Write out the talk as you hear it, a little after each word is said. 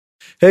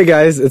Hey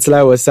guys, it's Lai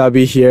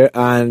Wasabi here,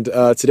 and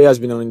today has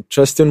been an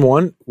interesting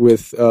one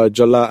with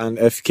Jola and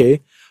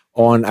FK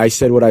on I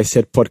Said What I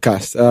Said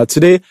podcast.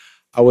 Today,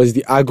 I was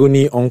the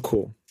agony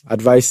uncle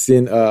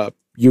advising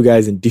you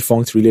guys in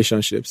defunct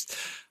relationships.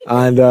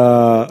 And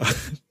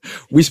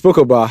we spoke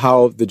about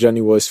how the journey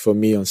was for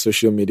me on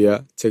social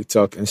media,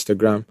 TikTok,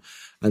 Instagram,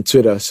 and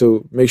Twitter.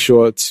 So make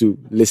sure to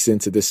listen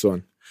to this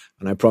one.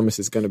 And I promise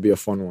it's going to be a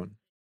fun one.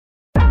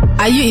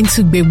 Are you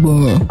into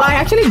Bebo? I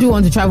actually do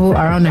want to travel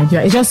around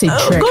Nigeria. It's just a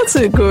trek. Go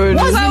to good.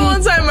 One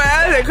time I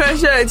asked a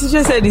question, the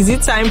teacher said, is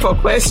it time for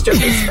questions?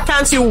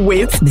 Can't you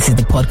wait? This is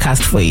the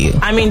podcast for you.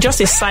 I mean,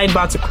 just a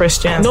sidebar to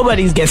Christians.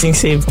 Nobody's getting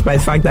saved by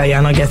the fact that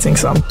you're not getting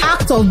some.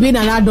 Act of being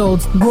an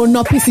adult,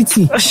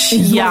 grown-upicity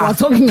is what we're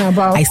talking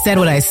about. I Said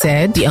What I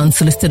Said, the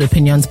Unsolicited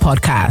Opinions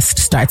podcast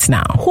starts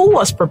now. Who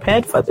was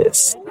prepared for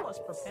this?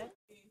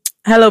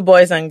 Hello,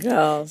 boys and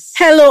girls.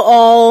 Hello,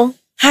 all.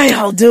 How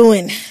y'all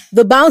doing?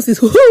 The bounce is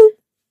hoo-hoo.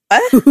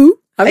 Hoo-hoo.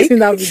 Have you seen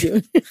that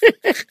video?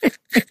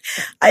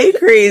 Are you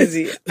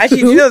crazy? Actually,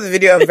 you know the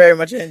video I'm very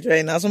much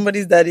enjoying now.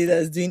 Somebody's daddy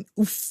that's doing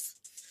oof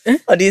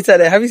on the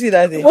internet. Have you seen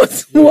that thing? What?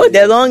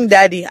 The long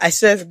daddy, I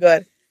swear to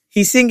God.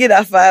 He's singing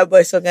that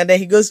Fireboy song and then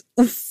he goes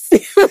oof.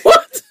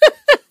 What?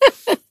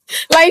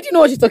 Like, you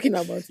know what you're talking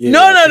about? Yeah. No.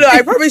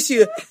 I promise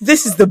you,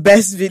 this is the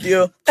best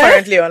video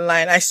currently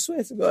online. I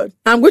swear to God.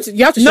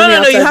 You have to show me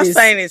after you have this.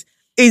 to sign it.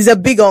 He's a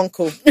big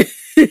uncle.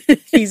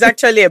 He's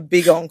actually a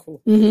big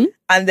uncle. Mm-hmm.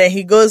 And then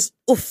he goes,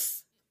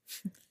 oof.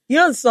 You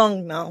know the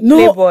song now? No.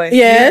 Playboy.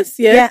 Yes.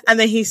 Yeah. And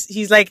then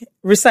he's like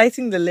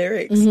reciting the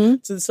lyrics to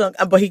the song.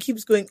 But he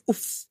keeps going,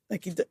 oof.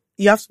 Like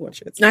you have to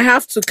watch it. I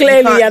have to.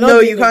 Clearly,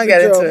 you can't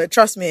get into it.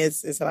 Trust me,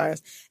 it's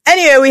hilarious.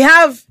 Anyway, we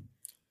have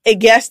a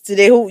guest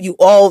today who you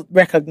all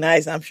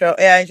recognize, I'm sure.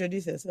 Yeah,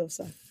 introduce yourself,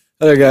 sir.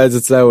 Hello guys,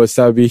 it's Lai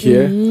Wasabi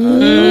here.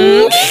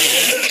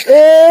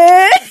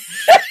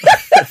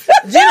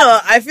 Do you know,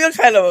 I feel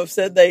kind of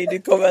upset that you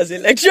didn't come as a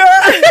lecturer.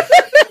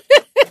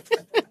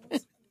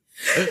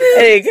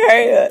 Hey,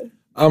 carry on.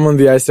 I'm on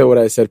the I Said What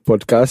I Said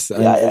podcast,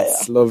 and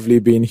it's lovely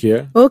being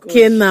here.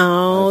 Okay,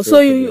 now. So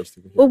you...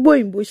 Oh,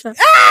 boy, Busha.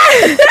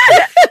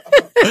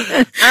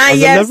 As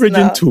yes, a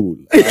leveraging tool.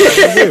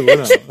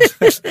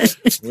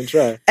 We'll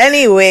try.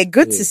 Anyway,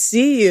 good to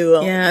see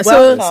you. Yeah,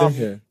 welcome.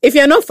 So if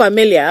you're not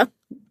familiar,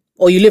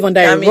 or you live under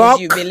a means rock...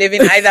 you've been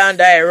living either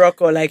under a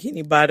rock or like in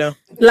Ibadan.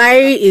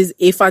 Larry is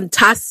a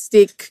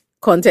fantastic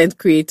content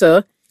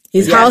creator.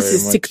 His house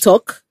is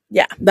TikTok.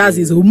 Yeah. That's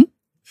his home.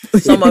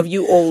 Some of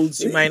you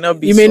olds, you might not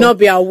be. You may not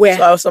be aware.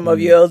 So some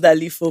of you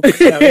elderly folk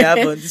that we have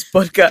on this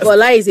podcast. But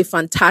Larry is a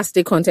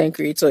fantastic content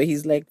creator.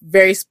 He's like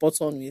very spot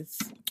on with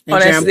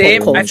Nigerian honestly,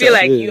 pop culture. I feel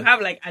like you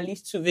have like at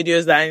least 2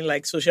 videos that are in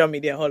like social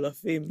media hall of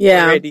fame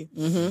already.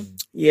 Mm-hmm.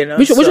 You know,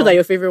 which are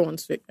your favorite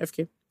ones,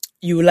 FK?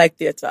 You like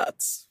theatre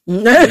arts.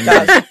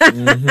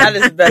 That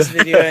is the best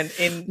video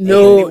in the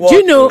world. Do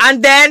you know?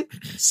 And then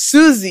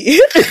Susie.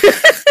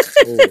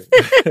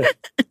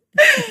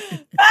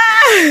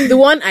 The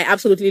one I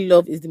absolutely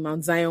love is the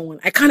Mount Zion one.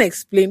 I can't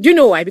explain. Do you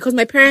know why? Because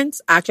my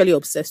parents are actually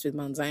obsessed with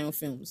Mount Zion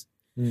films.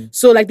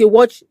 So like they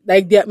watch,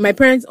 like my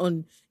parents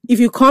on, if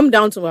you come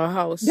down to our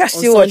house, they're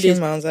still watching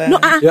Mount Zion. No,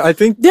 I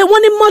think they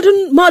want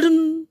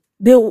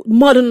the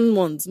modern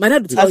ones. My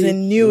dad would tell as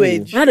in new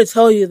age. My dad would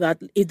tell you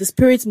that if the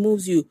spirit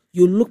moves you,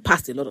 you look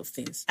past a lot of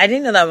things. I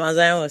didn't know that Mount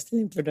Zion was still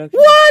in production.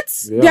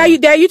 What? Yeah.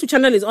 Their YouTube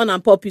channel is on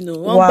and pop, you know,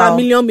 Wow. 1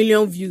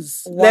 million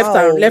views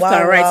Wow. left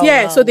and right.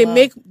 Yeah, so they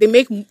make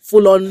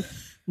full on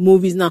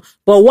movies now.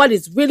 But what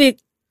is really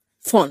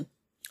fun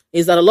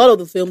is that a lot of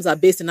the films are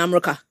based in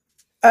America.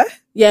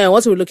 Yeah, and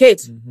want to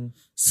relocate.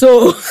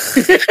 So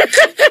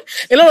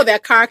a lot of their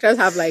characters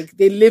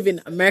they live in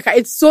America.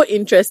 It's so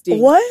interesting.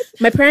 What?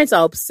 My parents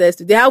are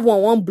obsessed. They have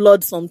one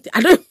blood something.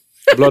 I don't.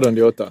 Blood on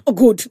the Altar. Oh,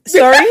 good.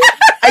 Sorry?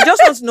 I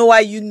just want to know why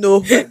you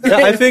know. Yeah,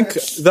 I think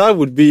that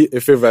would be a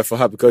favorite for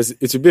her because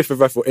it would be a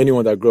favorite for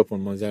anyone that grew up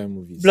on Mount Zion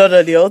movies. Blood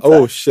on the Altar.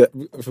 Oh shit!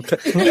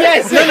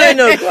 Yes.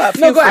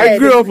 No, Go I ahead.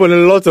 grew up on a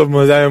lot of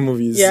Mount Zion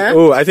movies. Yeah?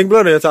 Oh, I think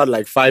Blood on the Altar had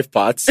like 5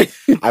 parts.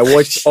 I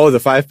watched all the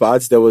 5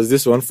 parts. There was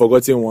this one,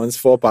 Forgotten Ones,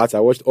 4 parts. I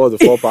watched all the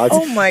 4 parts.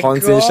 Oh my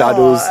Haunting God.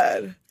 Shadows.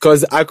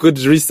 Because I could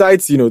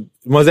recite,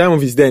 Mount Zion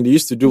movies then. They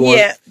used to do one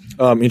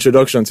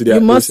introduction to their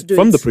You must do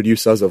from it. the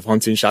producers of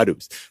Haunting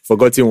Shadows.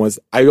 Forgotten Ones.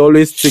 I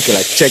always take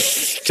like check.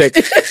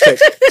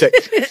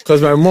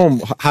 Because my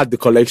mom had the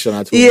collection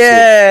at home.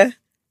 Yeah. So,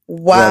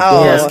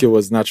 Wow. that skill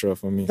was natural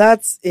for me.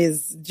 That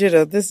is,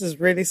 Judah, this is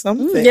really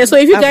something. Yeah, so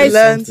if you I've guys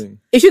learned,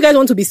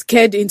 want to be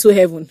scared into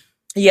heaven,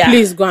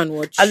 please go and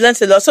watch. I've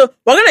learned a lot. So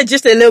we're going to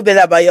just a little bit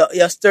about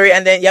your story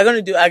and then you're going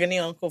to do Agony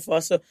Uncle for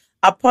us. So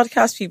our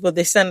podcast people,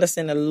 they send us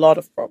in a lot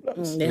of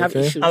problems. They have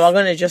issues. And we're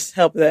going to just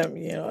help them,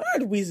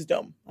 add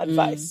wisdom,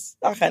 advice,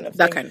 that kind of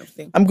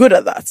thing. I'm good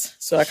at that.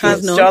 So I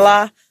can't, No.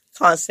 Jola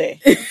can't say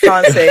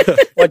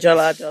what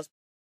Jola does.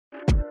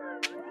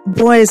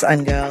 Boys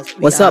and girls,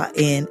 What's we up? are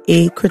in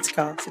a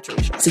critical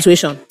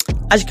situation.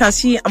 As you can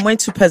see, I'm wearing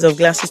 2 pairs of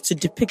glasses to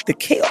depict the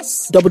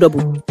chaos. Double.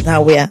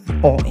 That we are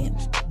all in.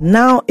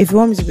 Now, if you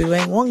want me to be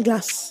wearing one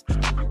glass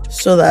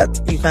so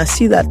that you can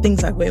see that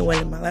things are going well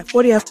in my life,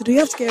 what do you have to do? You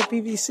have to get a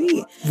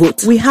PVC.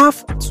 Vote. We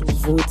have to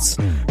vote.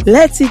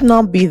 Let it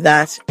not be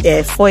that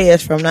 4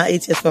 years from now,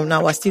 8 years from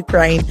now, we're still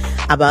crying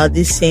about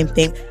this same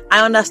thing.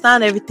 I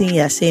understand everything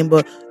you're saying,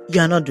 but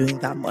you're not doing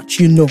that much.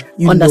 You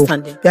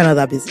Understanding. You're not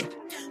that busy.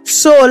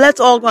 So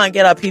let's all go and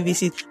get our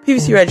PVC.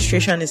 PVC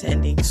registration is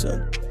ending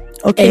soon.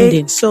 Okay.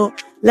 Ending. So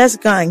let's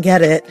go and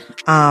get it.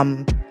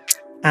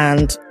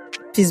 And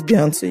peace be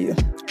unto you.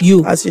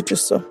 You. As you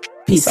just saw.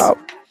 Peace out.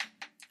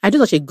 I do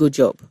such a good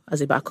job as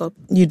a backup.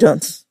 You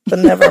don't. But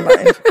never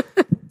mind.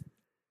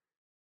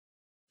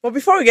 But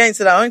before we get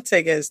into that, I want to tell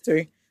you guys a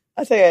story.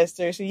 I'll tell you guys a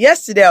story. So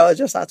yesterday I was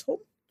just at home.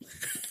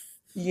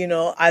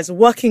 As a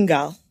working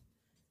girl.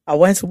 I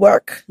went to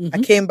work. I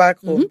came back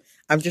home.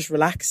 I'm just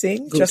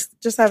relaxing,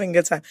 just having a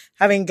good time,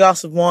 having a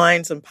glass of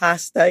wine, some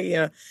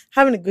pasta,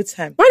 having a good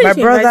time. Why did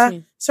you invite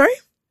me? Sorry?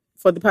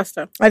 For the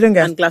pasta. I don't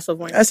get and glass of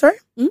wine. Sorry?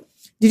 Did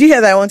you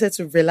hear that I wanted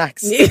to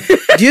relax?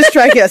 Do you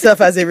strike yourself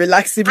as a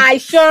relaxing? I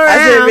sure am.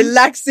 As a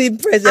relaxing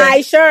present.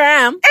 I sure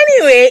am.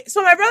 Anyway,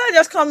 so my brother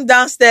just come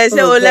downstairs,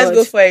 said, let's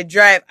go for a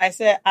drive. I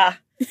said,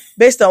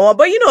 based on what?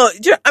 But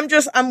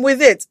I'm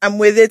with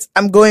it.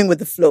 I'm going with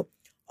the flow.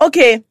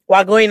 Okay,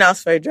 we're going out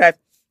for a drive.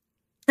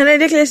 And then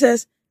Declan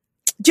says,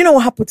 do you know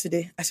what happened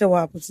today? I said, what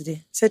happened today?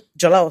 He said,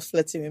 Jola was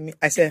flirting with me.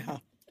 I said,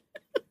 how?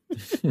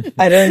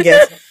 I don't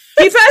get it.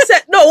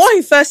 What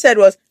he first said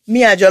was,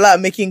 me and Jola are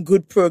making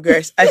good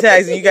progress. I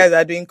said, you guys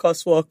are doing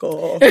coursework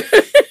or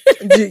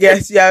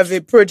you have a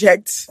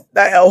project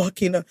that you're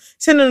working on. He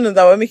said, no,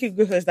 that we're making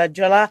good progress. That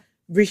Jola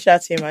reached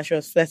out to him and she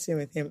was flirting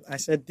with him. I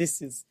said,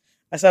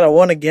 I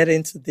want to get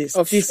into this.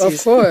 Of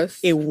course.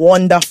 A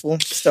wonderful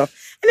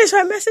stuff. And then so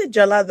I messaged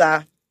Jola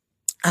that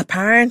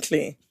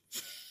apparently,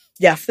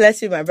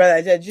 flirting with my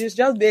brother.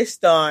 Just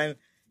based on,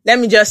 let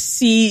me just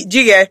see,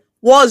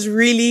 what's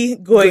really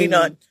going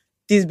on.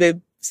 This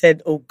babe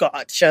said, oh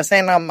God. She was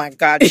saying, oh my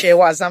God, she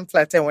wasn't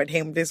flirting with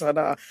him, this or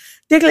that.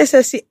 Declan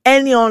says, see,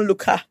 any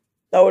onlooker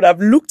that would have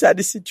looked at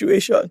the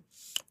situation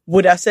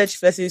would have said she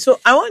flirted. So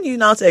I want you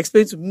now to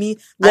explain to me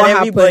and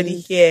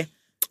everybody here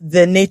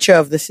the nature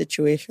of the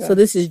situation. So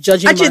this is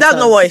judging. Actually, that's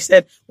not what he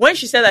said. When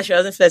she said that she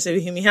wasn't flirting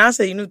with him, he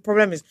said, the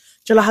problem is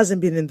Jola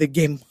hasn't been in the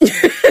game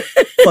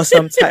for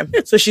some time.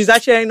 So she's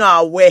actually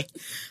not aware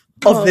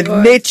of the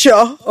nature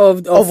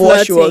of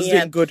what she was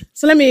doing. Good.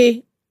 So let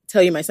me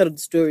tell you my side of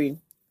the story.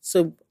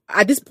 So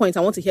at this point, I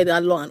want to hear the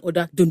law and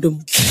order. Dum.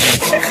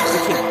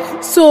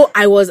 Okay. So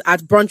I was at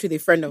brunch with a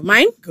friend of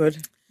mine. Good.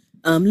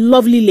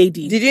 Lovely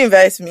lady. Did you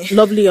invite me?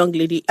 Lovely young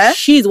lady.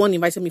 She's the one who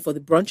invited me for the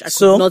brunch. I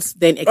could not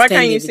then extend the invitation.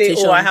 Why can't you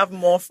say, I have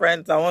more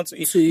friends I want to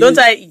eat? Don't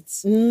I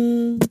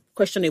eat?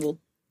 Questionable.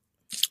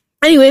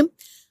 Anyway,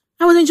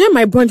 I was enjoying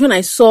my brunch when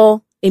I saw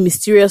a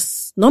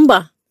mysterious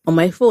number on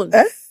my phone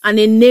and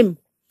a name.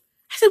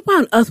 I said, why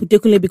on earth would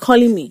Dekule be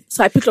calling me?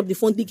 So I picked up the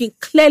phone thinking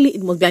clearly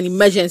it must be an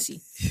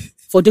emergency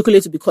for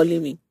Dekule to be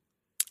calling me.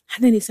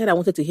 And then he said, I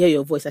wanted to hear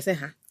your voice. I said,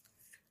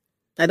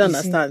 I don't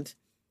understand.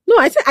 No,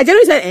 I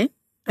generally said,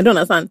 I don't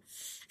understand.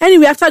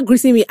 Anyway, after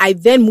greeting me, I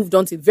then moved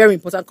on to a very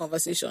important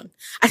conversation.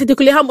 I said,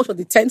 Dekule, how much was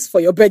the tent for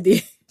your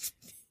birthday?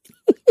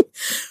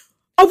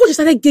 Of which he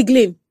started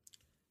giggling.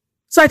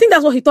 So I think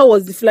that's what he thought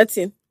was the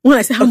flirting. When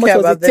I said, how much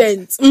was the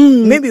tent?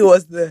 Maybe it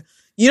was the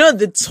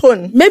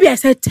tone. Maybe I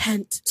said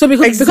tent. So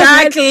because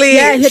exactly.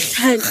 I said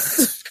tent.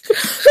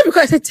 So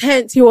because I said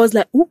tent, he was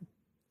like, ooh,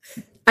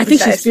 I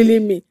think she's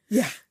feeling me.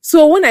 Yeah.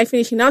 So when I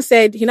finished, he now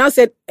said,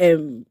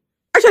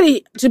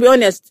 actually, to be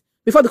honest,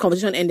 before the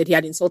conversation ended, he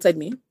had insulted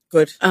me.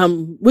 Good.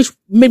 Which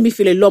made me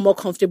feel a lot more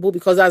comfortable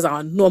because that's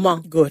our normal.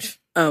 Good.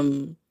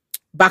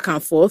 Back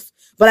and forth.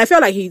 But I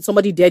felt like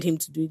somebody dared him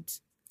to do it.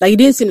 Like, he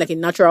didn't seem like a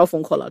natural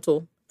phone call at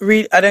all.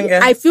 I don't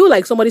get it. I feel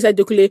like somebody said,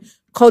 Dekule,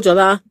 call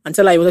Jola and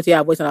tell her you wanted to hear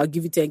her voice and I'll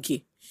give you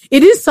 10K. It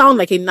didn't sound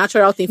like a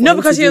natural thing for him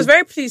because he was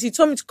very pleased. He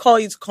told me to call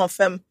you to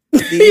confirm the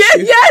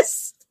issue.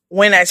 Yes.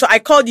 So I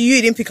called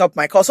you didn't pick up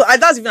my call. So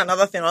that's even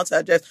another thing I want to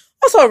address.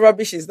 What sort of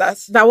rubbish is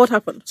that? That what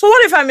happened? So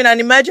what if I'm in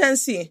an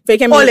emergency? I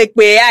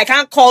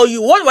can't call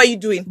you. What were you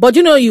doing? But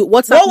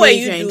what's what were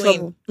you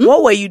doing?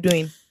 What were you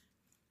doing?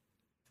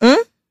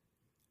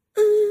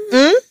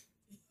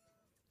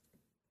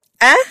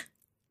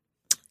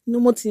 No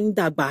more thing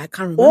that, but I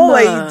can't remember. What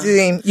were you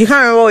doing? You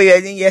can't remember what you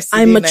were doing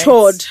yesterday. I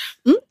matured.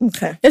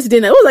 Okay. Yesterday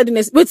night. What was I doing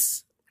yesterday?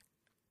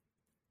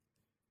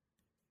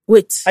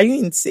 Wait. Are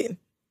you insane?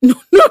 No,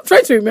 I'm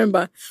trying to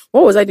remember.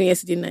 What was I doing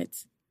yesterday night?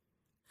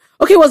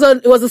 Okay, it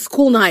was a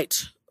school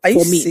night for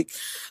me. Sick?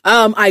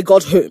 I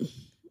got home.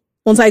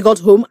 Once I got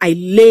home, I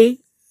lay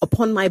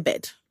upon my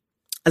bed.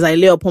 As I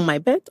lay upon my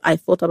bed, I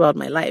thought about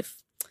my life.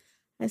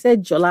 I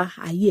said, Jola,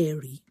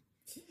 ayeri.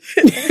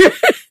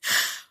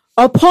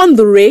 Upon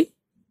the ray,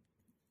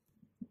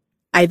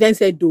 I then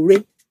said, do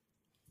re.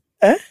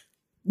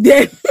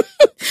 Then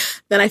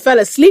I fell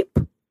asleep.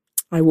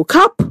 I woke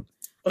up. Okay,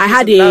 I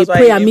had a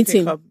prayer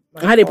meeting.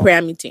 I had a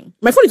prayer meeting.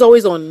 My phone is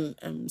always on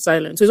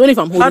silent. So it's only if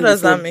I'm holding. How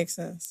does the phone that make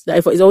sense?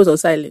 That it's always on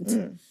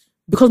silent.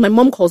 Because my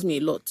mom calls me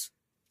a lot.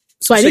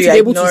 So I need to you're be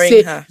able to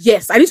say, her.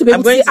 yes, I need to be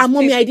able to say,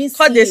 mommy, I didn't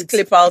see it. Cut this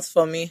clip out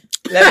for me.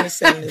 Let me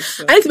send it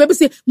to her. I need to be able to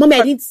say, mommy,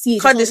 I didn't see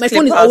it. Cut this my clip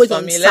phone is out always for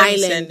on me. Let me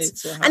send silent. it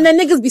to her. And then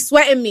niggas be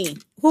sweating me.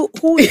 Who,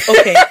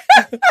 okay.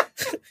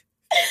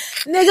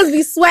 Niggas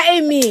be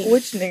sweating me.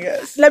 Which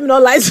niggas? Let me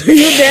not lie to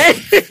you there.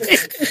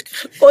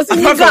 Apart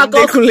from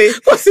Dekule.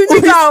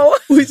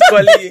 Who's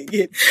calling you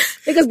again?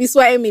 Niggas be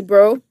sweating me,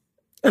 bro.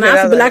 And I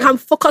have to be like, I'm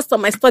focused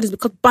on my studies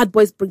because bad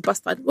boys bring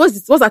bastard.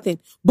 What's that thing?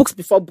 Books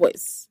before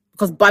boys.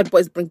 Because bad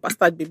boys bring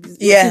bastard babies.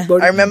 Yeah,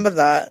 I remember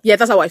that. Yeah,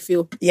 that's how I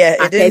feel. Yeah,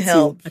 it didn't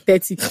help. At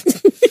 30.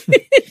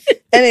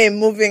 Anyway,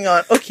 moving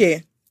on.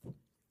 Okay.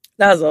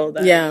 That's all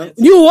that. Yeah.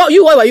 What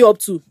were you up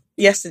to?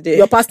 Yesterday.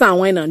 Your pasta and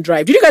wine and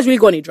drive. Did you guys really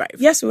go on a drive?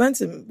 Yes, we went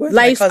to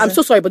I'm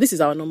so sorry, but this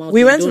is our normal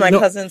We went to my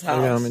cousin's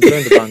house. Yeah, I'm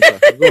enjoying the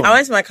banter. I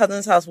went to my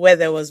cousin's house where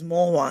there was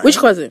more wine. Which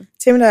cousin?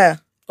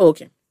 Timdaya. Oh,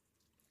 okay.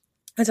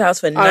 Went to house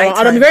for night.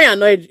 I'd be very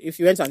annoyed if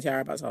you went to Auntie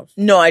Araba's house.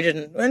 No, I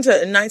didn't. Went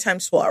to a nighttime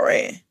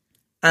soiree.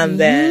 And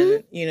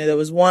then, there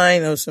was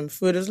wine, there was some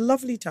food. It was a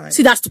lovely time.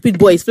 See that stupid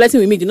boy is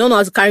flirting with me. They don't know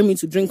how to carry me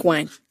to drink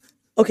wine.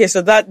 Okay,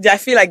 so that I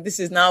feel like this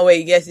is now where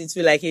he gets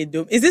into like, hey,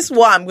 is this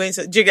what I'm going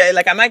to do?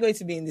 Like, am I going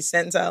to be in the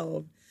center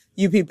of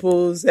you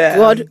people's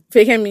God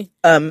faking me?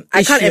 I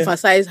can't issue?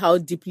 Emphasize how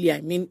deeply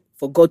I mean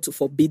for God to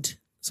forbid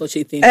such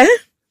a thing.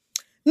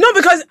 No,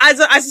 because as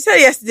you said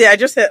yesterday, I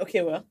just said,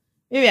 okay, well,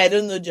 maybe I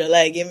don't know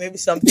Jola again. Maybe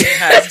something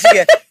has.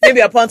 Maybe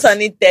upon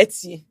turning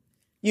 30.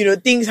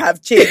 Things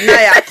have changed. Now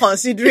you're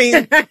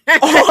considering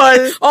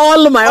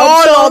all my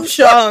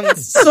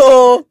options.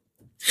 So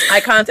I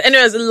can't. Anyway,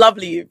 it was a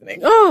lovely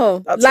evening.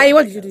 Oh, Lai,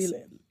 what did you do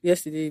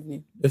yesterday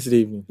evening? Yesterday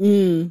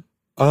evening.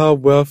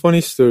 Well, funny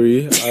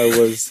story. I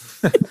was.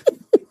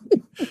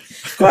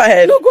 Go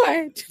ahead. No, go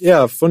ahead.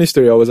 Yeah, funny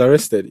story. I was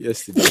arrested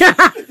yesterday.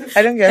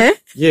 I don't get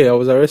it. Yeah, I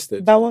was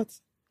arrested. That what?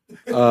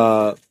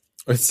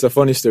 It's a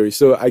funny story.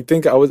 So I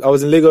think I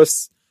was in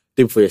Lagos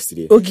day before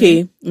yesterday.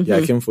 Okay. Mm-hmm. Yeah,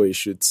 I came for a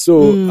shoot.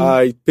 So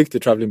I picked the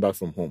traveling bag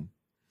from home.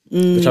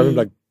 The traveling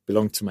bag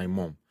belonged to my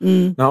mom.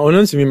 Now,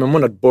 unknown to me, my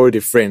mom had borrowed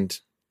a friend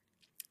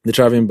the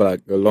traveling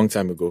bag a long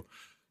time ago.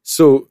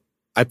 So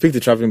I picked the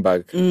traveling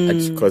bag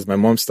because my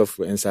mom's stuff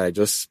were inside. I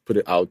just put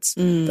it out.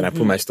 Then I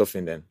put my stuff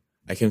in. Then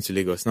I came to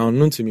Lagos. Now,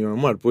 unknown to me, my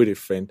mom had borrowed a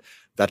friend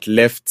that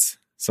left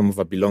some of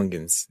her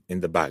belongings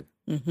in the bag.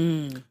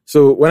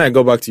 So when I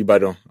got back to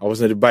Ibadan, I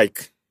was on the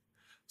bike.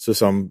 So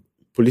some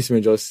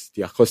policemen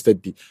they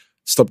accosted me,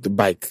 stopped the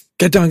bike.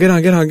 Get down.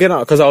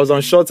 Because I was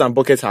on shorts and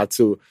bucket hat.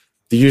 So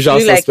the usual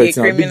suspects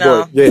like big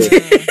boy. Yeah.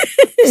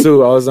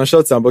 So I was on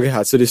shorts and bucket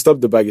hat. So they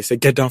stopped the bag. They said,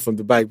 get down from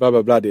the bike, blah,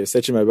 blah, blah. They were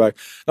searching my bag.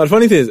 Now the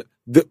funny thing is,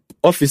 the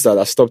officer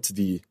that stopped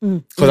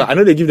because I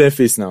know they give them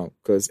face now,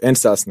 because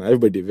NSAS now,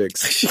 everybody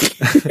vex.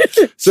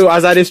 So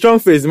as I had a strong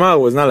face, the man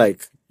was not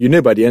like,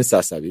 about the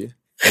NSAS, Abby.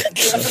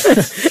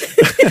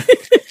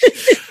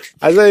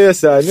 I said, yes,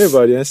 sir, I know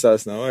about the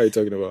NSAS now. What are you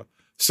talking about?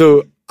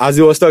 So as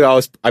he was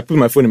talking, I put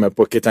my phone in my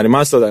pocket, and the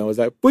man saw that and was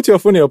like, put your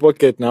phone in your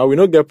pocket now. We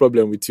don't get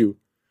problem with you.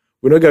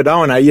 We don't get that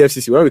one at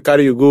EFCC. When we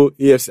carry you, go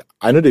EFCC.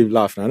 I know they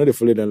laugh. I know they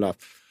follow them laugh.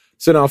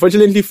 So now,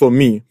 unfortunately for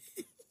me,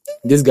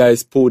 these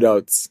guys pulled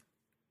out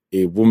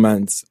a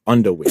woman's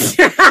underwear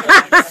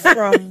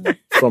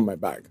from my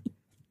bag.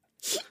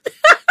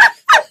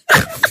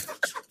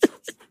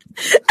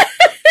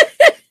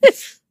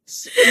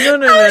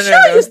 No.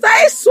 You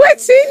started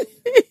sweating.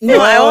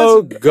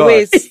 No, God.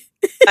 Wait.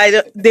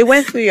 They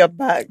went through your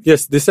bag.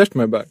 Yes, they searched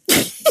my bag.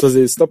 So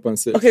they stopped and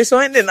said. Okay, so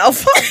when they now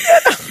found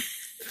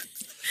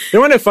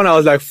Then when they found out, I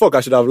was like, fuck,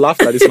 I should have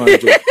laughed at this man's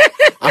joke.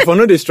 I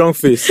found a strong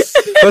face.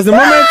 Because the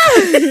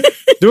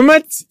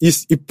moment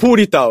he pulled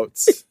it out,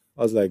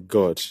 I was like,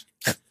 God.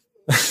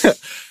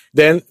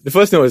 Then the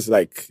first thing was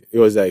like,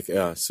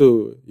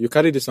 so you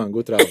carry this one,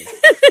 go travel.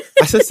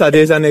 I said, sir,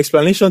 there's an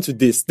explanation to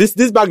this.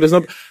 This bag does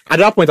not, at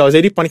that point I was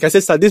already panicking. I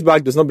said, sir, this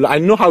bag does not belong. I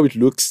know how it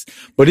looks,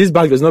 but this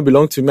bag does not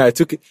belong to me. I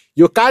took it.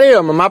 You carry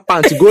your mama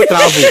pants to go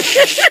travel.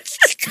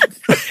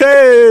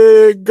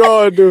 Hey,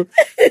 God.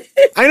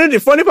 I know the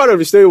funny part of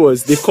the story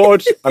was they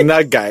called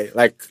another guy,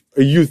 like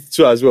a youth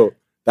too as well,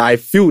 that I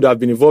feel would have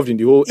been involved in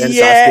the whole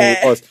NSAS thing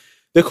with us.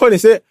 They called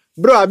and said,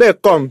 bro, I better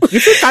come. You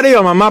can carry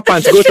your mama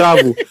pants to go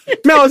travel.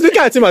 Man, I was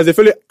looking at him as a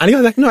fellow, and he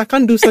was like, no, I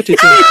can't do such a thing.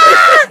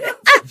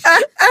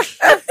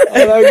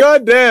 I was like,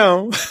 God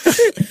damn.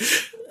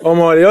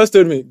 They just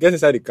told me, get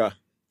inside the car.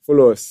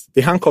 Follow us.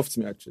 They handcuffed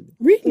me, actually.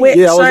 Really? Wait,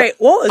 yeah, sorry,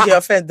 what was your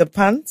offense? The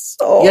pants?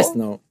 Or? Yes,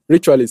 no.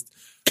 Ritualist.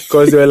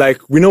 Because they were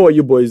like, we know what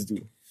you boys do.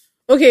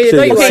 Okay, you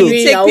take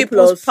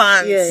people's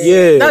pants.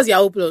 Yeah. That's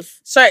Yahoo Plus.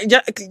 Sorry,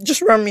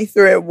 just run me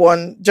through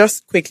it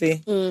just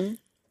quickly.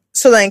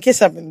 So that in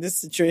case I'm in this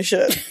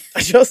situation,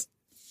 I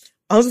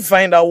want to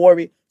find out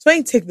worry. So when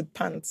you take the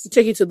pants, you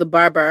take it to the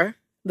barber.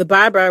 The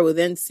barber will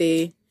then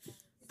say,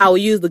 I will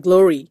use the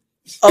glory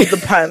of the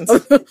pants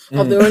of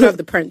the owner of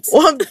the pants.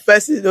 One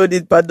person who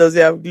did part does he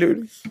have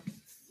glory?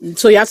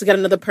 So you have to get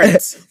another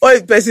parent. Or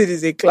if the person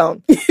is a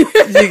clown.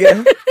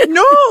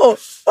 No. Or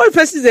if the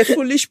person is a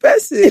foolish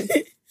person.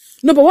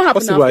 No, but what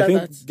happened Possible. after I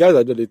think that?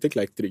 guys they take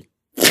like 3.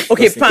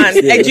 Okay, pan.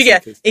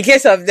 In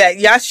case of that,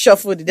 you have to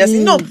shuffle the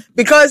destiny. No,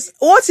 because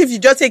what if you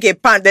just take a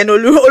pan, then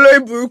Olori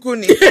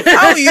Burukuni?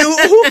 How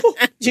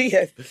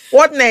you?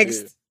 What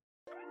next? Yeah.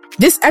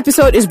 This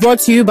episode is brought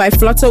to you by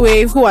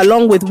Flutterwave, who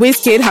along with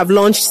WizKid have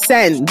launched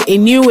Send, a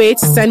new way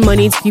to send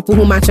money to people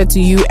who matter to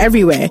you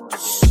everywhere.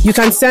 You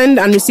can send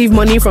and receive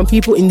money from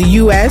people in the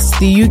US,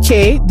 the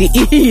UK, the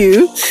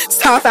EU,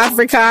 South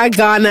Africa,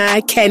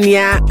 Ghana,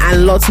 Kenya,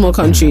 and lots more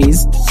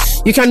countries.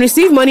 You can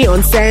receive money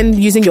on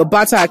Send using your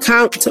Barter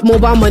account,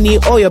 mobile money,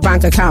 or your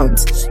bank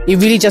account. It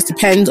really just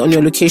depends on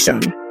your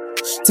location.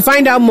 To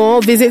find out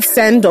more, visit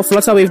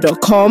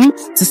send.flutterwave.com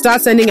to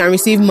start sending and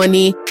receive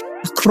money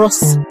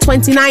across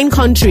 29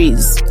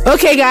 countries.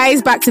 Okay,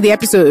 guys, back to the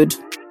episode.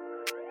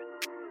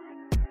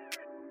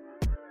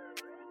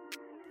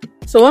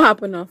 So what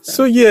happened after?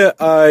 So yeah,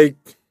 I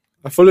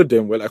followed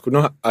them. Well, I could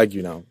not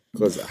argue now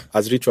because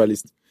as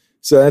ritualist.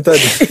 So I entered.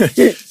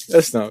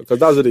 Yes, now because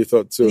that's what they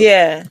thought. So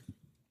yeah.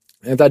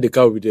 I entered the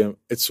car with them.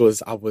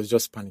 I was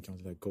just panicking. I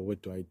was like, God,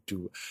 what do I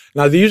do?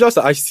 Now the usual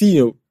stuff I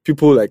see,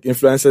 people like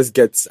influencers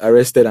get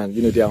arrested and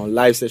they're on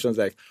live sessions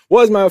like,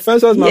 what's my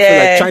offense? What's my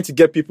offense? Like trying to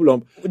get people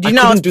on. Do you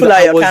know how to pull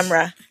out your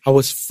camera? I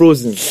was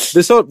frozen.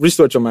 They saw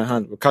wristwatch on my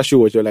hand, Casio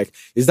watch. You're like,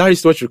 is that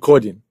wristwatch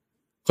recording?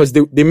 Because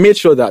they made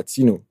sure that,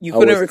 you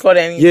couldn't record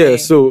anything. Yeah,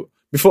 so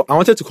before I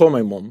wanted to call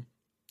my mom.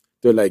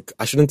 They were like,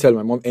 I shouldn't tell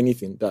my mom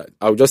anything. That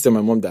I would just tell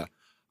my mom that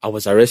I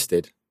was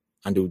arrested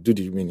and they would do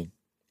the remaining.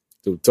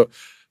 They would talk.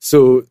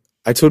 So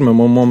I told my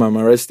mom, I'm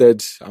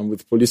arrested. I'm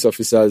with police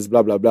officers,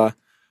 blah, blah, blah.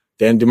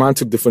 Then the man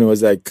took the phone and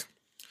was like,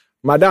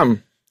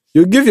 Madam,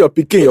 you give your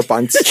pikin your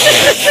pants.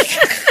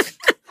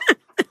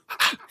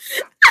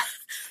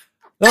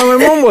 Now my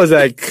mom was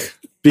like,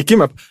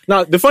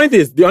 Now the funny thing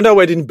is, the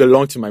underwear didn't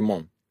belong to my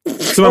mom.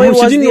 So my mom,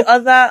 she didn't know.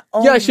 Other.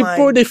 Oh yeah, she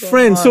borrowed a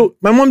friend. So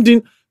my mom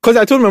didn't, because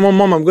I told my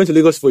mom, I'm going to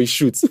Lagos for a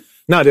shoot.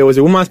 Now there was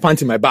a woman's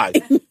pants in my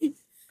bag.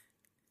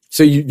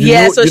 So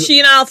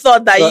she now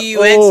thought that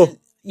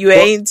you were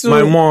into.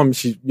 My mom,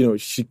 she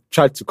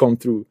tried to come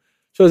through.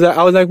 She was like,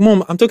 I was like,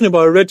 Mom, I'm talking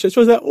about a red shirt. She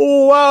was like,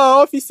 oh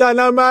wow, officer,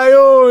 not my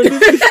own.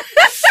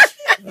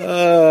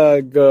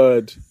 Oh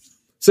God.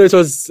 So it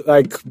was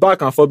like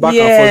back and forth,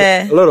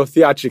 a lot of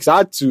theatrics.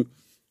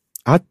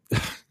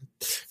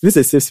 This is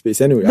a safe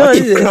space anyway. I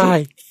had to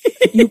cry.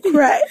 You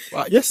cry?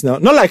 Well, yes, no.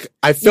 Not like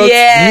I felt need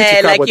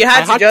to cry, like you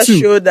had to just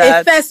show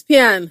that. A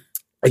thespian.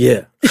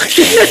 Yeah. I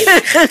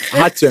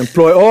had to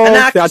employ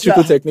all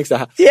theatrical techniques.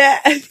 Yeah.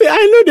 I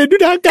know they do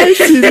that kind of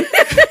thing.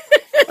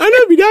 I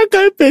know be that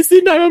kind of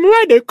person. I remember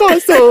why they call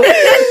so.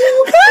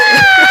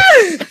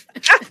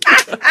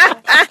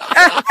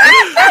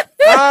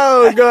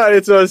 Oh God,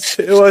 it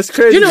was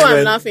crazy. You know why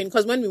I'm laughing?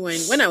 Because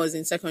when I was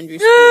in secondary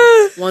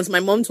school, once my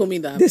mom told me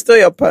that they stole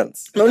your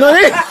pants. No.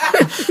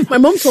 My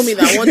mom told me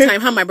that one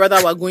time her and my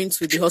brother were going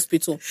to the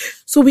hospital.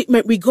 So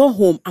we got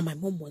home and my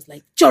mom was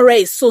like, Jore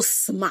is so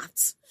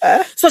smart.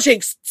 Such a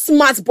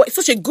smart boy,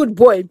 such a good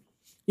boy.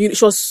 She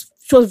was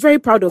very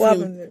proud of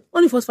him.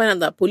 Only for us finding out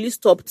that police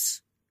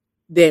stopped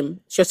them.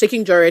 She was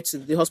taking Jore to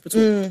the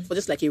hospital for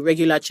just like a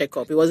regular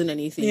checkup. It wasn't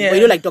anything. Yeah.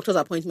 But like doctor's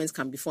appointments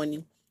can be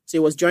funny. So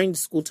it was during the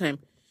school time.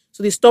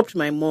 So they stopped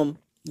my mom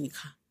in the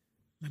car.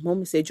 My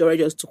mom said Jore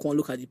just took one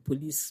look at the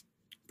police,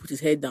 put his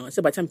head down. I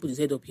said by the time he put his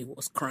head up, he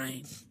was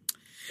crying.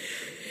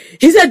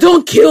 He said,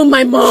 don't kill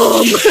my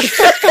mom. He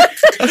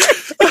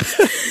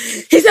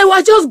said,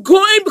 we're just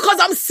going because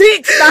I'm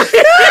sick.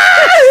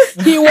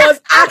 He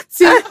was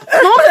acting.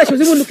 Mom, she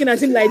was even looking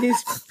at him like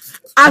this.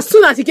 As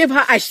soon as he gave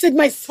her eyes, she said,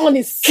 my son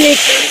is sick.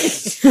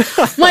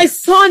 My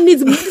son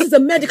this is a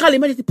medical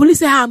emergency. The police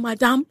said,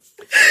 madam.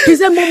 He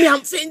said, Mommy,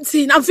 I'm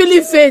fainting. I'm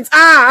feeling faint.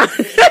 I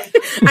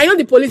know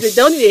the police,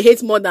 they only they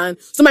hate more than.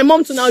 So my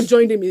mom too now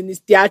joined him in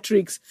his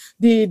theatrics.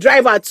 The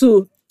driver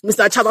too,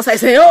 Mr. Chabas, I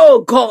said,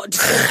 oh God.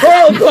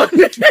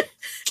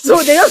 So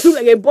they just look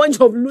like a bunch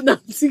of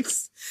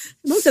lunatics.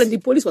 Mom said the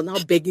police was now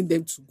begging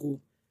them to go.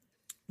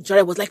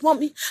 Jore was like,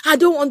 Mommy, I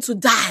don't want to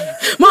die.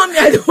 Mommy,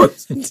 I don't want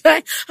to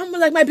die. I'm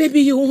like, my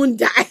baby, you won't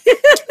die.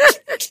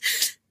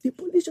 The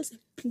police just said,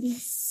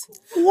 please.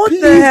 What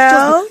the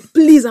hell?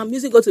 Please, I'm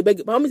using God to beg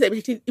you. But Mommy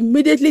said,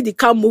 immediately the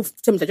car moved.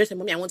 I just said,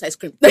 Mommy, I want ice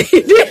cream.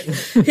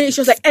 She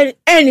was like,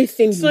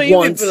 anything so you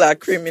want. So you people are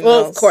criminals.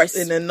 Well, of course.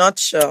 In a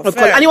nutshell. Of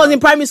course. And he was in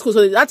primary school,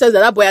 so that tells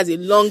that boy has a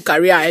long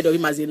career ahead of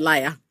him as a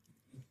liar.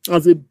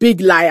 As a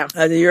big liar.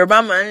 As a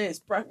Yoruba man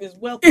is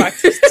well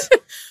practiced.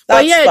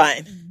 That's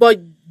fine.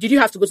 But did you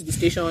have to go to the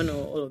station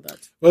or all of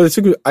that? Well,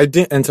 I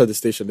didn't enter the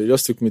station. They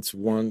just took me to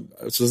one.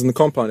 It was in the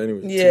compound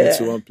anyway. Yeah. Took me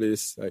to one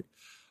place. Like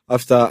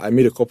after I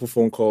made a couple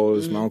phone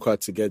calls, my uncle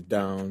had to get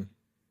down.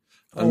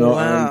 And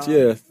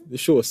the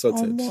show was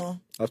sorted.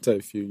 After a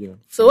few,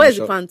 So where's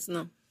the pants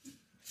now?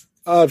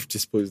 I've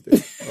disposed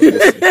them.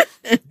 Obviously.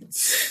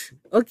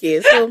 Okay,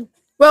 so.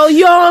 Well,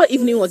 your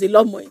evening was a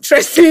lot more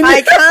interesting.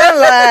 I can't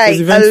lie.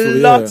 A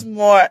lot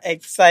more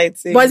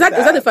exciting. But is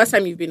that the first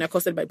time you've been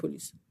accosted by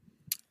police?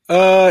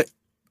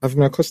 I've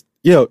been accosted.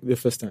 Yeah, the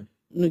first time.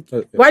 No.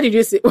 Why did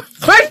you say?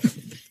 Why?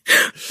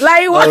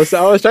 Like what?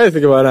 I was trying to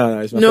think about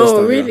that. It's my first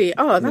time, really? Yeah.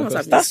 Oh, that must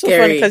have been That's scary.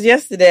 so funny because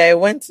yesterday I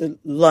went to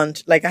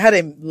lunch. Like I had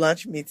a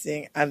lunch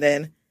meeting, and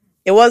then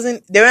it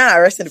wasn't. They weren't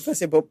arresting the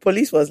person, but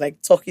police was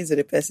like talking to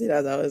the person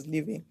as I was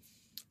leaving.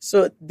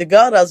 So the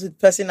girl that was with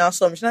the person now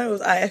saw me. She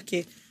was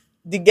IFK.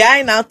 The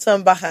guy now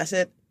turned back and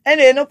said,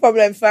 "Anyway, no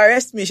problem. If you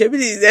arrest me, maybe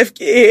this is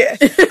FK." I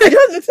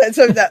just looked at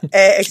him that,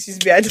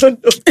 excuse me, I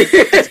don't know.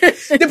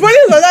 The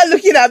police was not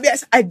looking at me. I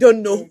said, I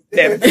don't know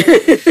them.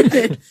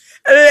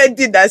 I don't know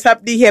anything that's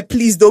happening here.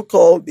 Please don't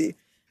call me.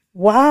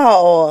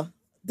 Wow.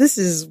 This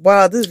is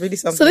really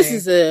something. So this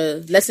is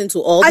a lesson to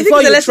all. I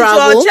Before think it's a you lesson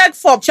travel, to all. Check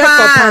for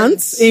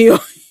pants. in your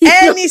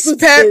Any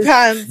spare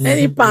pants.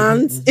 any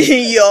pants,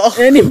 In your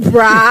any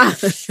bra,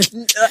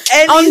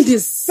 any on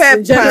this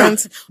spare general-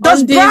 pants.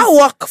 Does on this- bra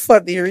work for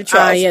the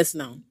rituals? yes,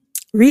 now.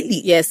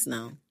 Really? Yes,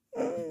 now.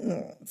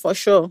 For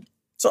sure.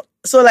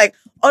 So like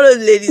all those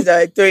ladies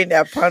that are throwing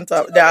their pants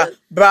up, their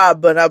bra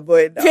burner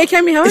boy now. Okay,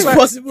 Kemi, It's however,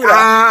 possible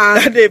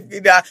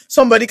that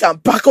somebody can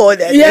pack all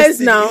their Yes,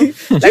 destiny.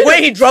 now. Like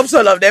when he drops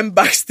all of them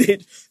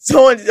backstage,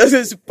 someone is just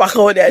going to pack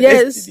all their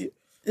Yes. destiny.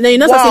 Now you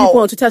know Wow. some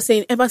people on Twitter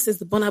saying ever since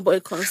the Burna Boy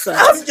concert.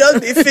 I've just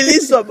been feeling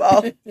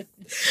somehow.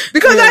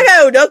 Because that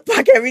guy will just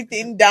pack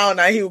everything down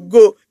and he'll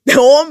go. The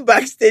one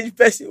backstage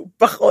person will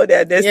pack all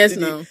their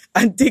destiny now.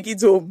 and take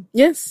it home.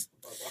 Yes.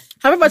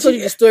 Have I ever told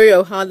you the story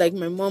of how like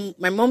my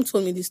mom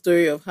told me the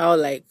story of how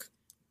like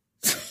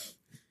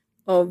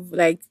of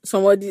like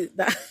somebody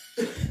that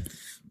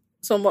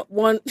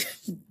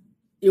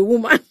a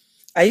woman.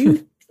 Are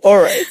you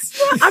all right?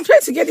 I'm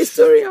trying to get the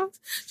story out.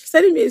 She's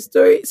telling me a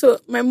story. So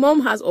my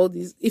mom has all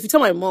these. If you tell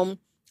my mom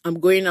I'm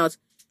going out,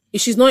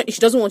 if she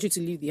doesn't want you to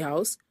leave the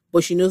house,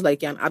 but she knows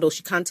like you're an adult,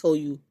 she can't tell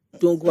you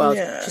don't go out.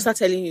 Yeah. She starts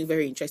telling you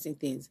very interesting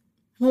things.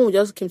 My mom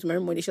just came to my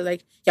room one day. She was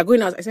like, "You're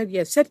going out?" I said,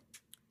 "Yes." She said,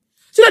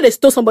 "So that they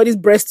stole somebody's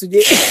breast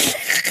today."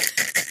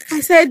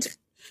 I said,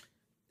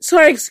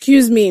 "Sorry,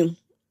 excuse me.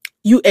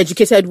 You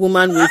educated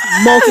woman with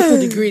multiple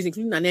degrees,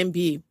 including an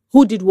MBA.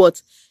 Who did what?"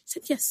 She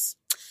said, "Yes.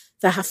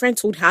 That her friend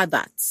told her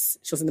that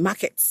she was in the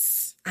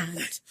markets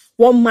and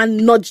one man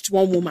nudged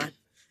one woman.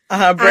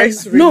 And her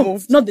breast And- no,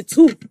 removed. not the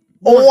two.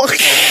 Oh,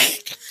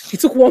 He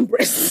took one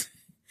breast.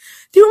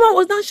 The woman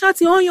was not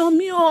shouting, "On your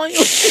me, on your."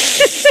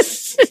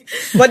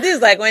 but this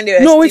is like when they were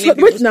No, stealing wait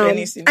people's now.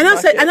 pennies in And the I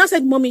said,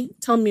 market. "Mommy,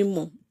 tell me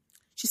more."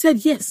 She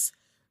said, "Yes."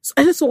 So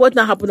I said, "So what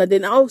now happened?" And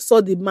then I saw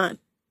the man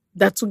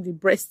that took the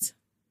breast.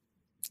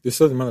 You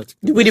saw the man that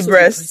with the Took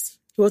breast.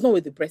 He was not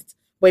with the breast,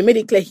 but he made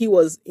it clear he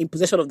was in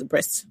possession of the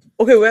breast.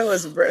 Okay, where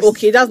was the breast?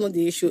 Okay, that's not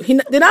the issue.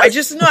 I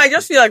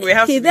just feel like we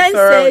have He to be then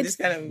thorough said with this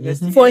kind of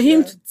investigation. for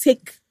him to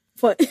take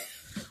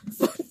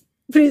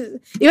please,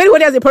 if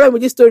anybody has a problem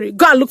with this story,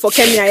 go and look for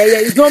Kenya. Yeah,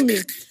 it's not me.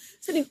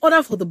 Said in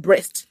order for the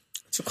breast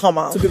to come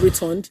out. to be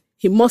returned,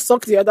 he must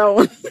suck the other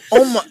one.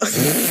 Oh my! I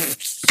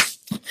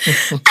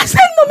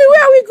said, "Mommy,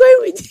 where are we going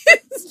with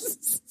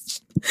this?"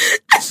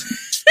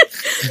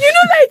 You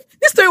know, like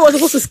this story was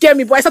supposed to scare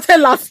me, but I started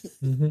laughing.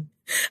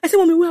 I said,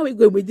 "Mommy, where are we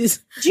going with this?"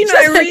 Do you know?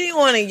 I really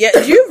want to get.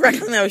 Do you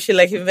reckon that we should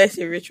like invest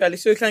in ritually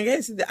so we can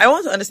get into I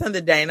want to understand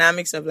the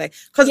dynamics of like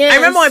because Yes. I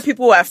remember when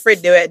people were afraid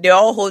they're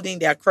all holding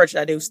their crutch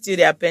that they would steal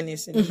their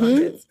pennies in the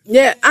market.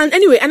 Yeah, and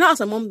anyway, and I asked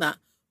my mom that.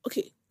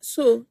 Okay,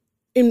 so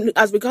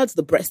as regards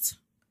the breast,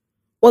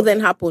 what then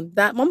happened?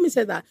 That mommy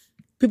said that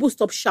people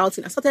stopped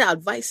shouting. I started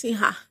advising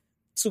her.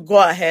 To go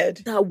ahead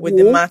That with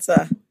the whoa.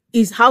 matter.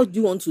 Is how do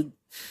you want to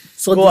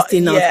sort Go- this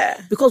thing out?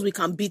 yeah. Because we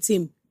can beat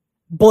him,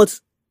 but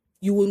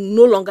you will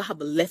no longer have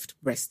a left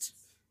breast,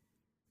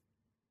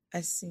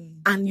 I see.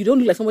 and you don't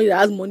look like somebody that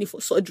has money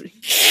for surgery.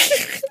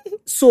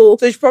 So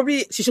So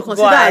she should go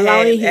consider ahead,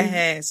 allowing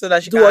him so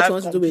that she do can what have she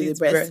wants to do with the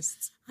complete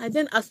breast. I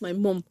then asked my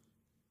mom,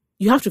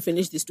 "You have to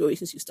finish this story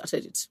since you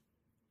started it."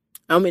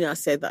 I mean, I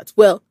said that.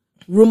 Well,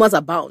 rumors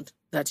abound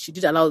that she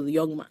did allow the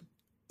young man.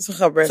 Suck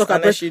her breast. Suck her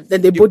and breast, then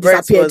then they the both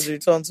breast disappeared. Was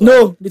returned to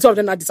No, the two of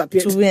them not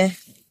disappeared To where?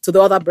 to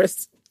the other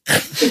breast.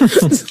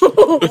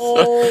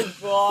 Oh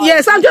God.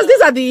 Yes,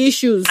 these are the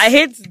issues. I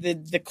hate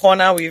the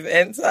corner we've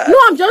entered. No,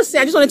 I'm just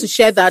saying. I just wanted to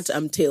share that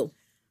tale.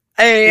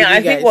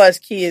 I think guys. what's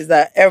key is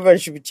that everyone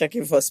should be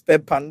checking for spare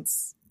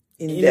pants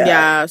in In their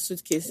their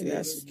suitcases.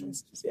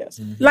 Yes.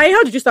 Like,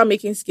 how did you start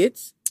making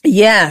skits?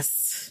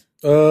 Yes.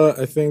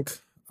 I think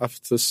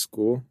after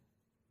school,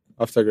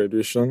 after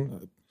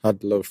graduation, I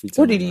had a lot of free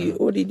time. What did you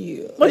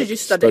What did you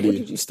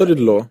study? Studied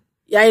law.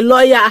 You're a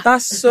lawyer.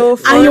 That's so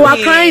funny. And you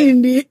were crying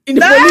in the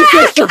police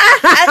station.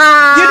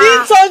 You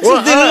didn't turn to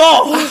the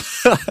law.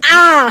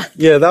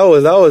 Yeah, that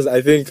was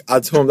I think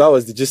at home that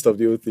was the gist of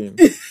the whole thing.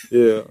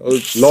 Yeah, I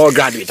was law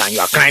graduate and you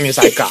are crying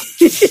inside car.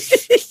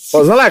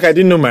 Well, it's not like I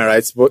didn't know my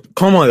rights, but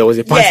come on, there was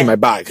a pants in my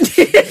bag.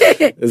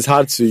 It's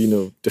hard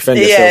to defend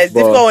yourself. Yeah, it's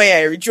difficult when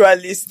you're a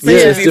ritualist. Yeah,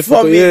 it's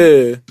difficult.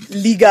 Yeah.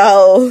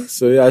 Legal.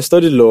 So yeah, I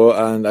studied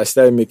law and I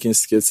started making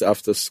skits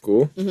after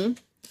school. Mm-hmm.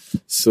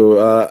 So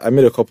I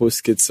made a couple of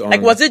skits on.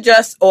 Like, was it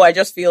just, I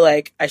just feel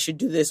like I should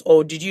do this?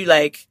 Or did you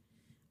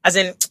As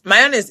in,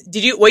 my own is,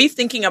 were you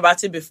thinking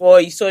about it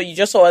before? You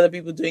just saw other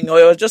people doing, or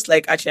you were just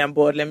like, actually, I'm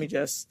bored. Let me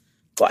just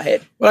go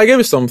ahead. Well, I gave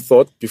it some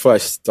thought before I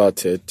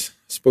started.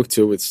 Spoke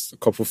to it with a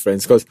couple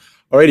friends because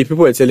already people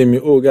were telling me,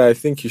 "Oh, guy, I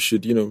think you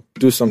should,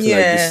 do something like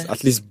this.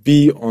 At least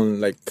be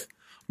on like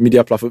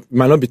media platform. It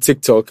might not be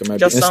TikTok. It might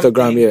just be Instagram.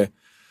 Something. Yeah."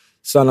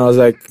 So and I was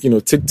like,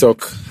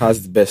 TikTok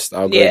has the best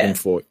algorithm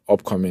for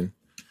upcoming.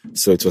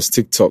 So it was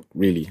TikTok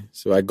really.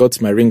 So I got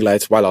my ring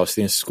light while I was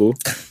still in school.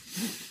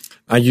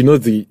 And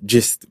the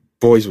gist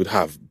boys would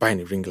have,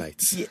 buying a ring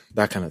lights,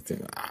 that kind of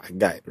thing.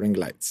 Guy, ring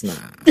lights, nah.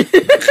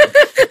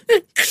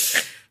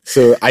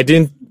 So I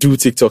didn't do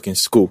TikTok in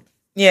school.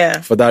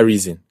 Yeah. For that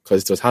reason,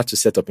 because it was hard to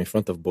set up in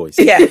front of boys.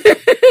 Yeah.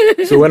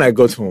 So when I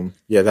got home,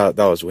 that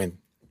was when.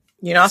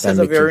 Set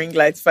up your ring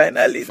lights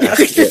finally.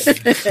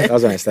 That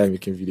was when I started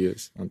making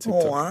videos on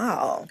TikTok. Oh,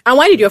 wow. And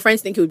why did your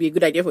friends think it would be a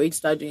good idea for you to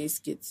start doing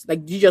skits?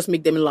 Like, did you just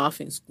make them laugh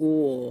in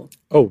school?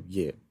 Or? Oh,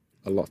 yeah.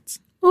 A lot.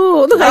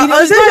 Oh, look at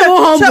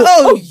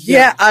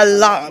you. A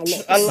lot.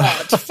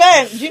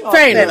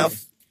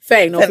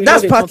 Fair enough.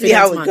 That's partly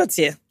how we got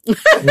here.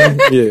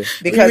 Yeah.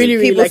 Because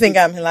people think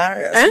I'm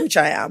hilarious, which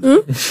I am.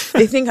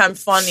 They think I'm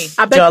funny.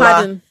 I beg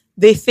pardon.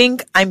 They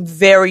think I'm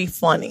very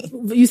funny.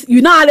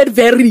 You now added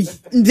very.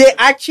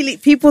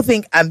 People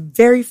think I'm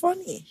very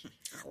funny.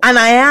 And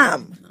I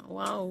am.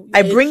 Wow.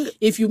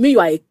 If you mean you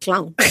are a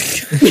clown.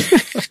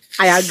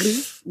 I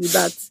agree with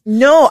that.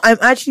 No, I'm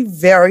actually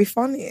very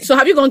funny. So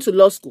have you gone to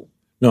law school?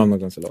 No, I'm not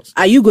going to law school.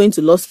 Are you going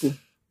to law school?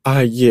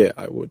 Yeah,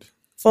 I would.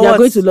 You are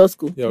going to law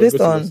school? Yeah,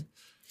 based on...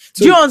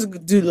 Do you want to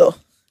do law?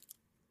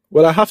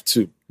 Well, I have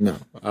to. No,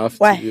 I have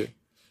Why? to. Yeah.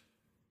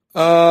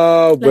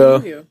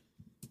 Well...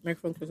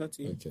 Microphone closer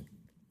to you.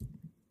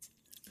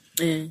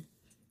 Okay.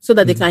 So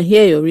that they can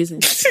hear your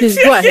reasons. Please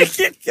go ahead.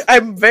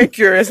 I'm very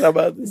curious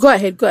about this. Go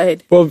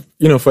ahead. Well,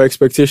 for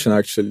expectation,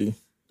 actually.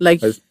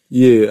 Like?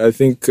 I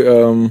think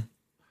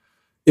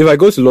if I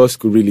go to law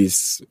school, really,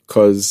 it's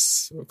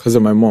because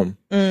of my mom.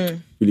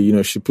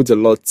 Really, she put a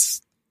lot,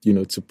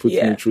 to put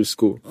me through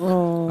school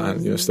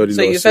and, study law.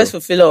 So you first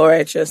fulfill all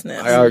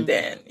righteousness.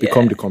 Then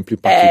become the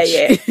complete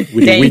package.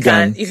 With then the wig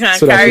you can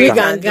carry it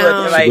and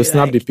she will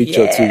snap the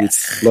picture too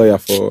with lawyer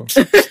for...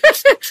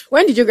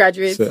 When did you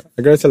graduate? So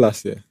I graduated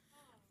last year.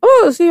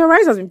 Oh, so your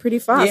rise has been pretty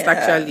fast,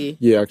 actually.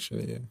 Yeah,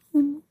 actually, yeah.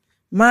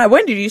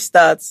 When did you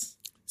start?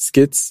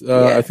 Skits,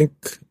 I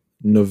think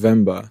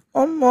November.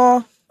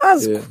 More.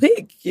 That's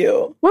quick,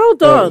 yo. Well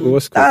done. It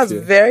was quick, That's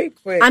very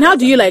quick. And how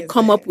do you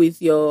come up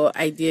with your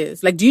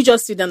ideas? Like, do you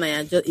just sit down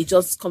and it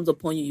just comes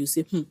upon you? You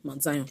say,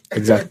 Mount Zion.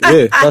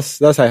 Exactly. Yeah, that's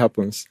how it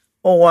happens.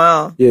 Oh,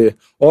 wow. Yeah.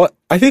 Or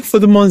I think for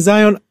the Mount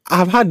Zion,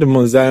 I've had the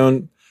Mount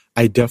Zion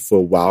idea for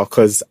a while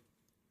because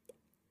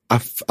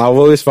I've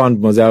always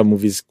found Mount Zion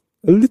movies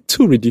a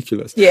little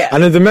ridiculous. Yeah.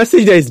 And then the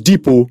message there is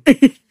deep.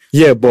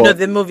 Yeah, but no,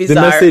 the movies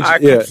are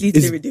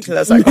completely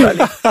ridiculous. Actually,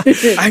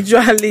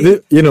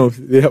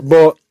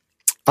 but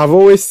I've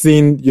always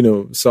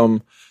seen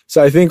some.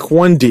 So I think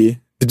one day,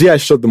 the day I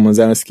shot the Mount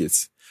Zion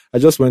skits, I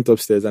just went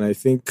upstairs and I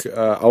think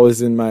I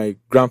was in my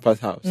grandpa's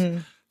house.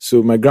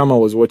 So my grandma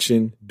was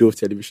watching Dove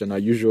television,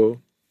 as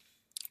usual.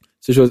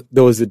 So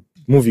there was a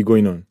movie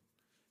going on, and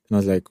I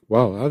was like,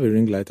 "Wow, I have a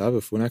ring light, I have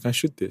a phone, I can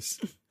shoot this."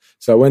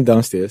 So I went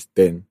downstairs.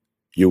 Then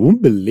you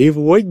won't believe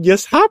what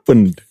just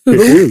happened.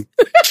 I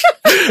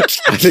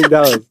think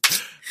that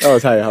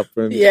was how it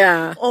happened.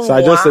 Yeah. So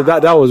I just said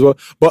that was what.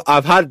 But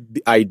I've had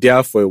the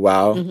idea for a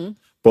while.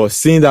 But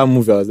seeing that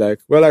movie, I was like,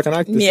 well, I can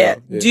act this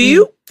out. Yeah. Do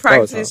you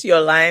practice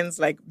your lines?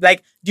 Like,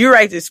 do you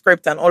write a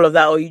script and all of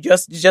that, or you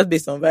just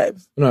based on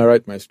vibes? No, I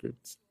write my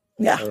scripts.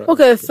 Yeah.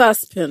 Okay,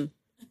 thespian.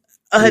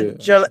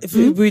 If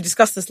we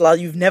discussed this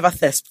last, you've never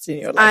thesped in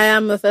your life. I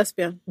am a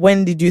thespian.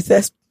 When did you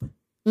thesp?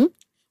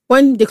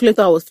 When the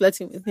collector was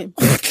flirting with him.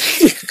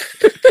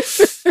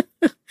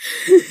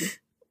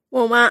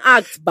 Well, my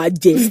act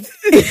budget.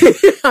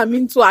 I'm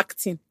into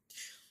acting.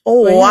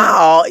 Oh,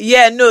 wow.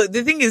 Yeah, no,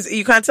 the thing is,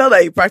 you can tell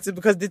that you practice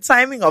because the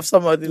timing of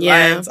some of the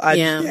lines are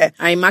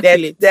I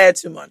immaculate. They're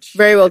too much.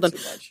 Very well done.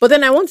 But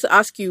then I want to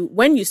ask you,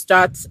 when you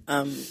start,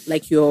 when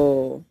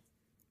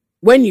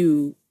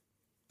you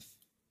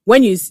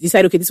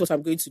decide, okay, this is what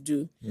I'm going to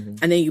do,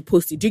 and then you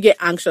post it, do you get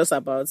anxious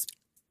about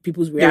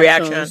people's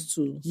reactions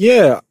to?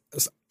 Yeah.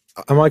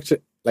 I'm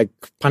actually,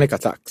 panic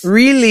attacks.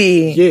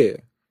 Really? Yeah.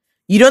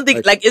 You don't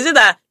think, is it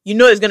that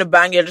it's going to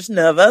bang, you're just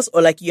nervous,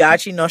 or you're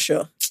actually not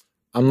sure?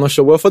 I'm not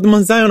sure. Well, for the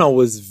Mount Zion, I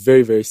was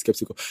very, very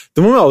skeptical.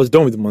 The moment I was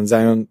done with the Mount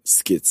Zion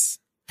skits,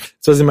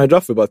 so I was in my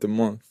draft for about a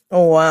month.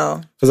 Oh,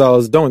 wow. Because I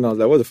was done and I was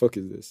like, what the fuck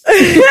is this? So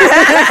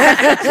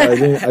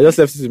I just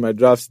left it in my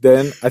drafts.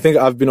 Then I think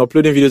I've been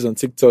uploading videos on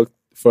TikTok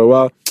for a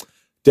while.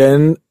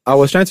 Then I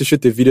was trying to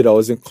shoot a video that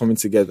wasn't coming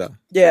together.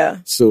 Yeah.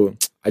 So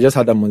I just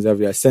had that Mount Zion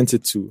video. I sent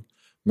it to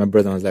my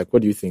brother and I was like,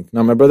 what do you think?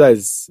 Now, my brother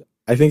is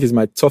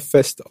my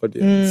toughest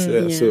audience.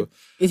 So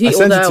is he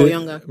older or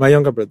younger? My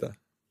younger brother.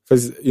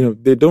 Because,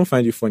 they don't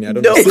find you funny. I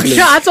don't know.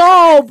 At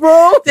all,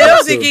 bro. They're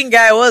thinking,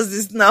 guy, what's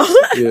this now?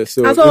 Yeah,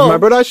 so if my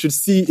brother should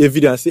see a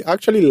video and say,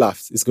 actually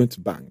laughs, it's going to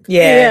bang.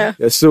 Yeah.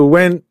 So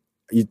when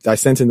I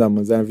sent him that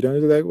Mozambique video, and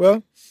he was like,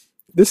 well,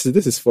 this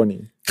is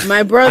funny.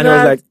 My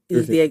brother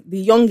is the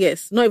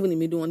youngest, not even the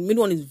middle one. The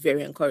middle one is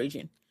very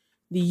encouraging.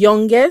 The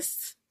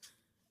youngest,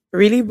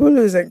 really, Bolu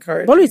is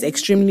encouraging. Bolu is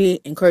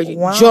extremely encouraging.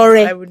 Wow,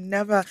 Jore, I would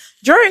never.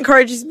 Jore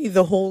encourages me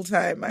the whole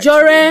time.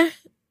 Actually. Jore,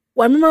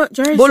 well, I remember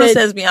Jore Bolu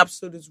sends me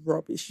absolute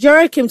rubbish.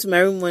 Jore came to my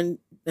room when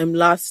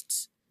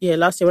last year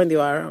when they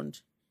were around.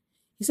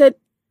 He said,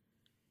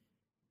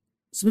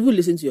 "So people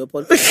listen to your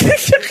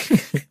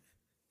podcast."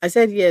 I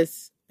said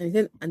yes, and he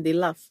said, and they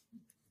laugh.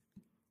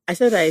 I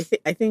said, I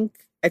think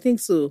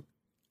so.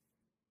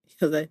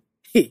 He was like,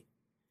 hey.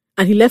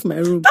 And he left my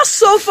room. That's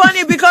so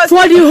funny because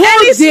for the whole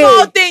any day,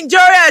 small thing,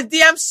 Jory has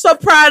DM, I'm so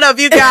proud of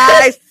you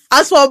guys.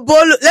 As for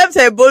Bolu, let me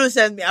tell you, Bolu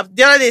sent me,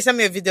 the other day he sent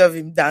me a video of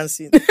him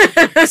dancing.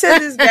 He said,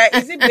 this guy,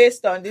 is it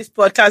based on this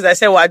podcast? I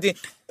said, we're doing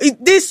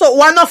this, so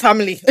we're not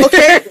family,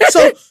 okay?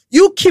 So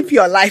you keep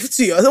your life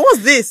to yourself.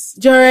 What's this?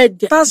 Jared,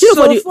 that's so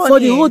funny. For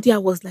the whole day, I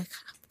was like,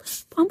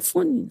 I'm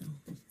funny now.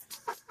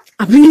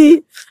 I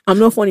mean, I'm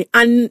not funny.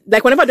 And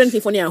like whenever I do anything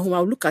funny at home,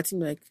 I'll look at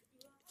him like,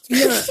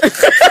 yeah.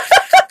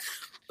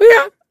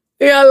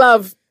 yeah,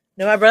 love.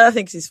 No, my brother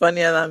thinks he's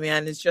funnier than me,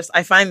 and it's just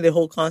I find the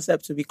whole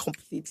concept to be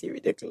completely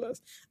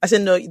ridiculous. I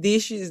said, no, the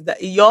issue is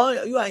that you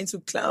are into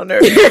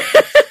clownery.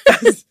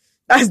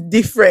 that's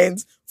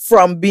different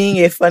from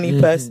being a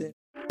funny person.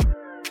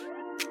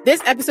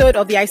 This episode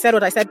of the I Said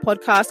What I Said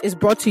podcast is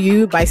brought to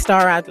you by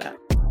Star Radler.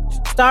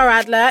 Star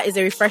Radler is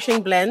a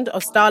refreshing blend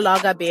of Star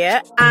Lager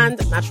beer and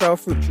natural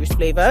fruit juice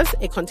flavors.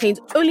 It contains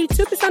only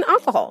 2%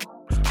 alcohol.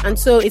 And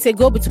so it's a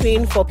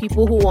go-between for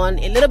people who want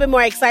a little bit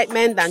more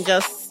excitement than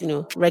just,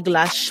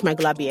 regular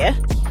schmegula beer.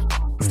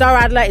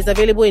 Star Radler is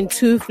available in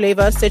 2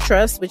 flavors,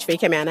 citrus, which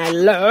Fakemi and I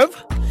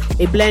love,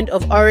 a blend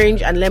of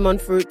orange and lemon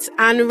fruits,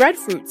 and red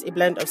fruits, a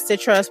blend of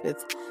citrus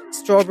with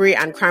strawberry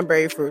and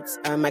cranberry fruits.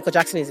 Michael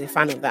Jackson is a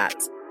fan of that.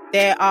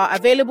 They are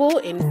available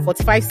in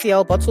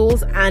 45cl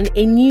bottles and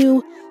a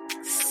new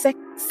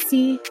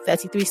sexy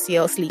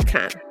 33cl sleek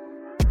can.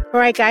 All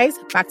right, guys,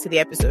 back to the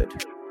episode.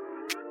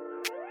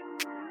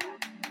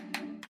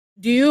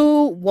 Do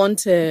you want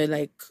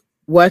to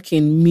work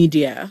in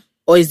media,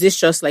 or is this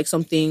just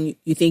something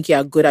you think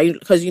you're good at?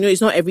 Because it's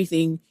not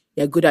everything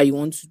you're good at you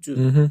want to do.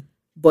 Mm-hmm.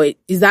 But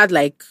is that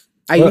I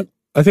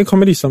think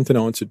comedy is something I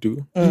want to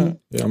do. Mm.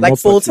 Yeah,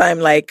 full time,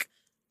 like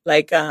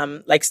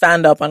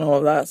stand up and all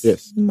of that.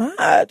 Yes.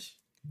 Mad.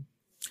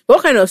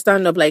 What kind of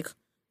stand up? Like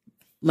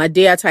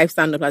Madea type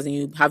stand up, as in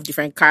you have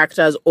different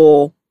characters,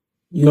 or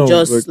you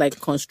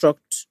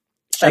construct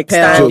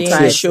Chappelle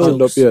type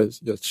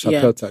shows? Yes,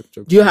 Chappelle type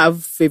jokes. Do you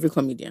have favorite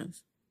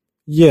comedians?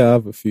 Yeah, I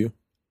have a few.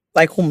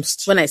 Like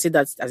whomst? When I say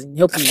that, as in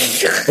help me.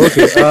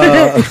 Okay.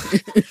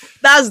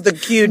 That's the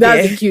cue there.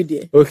 That's the cue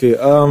there. Okay.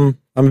 I'm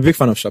a big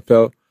fan of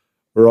Chappelle,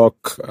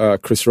 Rock,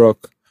 Chris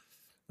Rock,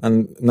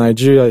 and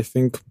Nigeria. I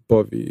think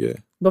Bobby. Yeah.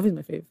 Bobby's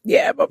my favorite.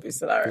 Yeah, Bobby's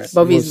hilarious.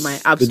 Bobby is my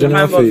absolute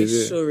favorite.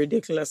 Bobby's so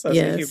ridiculous. I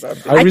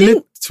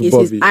relate to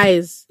Bobby. His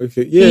eyes.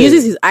 Okay. Yeah. He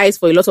uses his eyes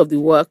for a lot of the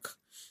work.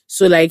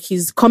 So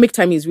his comic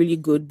timing is really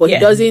good, but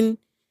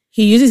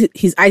he uses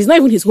his eyes, not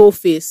even his whole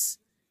face.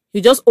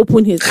 He just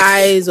open his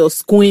eyes or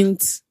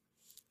squint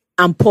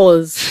and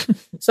pause.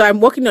 So I'm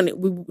working on it.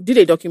 We did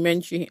a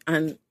documentary,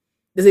 and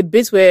there's a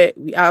bit where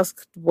we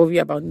asked Bobby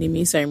about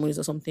naming ceremonies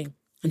or something.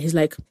 And he's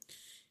like,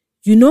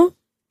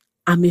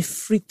 I'm a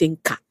free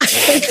thinker.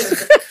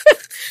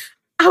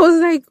 I was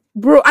like,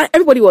 bro, and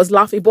everybody was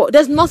laughing, but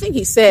there's nothing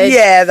he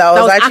said that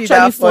was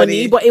actually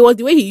funny. But it was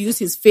the way he used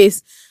his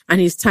face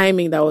and his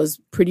timing that was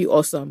pretty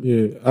awesome.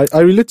 Yeah, I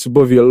relate to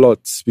Bobby a lot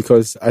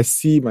because I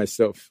see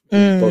myself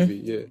in Bobby,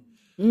 yeah.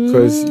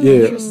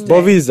 Because,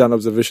 Bobby is an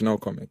observational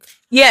comic.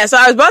 Yeah, so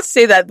I was about to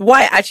say that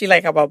what I actually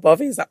like about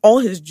Bobby is that all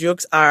his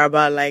jokes are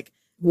about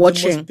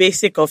watching the most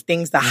basic of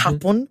things that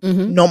happen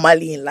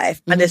normally in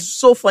life. And it's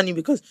so funny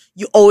because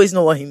you always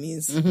know what he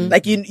means.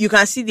 You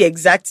can see the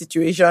exact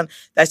situation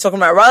that he's talking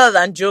about rather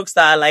than jokes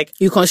that are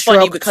you construct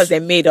funny because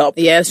they're made up.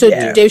 Yeah, so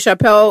Dave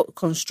Chappelle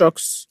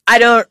constructs. I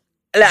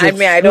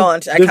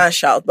can't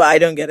shout, but I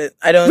don't get it.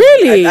 I don't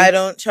really. I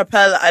don't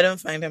Chappelle. I don't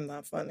find him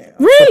that funny.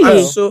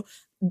 Really?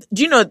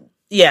 Do you know?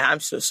 Yeah, I'm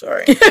so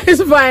sorry.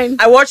 It's fine.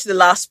 I watched the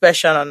last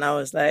special and I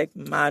was like,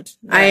 mad.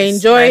 Nice, I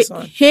enjoy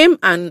him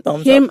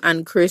Thumbs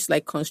and Chris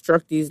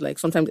construct these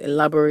sometimes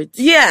elaborate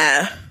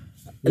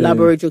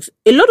jokes.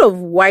 A lot of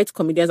white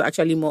comedians are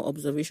actually more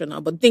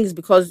observational, but things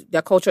because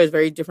their culture is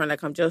very different.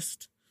 I'm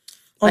just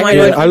my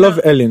God, I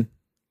love Ellen.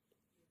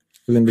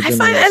 I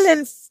find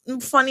Ellen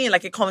funny in a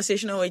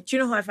conversational way. Do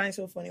you know who I find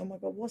so funny? Oh my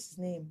God, what's his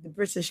name? The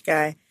British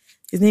guy.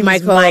 His name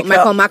is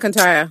Michael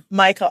McIntyre.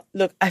 Michael,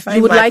 look, I find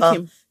you would Michael, like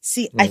him.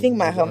 See, I think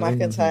Michael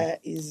McIntyre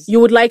is.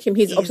 You would like him.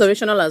 He's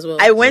observational as well.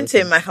 I went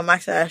to a Michael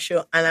McIntyre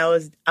show and I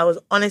was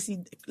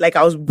honestly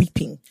I was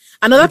weeping.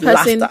 Another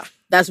person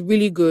that's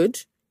really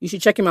good, you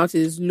should check him out,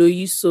 is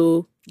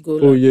Loyiso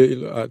Gola. Oh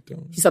yeah,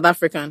 he's South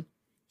African.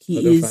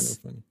 He is.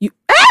 Funny. You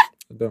I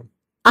don't.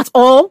 At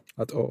all?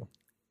 At all.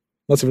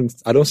 Not even.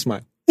 I don't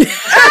smile.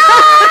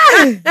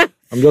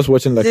 I'm just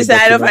watching like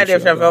I don't find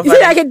Dave Chappelle funny. Is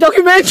it like a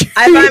documentary?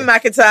 I find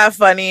McIntyre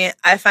funny.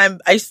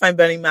 I used to find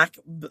Bernie Mac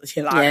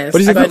hilarious. But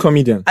he's a good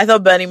comedian. I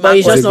thought Bernie Mac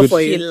was just not for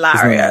you.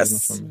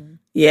 hilarious.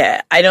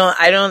 Yeah, I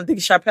don't think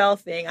Chappelle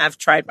thing. I've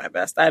tried my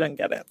best. I don't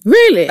get it.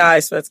 Really? I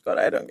swear to God,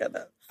 I don't get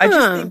it. I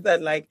just think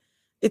that like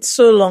it's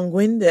so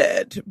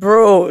long-winded,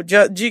 bro.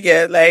 Do you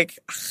get like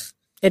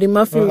Eddie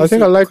Murphy? I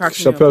think I like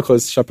Chappelle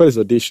because Chappelle is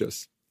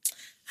audacious.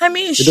 I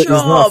mean, He's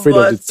not afraid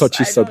of the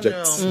touchy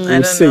subjects.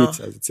 He'll say it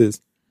as it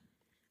is.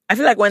 I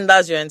feel like when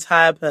that's your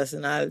entire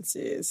personality,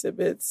 it's a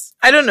bit.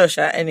 I don't know,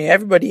 Sha. Anyway,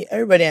 everybody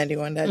Andy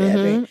Wonder,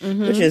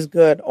 which is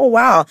good. Oh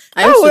wow!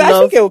 I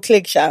think it will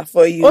click, Sha,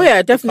 for you. Oh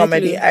yeah,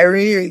 definitely. Comedy. I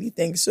really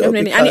think so.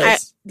 Definitely. And I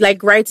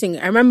like writing.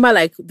 I remember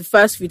like the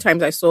first few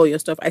times I saw your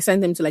stuff, I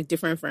sent them to like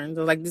different friends.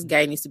 I was like, this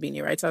guy needs to be in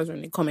a writer's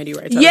room, a comedy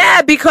writer.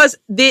 Yeah, because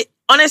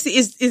honestly,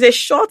 is a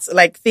short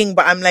like thing,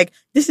 but I'm like,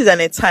 this is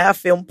an entire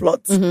film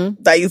plot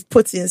that you've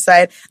put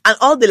inside, and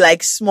all the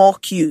like small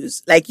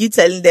cues, like you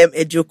telling them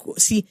a joke.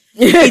 See,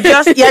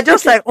 you're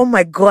just like, oh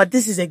my God,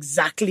 this is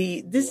exactly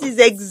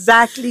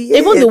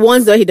even the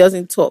ones that he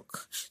doesn't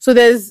talk. So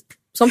there's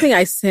something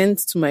I sent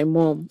to my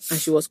mom, and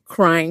she was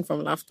crying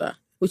from laughter,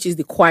 which is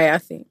the choir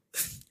thing.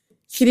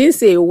 She didn't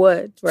say a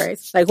word, right?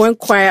 Like when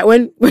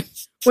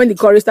the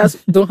choristers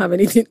don't have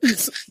anything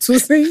to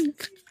sing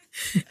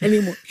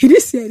anymore. He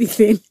didn't say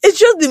anything. It's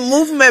just the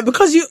movement,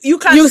 because you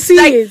can see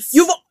like, it.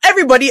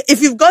 Everybody,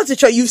 if you've gone to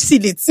church, you've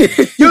seen it.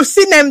 You've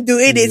seen them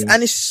doing it,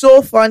 and it's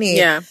so funny.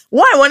 Yeah.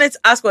 What I wanted to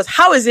ask was,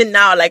 how is it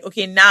now? Like,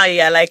 okay, now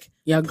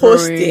you're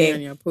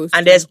posting,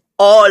 and there's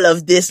all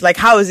of this. Like,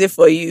 how is it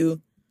for you?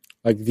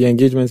 Like the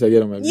engagements I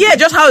get on my video. Yeah,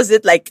 just how is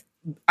it like?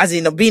 As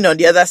in being on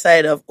the other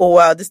side of, oh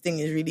wow, this thing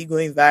is really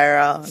going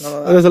viral. And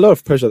all that. There's a lot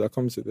of pressure that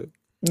comes with it.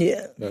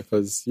 Yeah.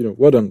 Because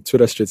what on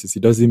Twitter Streets is he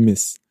doesn't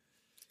miss.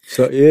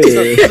 So yeah,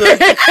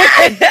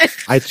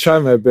 I try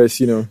my best,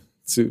 to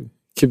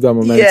keep that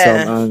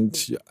momentum, and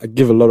I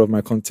give a lot of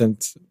my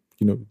content,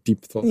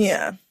 deep thoughts.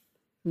 Yeah.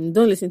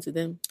 Don't listen to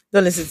them.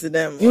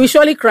 You will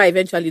surely cry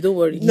eventually. Don't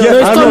worry. No,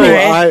 it's coming.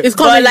 It's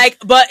coming.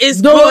 But it's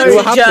good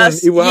to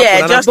just,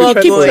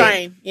 keep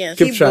trying. Yeah.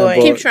 Keep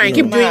trying. Keep trying.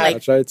 Keep doing I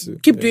try to.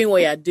 Keep doing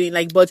what you're doing.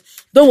 Like, but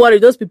don't worry,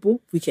 those people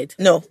wicked.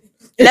 No.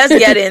 Let's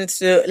get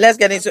into.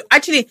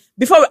 Actually,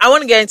 before I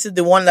want to get into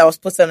the one that was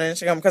posted on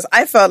Instagram, because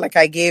I felt like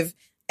I gave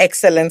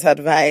excellent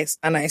advice,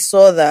 and I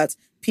saw that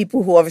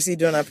people who obviously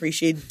don't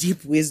appreciate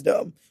deep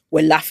wisdom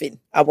were laughing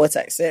at what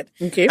I said.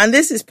 Okay. And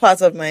this is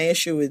part of my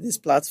issue with this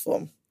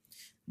platform.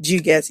 Do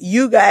you get?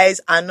 You guys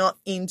are not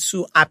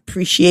into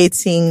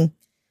appreciating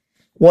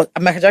what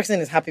Michael Jackson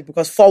is happy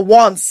because for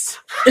once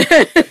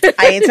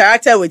I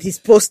interacted with his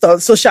post on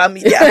social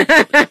media.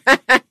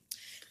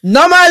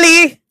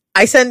 Normally,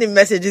 I send him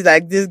messages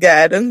like, this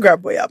guy, I don't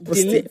grab what you're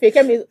posting.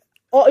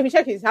 Or if you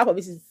check his half of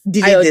this is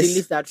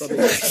delete that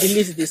rubbish.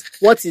 Delete this.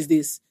 What is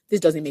this? This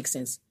doesn't make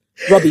sense.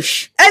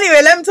 Rubbish.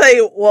 Anyway, let me tell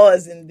you what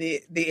was in the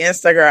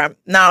Instagram.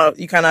 Now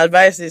you can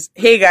advise this.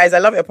 Hey guys, I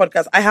love your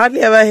podcast. I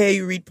hardly ever hear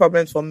you read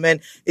problems from men.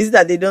 Is it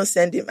that they don't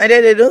send him?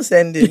 They don't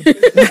send him.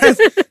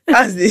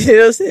 They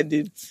don't send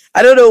him.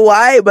 I don't know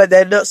why, but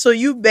they're not. So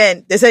you,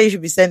 Ben, they say you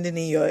should be sending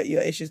in your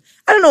issues.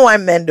 I don't know why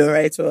men don't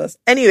write to us.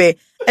 Anyways,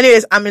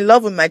 I'm in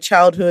love with my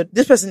childhood.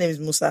 This person's name is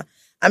Musa.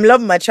 I'm in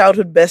love with my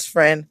childhood best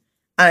friend,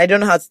 and I don't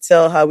know how to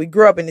tell her. We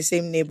grew up in the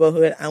same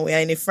neighborhood, and we are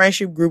in a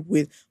friendship group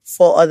with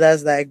 4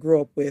 others that I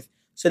grew up with.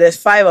 So there's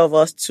 5 of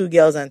us, 2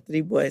 girls and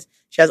 3 boys.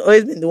 She has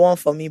always been the one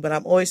for me, but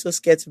I'm always so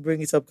scared to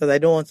bring it up because I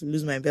don't want to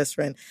lose my best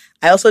friend.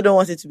 I also don't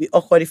want it to be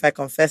awkward if I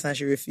confess and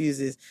she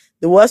refuses.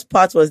 The worst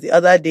part was the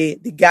other day,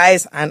 the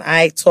guys and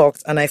I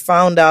talked, and I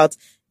found out,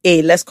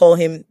 let's call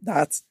him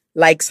that,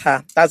 likes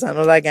her. That's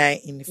another guy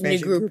in the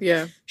friendship group.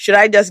 Yeah. Should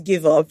I just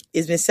give up?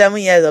 It's been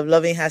 7 years of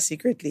loving her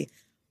secretly.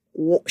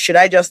 Should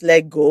I just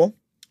let go?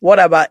 What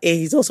about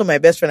he's also my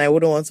best friend. I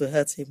wouldn't want to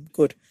hurt him.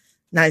 Good.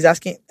 Now he's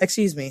asking,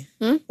 excuse me,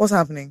 what's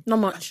happening? Not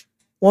much.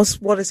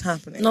 What is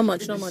happening? Not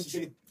much.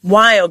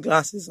 Why your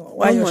glasses on?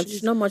 Why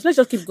not much. Let's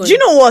just keep going. Do you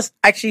know what's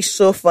actually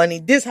so funny?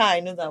 This is how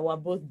I know that we're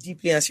both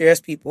deeply and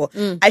serious people.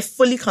 I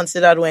fully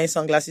considered wearing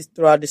sunglasses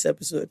throughout this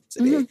episode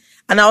today.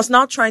 And I was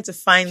now trying to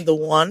find the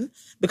one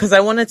because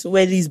I wanted to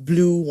wear these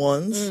blue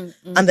ones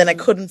and then I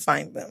couldn't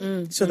find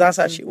them. So that's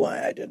actually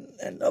why I didn't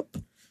end up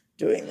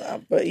doing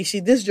that. But you see,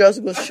 this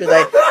just goes to show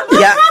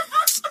yeah.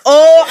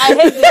 Oh, I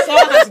hate this.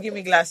 Someone has to give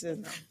me glasses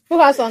now. Who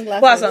has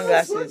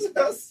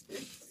sunglasses?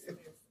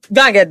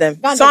 Go and get them.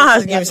 Someone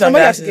has to give me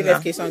sunglasses now.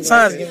 Someone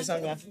has to give me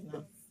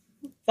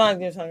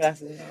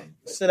sunglasses now.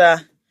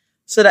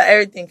 So that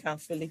everything can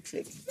fully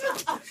click.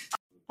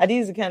 Are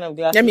these the kind of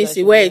glasses? Let me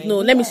see. Wait, no.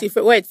 Let me see.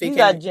 Wait, these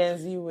are Gen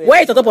Z.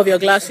 Wait on top of your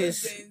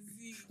glasses.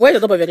 Wait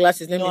on top of your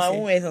glasses. Let me see. No, I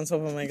won't wait on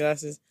top of my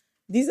glasses.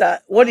 These are.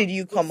 What did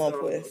you come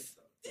up with?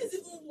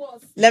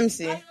 Let me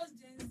see.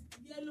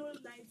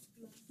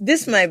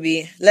 This might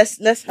be. Let's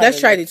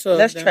try the 2 of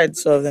them. Let's try the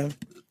 2 of them.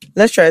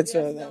 Let's try the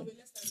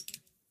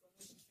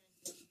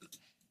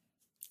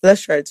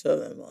 2 of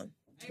them on.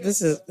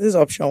 This is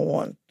option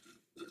 1.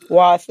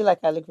 Wow, I feel like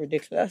I look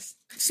ridiculous.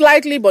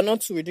 Slightly, but not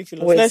too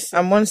ridiculous. Wait,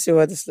 I want to see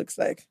what this looks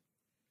like.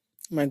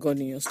 my God,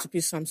 in your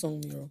stupid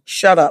Samsung mirror.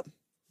 Shut up.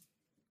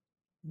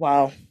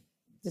 Wow.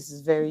 This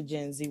is very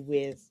Gen Z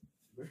weird.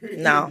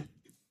 Now,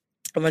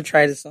 I'm going to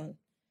try this on.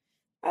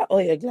 Are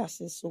all your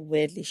glasses so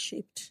weirdly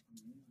shaped?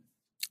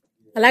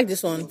 I like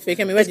this one. Fake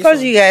me. It's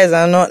because you guys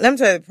are not. Let me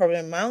tell you the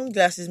problem. My own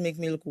glasses make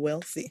me look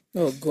wealthy.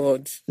 Oh,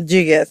 God. Do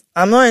you get?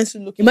 I'm not into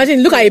looking.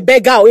 Imagine, look at a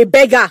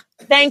beggar.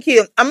 Thank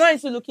you. I'm not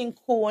into looking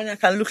cool when I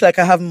can look like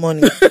I have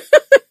money.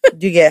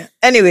 Do you get?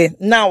 Anyway,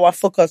 now we're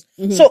focused.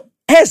 Mm-hmm. So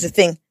here's the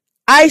thing.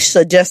 I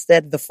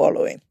suggested the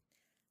following.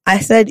 I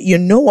said, you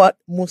know what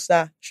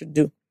Musa should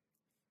do?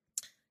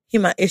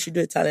 Him and A should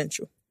do a talent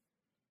show.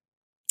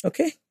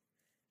 Okay?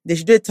 They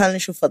should do a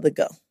talent show for the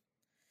girl.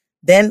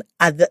 Then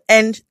at the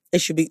end, it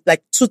should be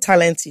like 2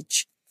 talents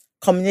each,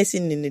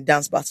 culminating in a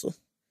dance battle.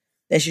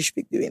 Then she should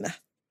pick the winner.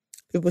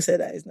 People said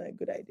that is not a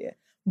good idea.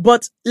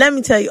 But let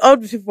me tell you, all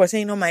the people were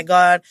saying, oh my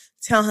God,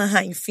 tell her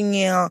how you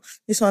feel,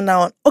 this one, that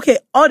one. Okay,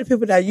 all the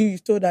people that you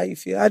told how you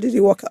feel, how did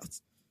it work out?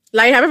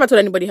 Like, have you ever told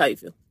anybody how you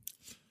feel?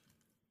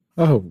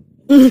 Oh.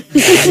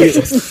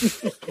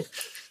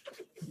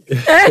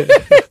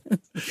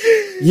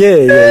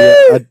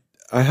 Yeah.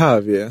 I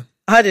have, yeah.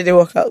 How did it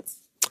work out?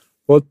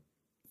 Well,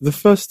 the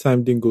first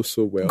time didn't go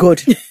so well.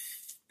 Good.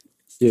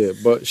 Yeah,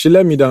 but she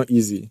let me down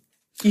easy.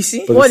 You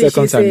see? But what the did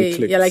she second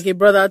say? You're like a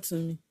brother to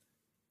me.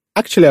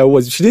 Actually, I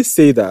was. She didn't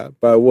say that,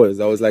 but I was.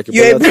 I was like a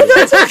brother to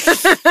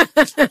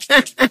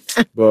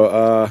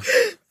her.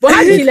 But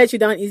how did she let you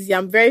down easy?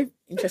 I'm very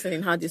interested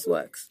in how this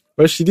works.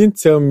 But she didn't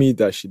tell me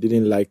that she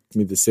didn't like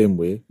me the same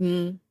way.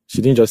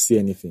 She didn't just say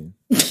anything.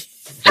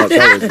 That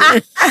was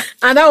it.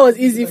 And that was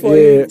easy for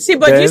you. See,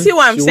 but you see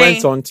what I'm saying?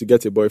 She went on to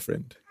get a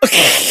boyfriend.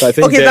 So I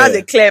think okay, that's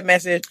a clear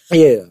message.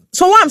 Yeah.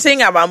 So what I'm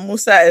saying about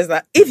Musa is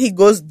that if he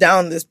goes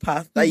down this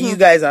path that you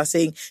guys are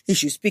saying he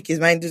should speak his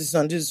mind, do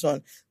this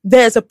one,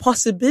 there's a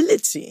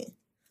possibility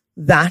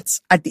that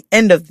at the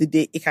end of the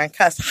day it can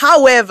cast.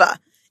 However,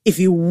 if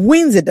he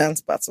wins a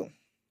dance battle,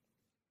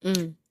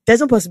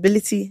 there's no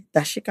possibility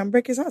that she can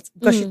break his heart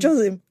because she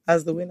chose him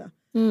as the winner.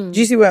 Do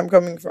you see where I'm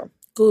coming from?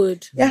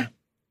 Good. Yeah.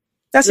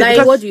 That's like,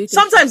 it. What do you think?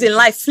 Sometimes in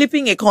life,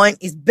 flipping a coin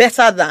is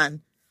better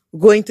than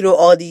going through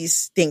all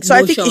these things. So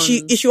Motions. I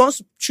think if she wants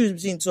to choose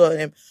between 2 of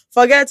them,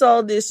 forget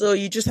all this. So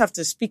you just have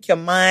to speak your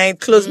mind.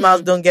 Closed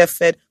mouth don't get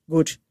fed.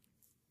 Good.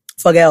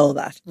 Forget all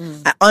that.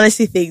 I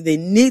honestly think they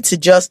need to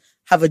just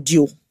have a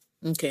duel.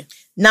 Okay.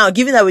 Now,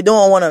 given that we don't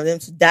want one of them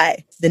to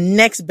die, the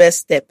next best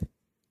step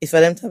is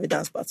for them to have a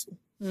dance battle.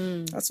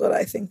 That's what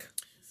I think.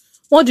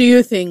 What do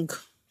you think?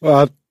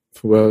 Well,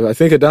 I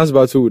think a dance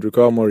battle would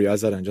require more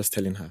rehearsal than just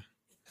telling her.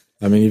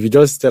 I mean, if you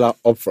just tell her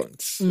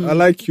upfront, I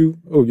like you.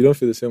 Oh, you don't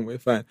feel the same way?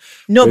 Fine.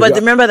 No, but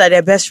remember that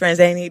they're best friends.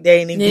 They're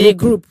in a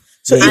group.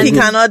 So if he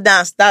cannot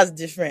dance, that's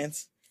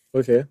different.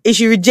 Okay. If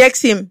she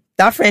rejects him,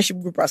 that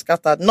friendship group has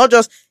scattered. Not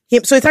just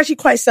him. So it's actually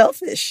quite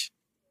selfish.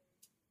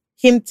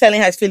 Him telling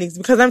her his feelings.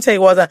 Because I'm telling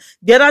you what,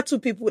 the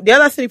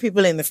other 3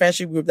 people in the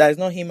friendship group, that is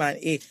not him and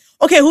A.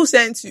 Okay, who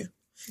sent you?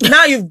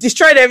 Now you've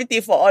destroyed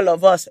everything for all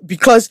of us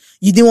because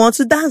you didn't want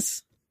to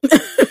dance.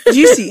 Do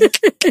you see?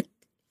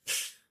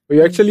 But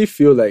you actually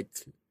feel like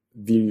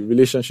the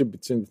relationship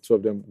between the 2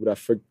 of them would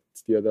affect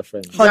the other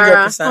friend?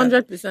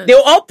 100%. They'll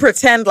all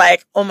pretend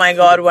like, oh my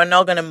God, we're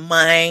not going to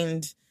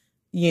mind,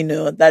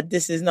 that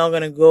this is not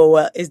going to go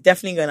well. It's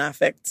definitely going to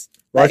affect.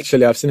 Well,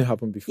 actually, I've seen it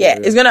happen before. Yeah,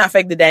 it's going to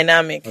affect the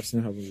dynamic. I've seen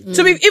it happen before.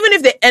 So even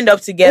if they end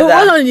up together.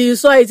 Hold on, you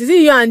saw it. Is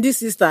it you and this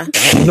sister?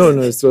 No,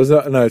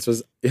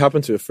 it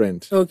happened to a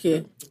friend.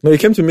 Okay. No, he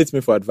came to meet me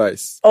for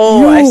advice.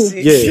 Oh, I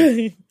see.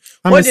 Yeah.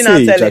 What did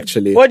I tell him?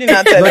 Actually. What did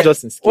I tell him? Not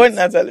just in skits. What did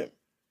I tell him?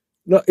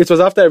 No, it was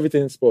after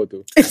everything in sport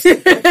though.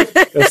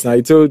 Yes, now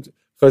he told,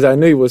 because I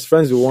know he was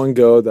friends with one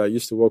girl that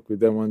used to work with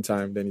them one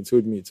time. Then he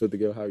told the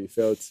girl how he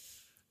felt.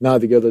 Now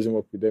the girl doesn't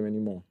work with them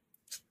anymore.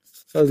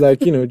 So I was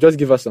like, just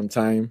give her some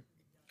time.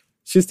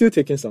 She's still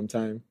taking some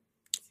time.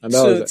 And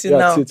that was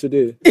till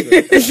today.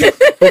 So,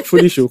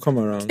 hopefully she'll come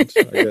around,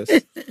 I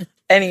guess.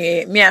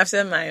 Anyway, I've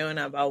said my own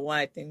about what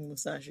I think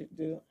Musa should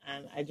do,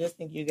 and I just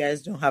think you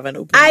guys don't have an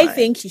open mind. I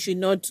think he should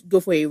not go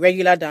for a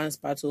regular dance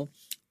battle.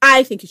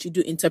 I think he should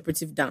do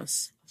interpretive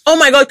dance. Oh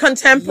my God,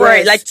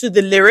 contemporary, like to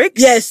the lyrics?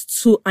 Yes,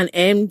 to an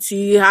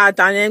empty heart,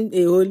 a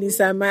hole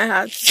inside my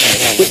heart.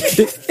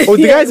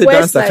 The guy's a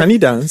dancer. Can he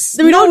dance?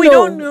 We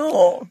don't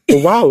know. Oh,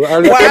 wow.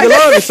 A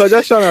lot of the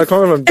suggestions are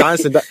coming from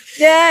dancing.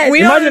 Yes. We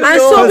don't know.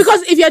 So,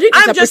 because if you're doing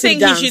I'm just saying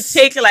dance, he should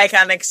take like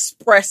an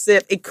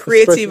a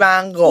creative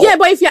angle. Yeah,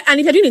 but if you're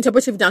doing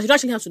interpretive dance, you don't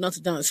actually have to know how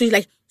to dance. So you're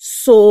like,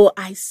 so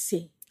I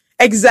say.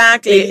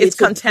 Exactly. It's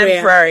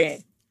contemporary. Prayer.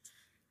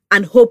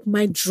 And hope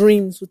my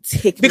dreams will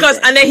take me there.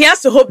 And then he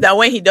has to hope that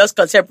when he does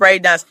contemporary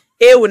dance,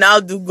 A will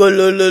now do go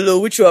lo lo lo,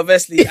 which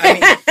obviously,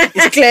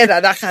 it's clear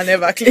that can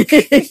never click.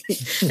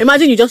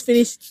 Imagine you just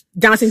finished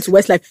dancing to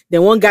Westlife,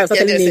 then one guy was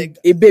telling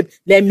a babe,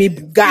 let me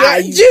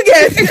guide you. You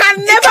get? He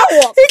can never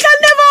walk. He can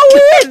never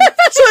win.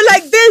 So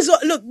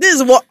this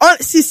is what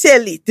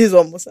sincerely, this is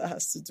what Musa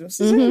has to do.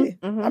 Sincerely.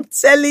 I'm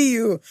telling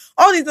you.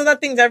 All these other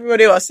things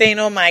everybody was saying,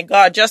 oh my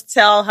God, just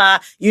tell her,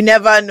 you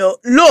never know.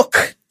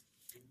 Look,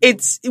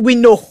 we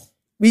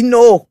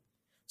know.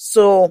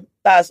 So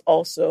that's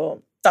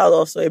also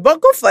it.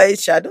 But go for it,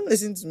 Sha. Don't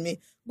listen to me.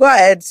 Go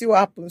ahead, see what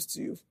happens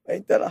to you.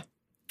 I tell her.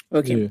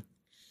 Okay.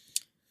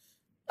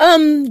 Yeah.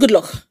 Good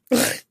luck.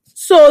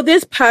 So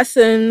this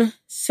person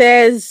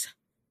says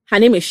her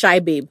name is Shy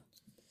Babe.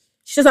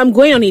 She says, I'm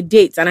going on a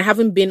date and I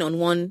haven't been on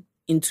one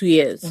in 2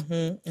 years.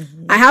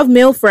 I have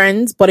male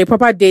friends, but a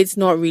proper date's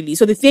not really.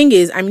 So the thing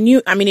is, I'm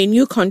in a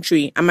new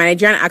country and my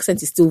Nigerian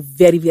accent is still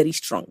very, very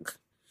strong.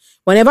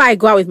 Whenever I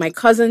go out with my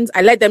cousins,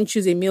 I let them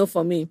choose a meal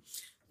for me.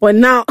 But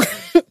now,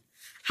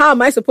 how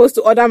am I supposed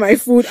to order my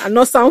food and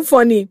not sound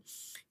funny?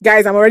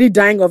 Guys, I'm already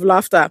dying of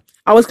laughter.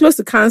 I was close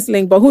to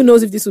cancelling, but who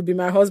knows if this will be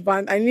my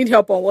husband. I need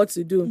help on what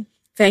to do.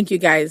 Thank you,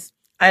 guys.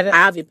 I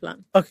have a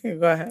plan. Okay,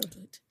 go ahead.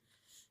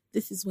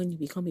 This is when you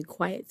become a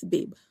quiet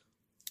babe.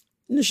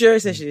 No, she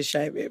always says she's a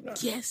shy babe now.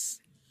 Yes.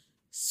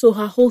 So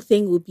her whole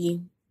thing will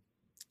be,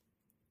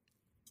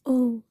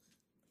 what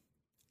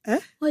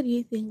do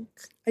you think?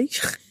 Are you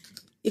sure?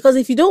 Because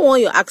if you don't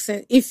want your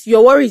accent, if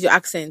your worry is your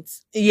accent,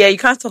 yeah, you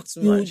can't talk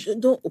too much.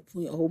 Don't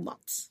open your whole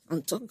mouth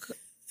and talk.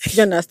 Do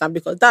you understand?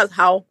 Because that's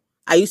how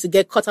I used to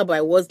get caught up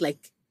by words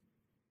like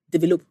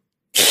develop.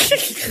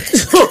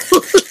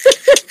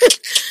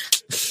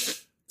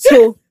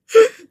 So,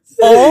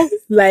 or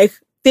like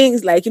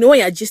things like, when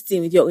you're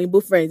gisting with your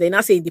Igbo friends, they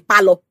now say the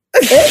palo.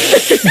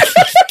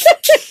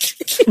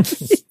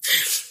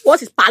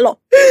 What is palo?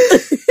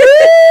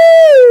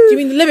 You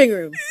mean the living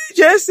room?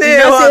 Just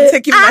say, I'm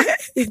taking my...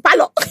 It's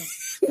palo.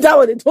 That's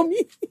what they told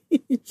me.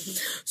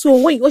 So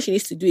what she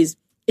needs to do is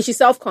she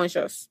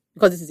self-conscious?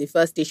 Because this is the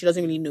first day, she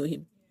doesn't really know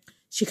him.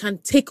 She can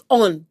take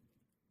on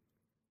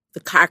the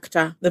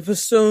character, the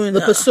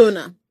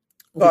persona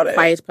of a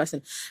quiet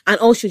person. And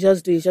all she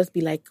just do is just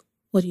be like,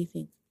 what do you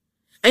think?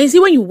 And you see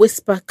when you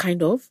whisper,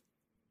 kind of,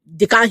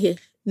 they can't hear.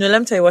 No, let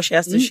me tell you what she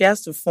has to. She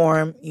has to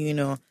form,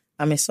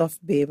 I'm a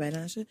soft babe. And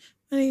I said,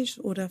 why don't you just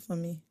order for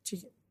me?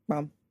 Chicken.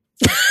 Bam.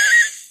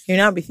 You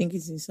now be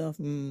thinking to yourself,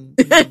 I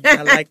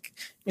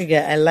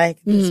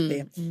like this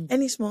babe.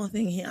 Any small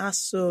thing he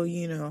asks, so,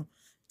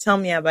 tell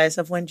me about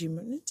yourself. When do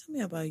you tell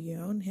me about you?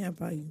 I want to hear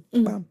about you.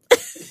 Bam.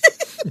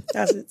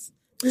 That's it.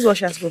 This is what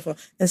she has to go for.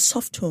 And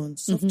soft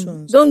tones. Don't be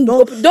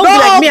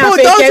like me and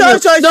fake.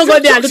 Don't go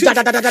there and do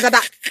da.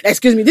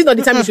 Excuse me. This is not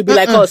the time you should be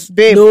like us.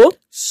 Babe. No.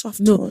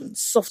 Soft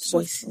tones. Soft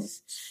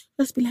voices.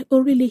 Just be like, oh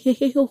really?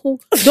 Hey, ho, ho.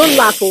 Don't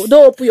laugh. Don't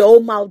open your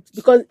whole mouth.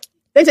 Because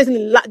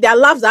there are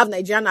laughs that have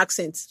Nigerian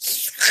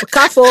accents. Be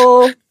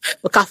careful.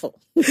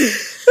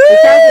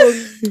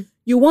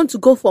 You want to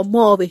go for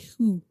more of a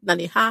who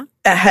than a ha?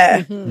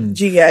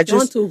 Giga, you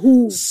want to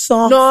who?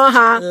 Soft, no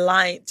ha.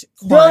 light,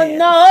 quiet.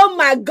 Oh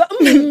my God.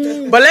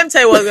 But let me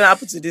tell you what's going to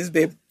happen to this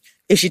babe.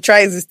 If she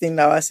tries this thing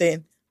that I was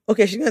saying,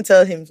 okay, she's going to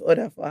tell him to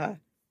order for her.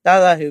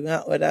 That's how he's going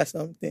to order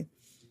something.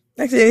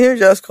 Next thing, he'll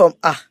just come,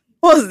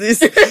 what's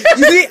this? You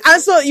see,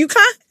 and so you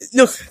can't,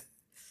 look,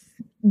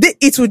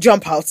 it will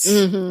jump out.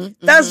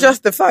 That's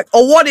just the fact.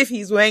 Or what if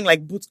he's wearing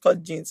like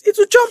bootcut jeans? It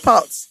will jump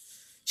out.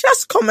 She has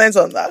to comment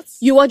on that.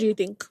 What do you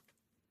think?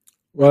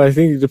 Well, I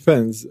think it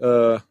depends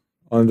on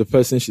the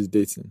person she's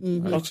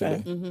dating,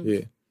 actually.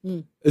 Okay.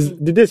 Yeah.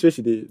 The dates where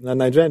she did?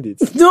 Nigerian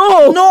dates?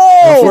 No!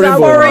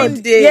 Foreign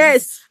dates.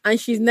 Yes. And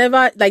she's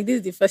never, like, this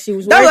is the first, she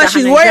was worried that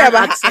she's worried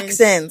about her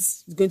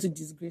accents. It's going to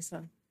disgrace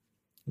her.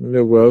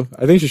 Yeah, well,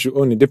 I think she should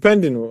own it,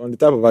 depending on the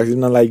type of accent.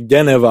 Not like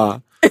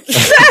Geneva.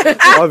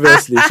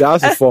 Obviously, she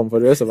has to form for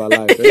the rest of her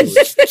life. Anyway.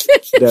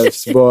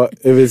 But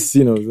if it's,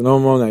 the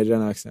normal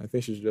Nigerian accent, I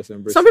think she should just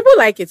embrace it. Some people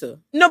like it too.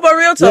 No, but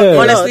real talk,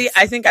 honestly,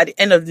 I think at the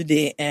end of the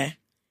day,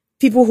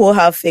 people who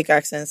have fake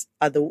accents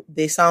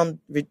they sound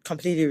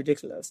completely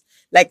ridiculous.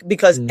 Like,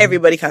 because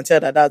everybody can tell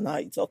that that's not how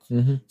you talk.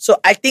 So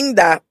I think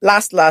that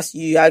last,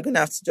 you are going to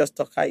have to just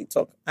talk how you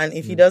talk. And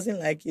if he doesn't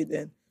like you,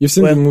 then... You've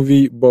seen the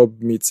movie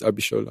Bob Meets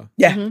Abishola?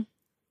 Yeah.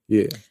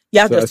 Yeah. You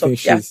have to talk.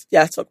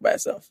 Talk by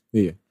yourself.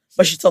 Yeah.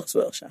 But she talks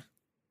well, Sha.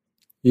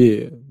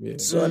 Yeah.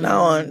 So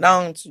now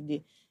on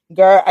today,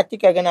 girl, I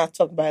think you're gonna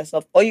talk by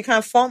yourself, or you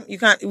can form.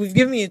 We've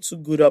given you 2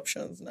 good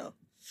options now.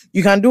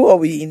 You can do what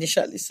we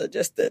initially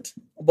suggested,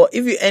 but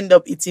if you end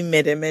up eating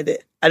mede,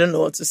 I don't know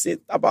what to say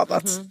about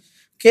that.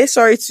 Okay,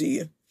 sorry to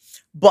you,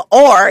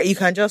 or you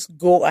can just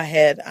go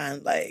ahead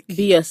and like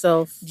be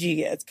yourself.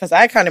 Because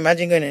I can't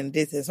imagine going on a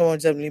date and someone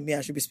telling me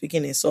I should be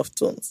speaking in soft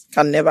tones.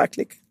 Can never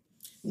click.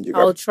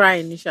 I'll try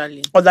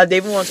initially. Or that they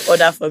even want to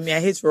order for me. I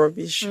hate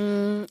rubbish.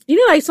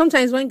 Like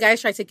sometimes when guys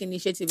try to take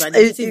initiative and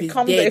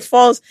it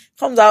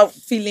comes out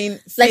feeling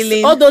like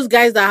all those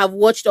guys that have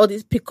watched all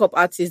these pickup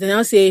artists and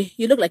I'll say,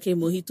 you look like a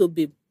mojito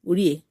babe.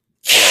 Uriye.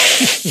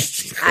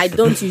 I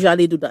don't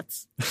usually do that.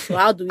 So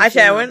how do we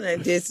actually I went on a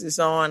date with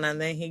someone and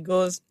then he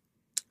goes,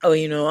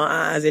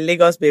 as a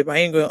Lagos babe, I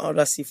ain't going to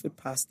order seafood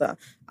pasta.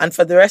 And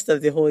for the rest of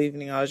the whole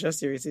evening, I was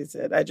just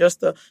irritated. I just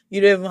thought,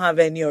 you don't even have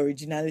any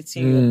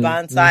originality in your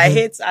banter. I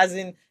hate, as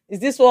in, is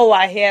this what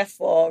we're here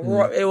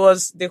for? It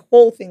was, the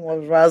whole thing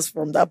was Raz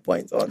from that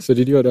point on. So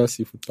did you order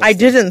seafood pasta? I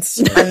didn't.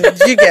 And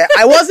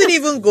I wasn't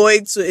even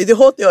going to, the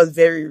whole thing was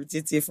very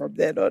irritating from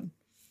then on.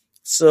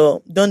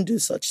 So don't do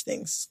such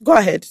things. Go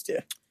ahead,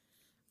 dear.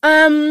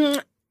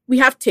 We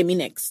have Temi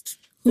next,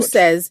 who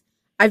says,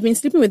 I've been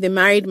sleeping with a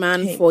married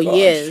man for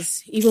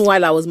years, even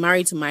while I was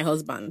married to my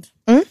husband.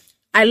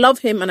 I love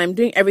him and I'm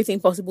doing everything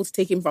possible to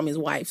take him from his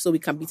wife so we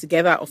can be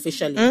together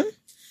officially.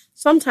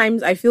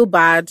 Sometimes I feel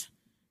bad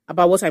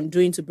about what I'm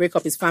doing to break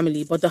up his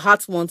family, but the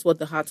heart wants what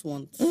the heart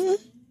wants.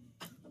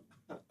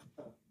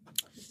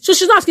 So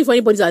she's not asking for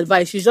anybody's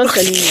advice. She's just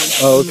telling you.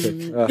 Oh, okay.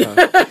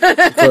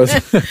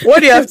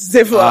 What do you have to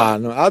say for her?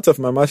 No, out of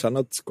my mouth shall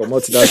not come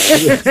out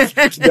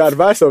that. The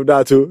advice of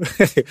that too.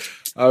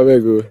 I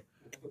will go.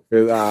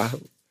 The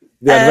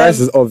advice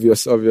is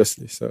obvious,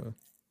 obviously. So.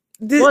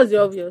 What's the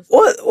obvious?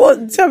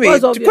 What? Tell me.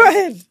 Go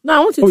ahead. No, I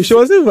want you to. She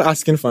wasn't even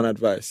asking for an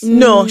advice.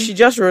 No, she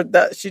just wrote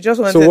that. She just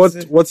wanted.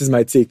 So what is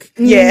my take?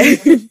 Yeah.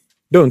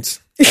 Don't.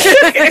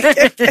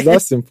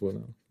 That's simple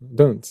now.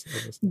 Don't.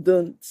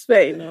 Don't.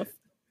 Fair enough.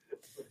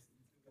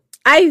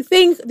 I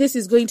think this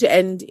is going to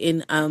end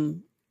in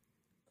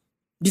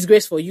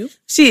disgrace for you.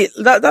 See,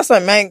 that's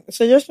like my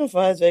suggestion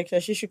for her. Like,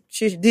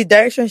 the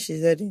direction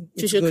she's heading.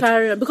 She should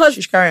carry on because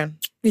she should carry on.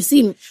 You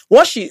see,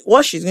 what she's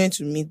going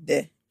to meet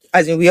there,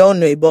 as in we all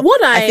know it, but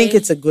I think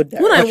it's a good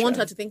direction. What I want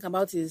her to think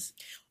about is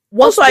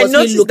also I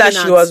noticed that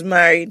she was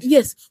married.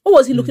 Yes, what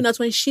was he looking at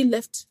when she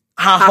left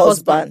her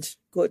husband?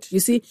 Good. You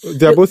see,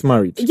 they're both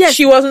married. Yes,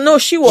 she was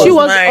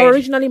married.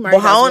 Originally married.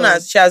 But her own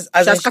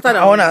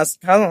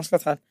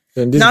scattered.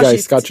 Then this guy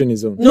is scattering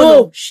his own.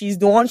 No, she's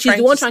the one trying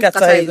to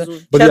scatter his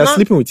own. But they are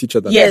sleeping with each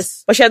other.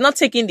 Yes, but she had not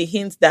taken the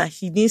hint that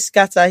he didn't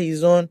scatter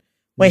his own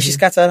when she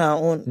scattered her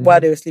own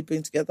while they were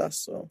sleeping together.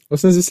 So,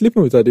 since he's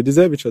sleeping with her, they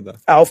deserve each other.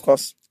 Of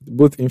course,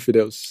 both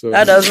infidels. So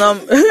that does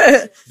not.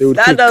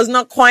 Does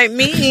not quite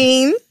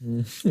mean.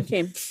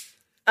 Okay.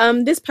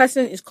 This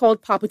person is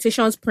called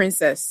Palpitations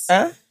Princess.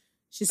 Huh?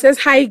 She says,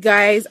 "Hi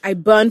guys, I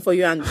burn for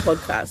you and the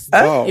podcast."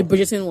 Wow. A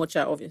Bridgerton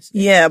watcher,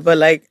 obviously. Yeah, but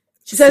like.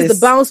 She says the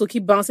bounce will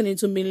keep bouncing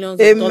into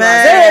millions of dollars.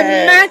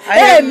 Amen.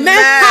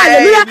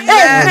 Hallelujah.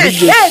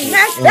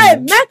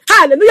 Amen.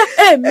 Hallelujah.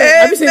 Amen.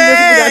 Have you seen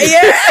this?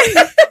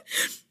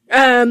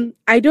 Yeah.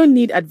 I don't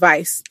need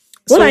advice.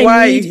 What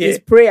I need is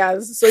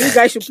prayers. So you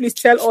guys should please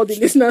tell all the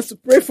listeners to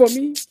pray for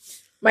me.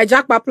 My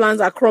jackpot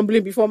plans are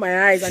crumbling before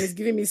my eyes and it's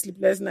giving me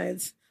sleepless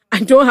nights. I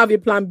don't have a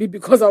plan B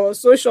because I was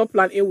so sure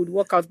plan A would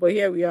work out, but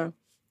here we are.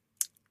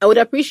 I would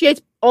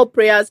appreciate all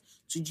prayers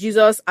to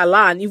Jesus,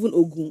 Allah, and even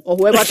Ogun, or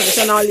whoever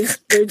traditionally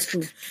prays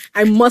to.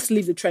 I must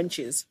leave the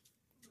trenches.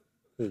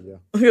 Yeah.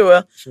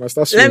 Well, let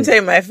me tell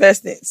you my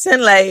first thing.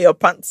 Send like your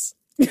pants.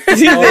 Oh,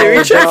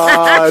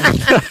 God.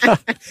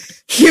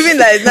 Given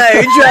that it's not a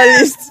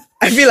ritualist,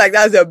 I feel like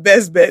that's your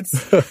best bet.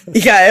 He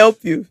can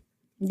help you.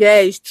 Yeah,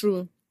 it's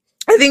true.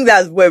 I think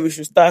that's where we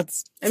should start.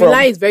 I mean,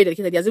 Lai is very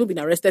dedicated. He has even been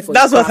arrested for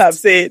that's what I've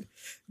said.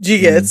 Do you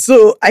get?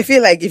 So I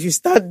feel like if you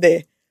start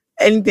there,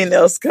 anything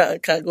else can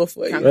go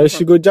for you. Well,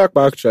 she go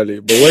jackpot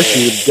actually, but where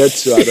she would get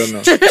to, I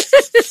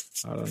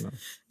don't know.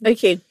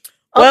 Okay.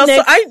 Well,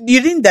 so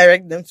you didn't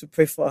direct them to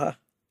pray for her,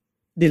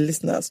 the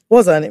listeners.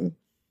 What's her name?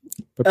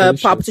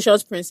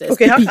 Palpitations Princess.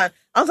 Okay, I want to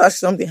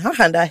ask you something. How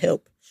can that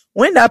help?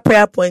 When that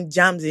prayer point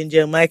jams in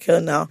J.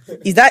 Michael now,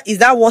 is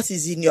that what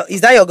is in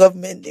is that your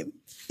government name?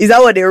 Is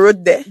that what they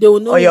wrote there? They will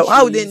know.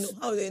 How would they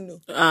know?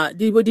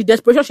 The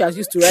desperation she has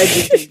used to write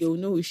this, they will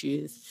know who she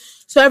is.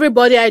 So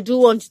everybody, I do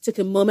want to take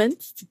a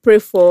moment to pray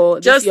for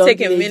this Just young take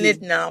a lady.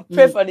 minute now.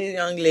 Pray for this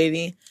young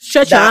lady.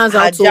 Stretch your hands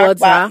out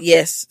towards her.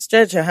 Yes,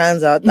 stretch your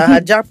hands out. That her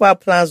jackpot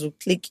plans will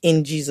click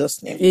in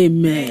Jesus' name.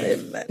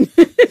 Amen.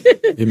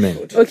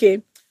 Amen.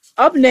 Okay.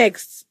 Up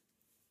next,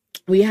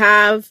 we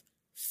have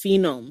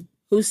Phenom,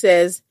 who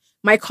says,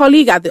 my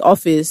colleague at the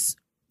office,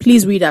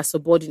 please read as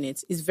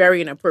subordinate, is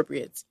very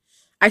inappropriate.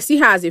 I see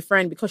her as a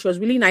friend because she was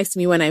really nice to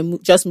me when I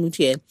just moved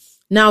here.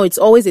 Now it's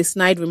always a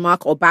snide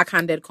remark or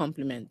backhanded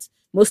compliment,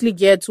 mostly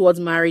geared towards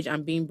marriage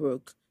and being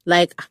broke.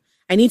 Like,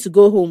 I need to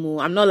go home.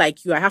 I'm not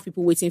like you. I have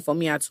people waiting for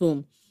me at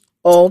home.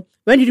 Or,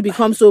 when did you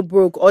become so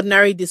broke?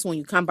 Ordinary this one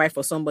you can't buy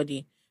for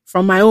somebody.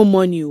 From my own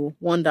money.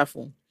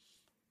 Wonderful.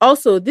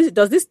 Also,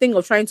 does this thing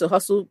of trying to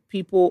hustle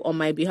people on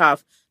my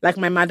behalf, like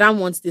my madam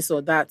wants this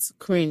or that,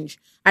 cringe.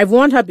 I've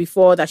warned her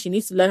before that she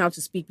needs to learn how to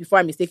speak before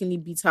I mistakenly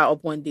beat her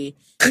up one day.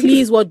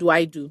 Please, what do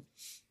I do?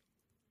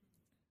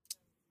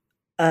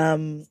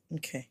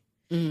 Okay.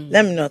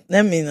 Let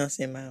me not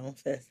say my own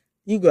first.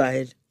 You go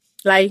ahead.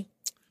 Like,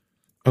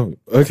 oh,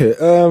 okay.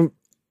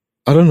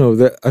 I don't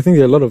know. I think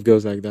there are a lot of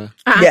girls like that.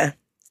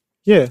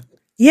 Yeah.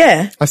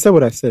 I said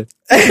what I said.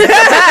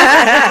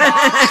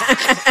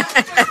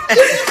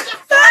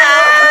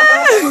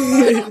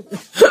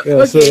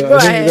 Okay, so I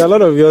think there are a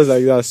lot of girls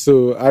like that.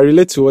 So I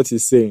relate to what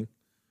he's saying.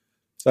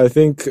 So I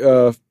think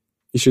you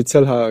should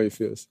tell her how he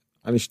feels,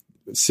 and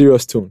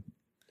serious tone.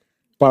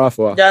 Para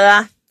for her.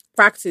 Jala.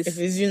 Practice. If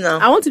it's you now.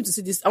 I want him to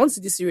see this. I want to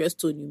see this serious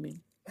tone you mean.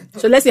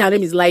 So let's say her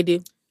name is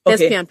Lady.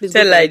 Okay. SPM, please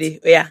tell Lady.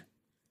 Yeah.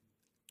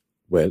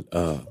 Well,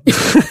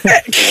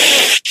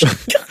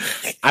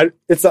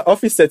 it's an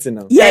office setting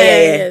now.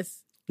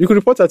 Yes. You could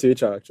report her to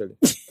HR actually.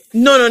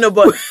 No,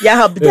 but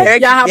her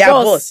direct, her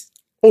boss.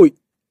 Oh,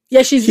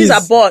 yeah, she's a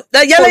boss.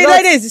 That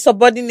lady is the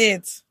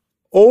subordinate.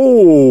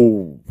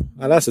 Oh,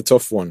 and that's a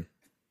tough one.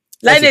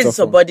 Lady is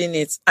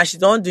subordinate, and she's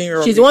the one doing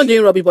rubbish. She's the one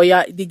doing rubbish, but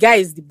yeah, the guy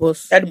is the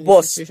boss. Yeah, the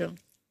boss. You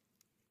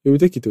will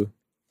take it too.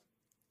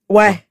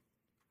 Why?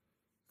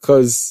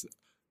 Because,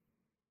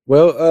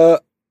 well,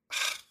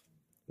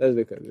 let's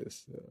look at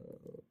this.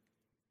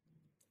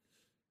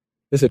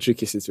 This is a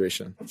tricky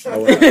situation.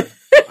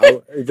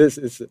 This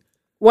is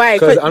why?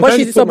 Because I'm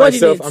trying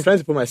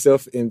to put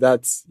myself in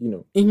that,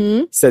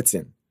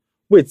 setting.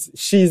 Wait,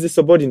 she's the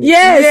subordinate.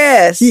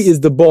 Yes. He is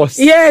the boss.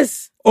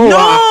 Yes.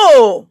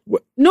 Oh,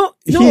 no.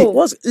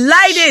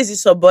 Lide is the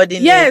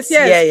subordinate. Yes.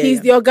 Yeah,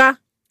 he's the Oga.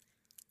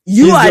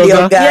 You are the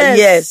Oga.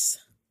 Yes.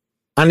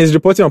 And he's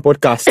reporting on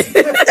podcast.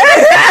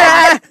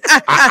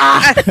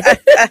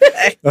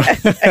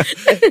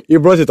 He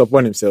brought it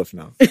upon himself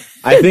now.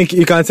 I think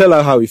you can tell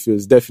her how he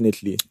feels,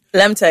 definitely.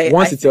 Let me tell you.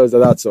 Once he tells her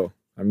that's all.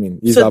 I mean,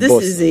 he's our boss. So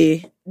this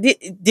is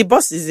the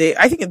boss is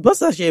I think the boss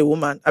is actually a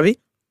woman, Abi?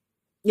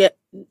 Yeah.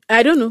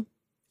 I don't know.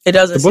 It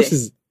doesn't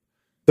say.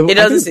 It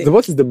doesn't say. The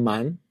boss is the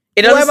man.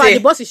 It doesn't say. The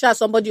boss is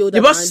somebody older.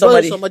 The boss is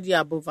somebody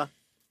above her.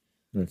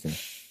 Okay.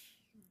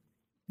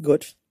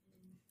 Good.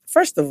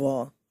 First of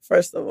all,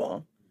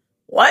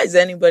 why is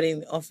anybody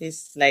in the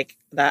office like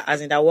that,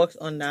 as in that works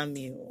under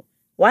me?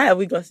 Why have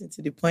we gotten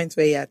to the point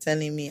where you're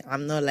telling me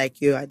I'm not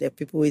like you? Are there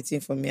people waiting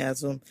for me at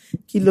home?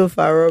 Kilo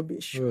for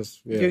rubbish.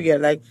 Yes, yeah. You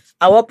get like,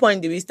 at what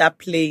point do we start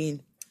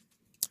playing?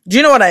 Do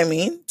you know what I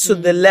mean? To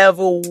the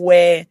level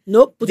where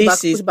put back.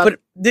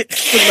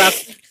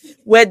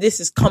 Where this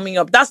is coming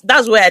up.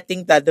 That's where I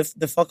think that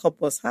the fuck up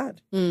was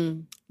had.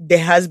 There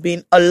has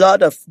been a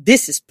lot of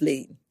this is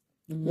playing.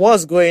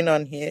 What's going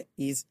on here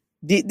is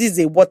this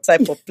is what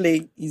type of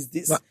play is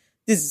this?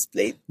 This is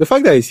played. The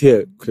fact that he's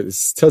here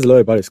tells a lot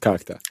about his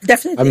character.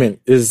 Definitely. I mean,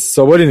 his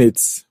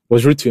subordinates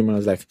was rude to him and I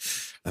was like,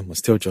 I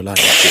must tell Jola.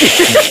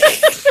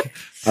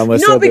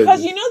 No,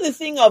 because you know the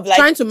thing of like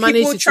trying to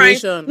manage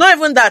situation. Not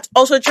even that,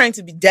 also trying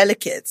to be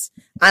delicate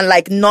and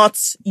like not,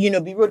 be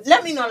rude.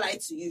 Let me not lie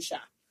to you, Sha.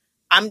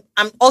 I'm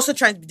also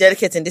trying to be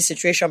delicate in this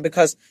situation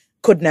because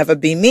could never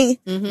be me.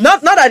 Mm-hmm.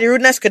 Not that the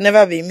rudeness could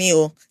never be me.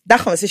 Or that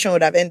conversation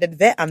would have ended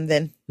there and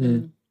then.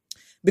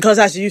 Because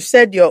as you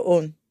said your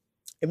own,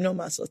 I'm not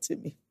master to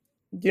me.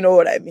 Do you know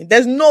what I mean?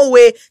 There's no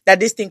way that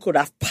this thing could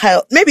have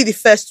piled. Maybe the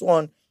first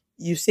one,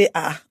 you say,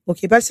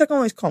 okay, but the second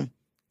one is come.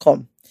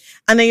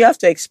 And then you have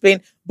to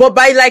explain. But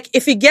by like,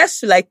 if it gets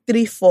to like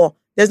 3, 4,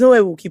 there's no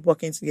way we'll keep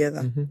working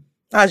together. Mm-hmm.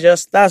 That's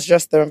just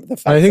the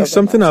fact. I think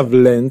something I've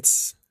learned,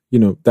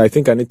 that I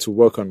think I need to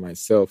work on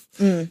myself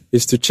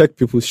is to check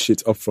people's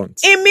shit up front.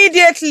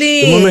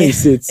 Immediately. The moment you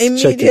see it,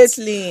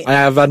 immediately. Check it. I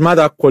have admired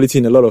that quality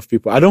in a lot of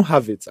people. I don't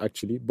have it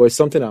actually, but it's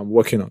something I'm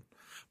working on.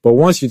 But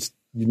once you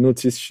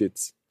notice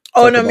shit.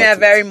 Oh no, I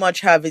very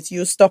much have it.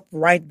 You stop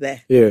right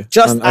there. Yeah.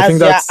 Just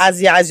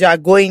as you are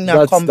going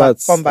now, come back.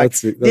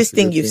 This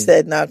thing you've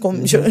said now,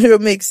 it'll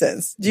make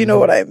sense. Do you know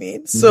what I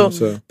mean? So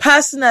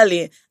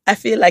personally, I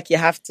feel like you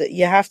have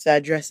to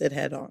address it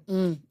head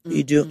on.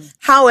 You do.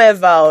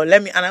 However,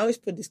 and I always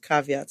put this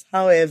caveat.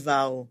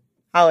 However,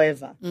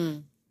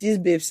 this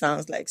babe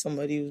sounds like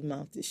somebody whose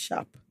mouth is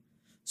sharp.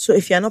 So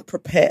if you're not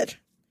prepared,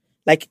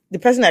 like the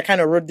person that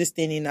kind of wrote this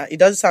thing in, it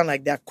doesn't sound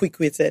like they're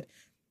quick-witted.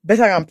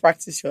 Better can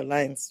practice your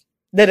lines.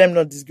 Let them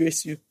not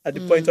disgrace you at the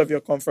point of your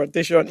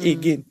confrontation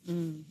again.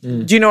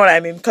 Do you know what I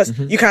mean? Because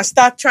you can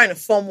start trying to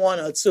form one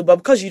or two, but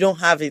because you don't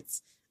have it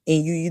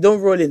in you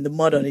don't roll in the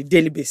mud on a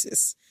daily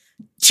basis,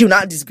 she'll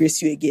not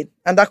disgrace you again.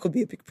 And that could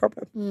be a big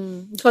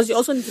problem. Because you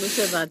also need to make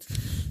sure that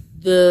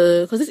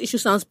because this issue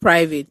sounds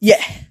private.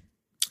 Yeah.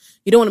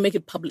 You don't want to make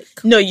it public.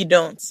 No, you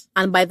don't.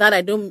 And by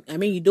that,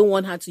 you don't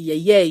want her to you.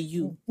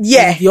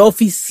 Yeah. In the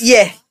office.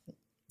 Yeah.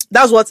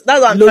 That's what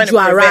I'm trying to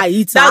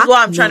prevent. That's what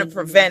I'm trying to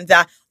prevent.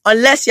 That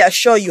unless you're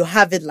sure you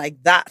have it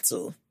like that,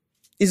 so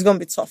it's gonna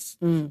be tough.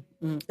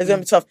 It's gonna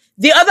be tough.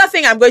 The other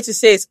thing I'm going to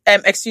say is,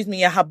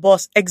 her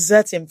boss,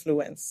 exert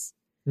influence.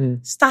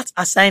 Start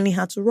assigning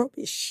her to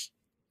rubbish.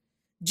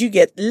 Do you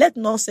get? Let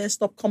nonsense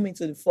stop coming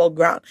to the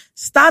foreground.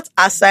 Start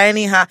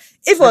assigning her.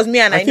 If it was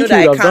me and I know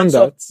that I can't,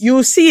 so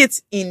you see it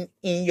in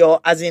your,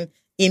 as in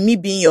me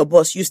being your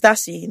boss, you start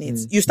seeing it.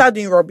 You start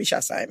doing rubbish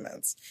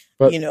assignments.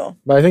 But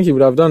I think he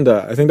would have done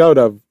that. I think that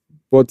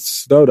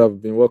would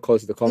have been what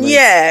caused the comment.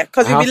 Yeah,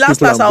 because if you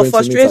last I'll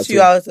frustrate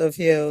you out of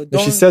here.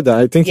 She said that.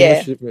 I think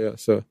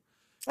so.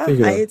 I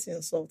hate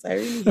insults. I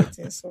really hate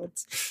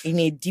insults in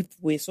a deep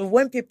way. So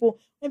when people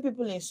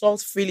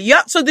insult freely,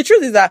 so the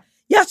truth is that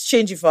you have to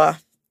change it for her.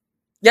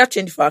 You have to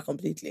change it for her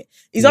completely.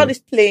 It's all this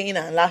playing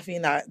and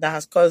laughing that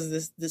has caused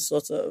this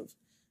sort of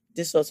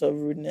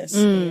rudeness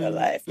in your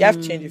life. You have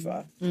to change it for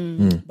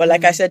her. But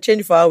like I said,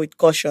 change it for her with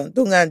caution.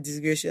 Don't go and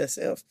disgrace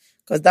yourself,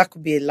 because that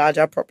could be a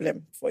larger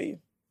problem for you.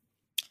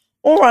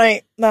 All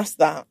right, that's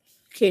that.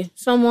 Okay,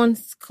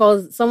 someone's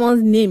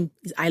name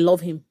is I love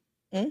him.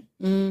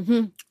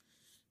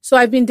 So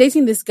I've been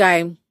dating this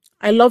guy.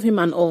 I love him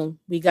and all.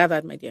 We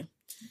gathered, my dear.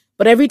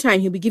 But every time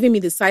he'll be giving me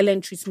the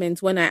silent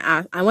treatment when I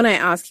ask. And when I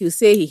ask, he'll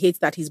say he hates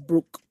that he's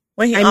broke.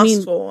 When she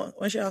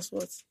asks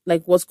what?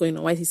 Like, what's going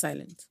on? Why is he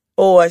silent?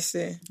 Oh, I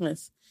see.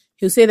 Yes.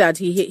 He'll say that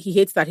he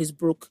hates that he's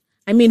broke.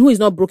 I mean, who is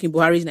not broke in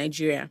Buhari's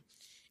Nigeria?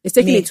 It's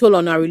taking a toll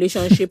on our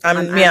relationship. I'm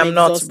exhausted.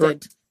 not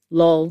broke.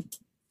 Lol.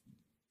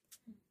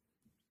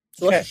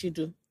 So what should she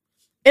do?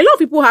 A lot of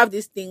people have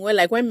this thing where,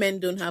 like, when men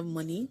don't have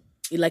money,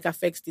 it like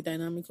affects the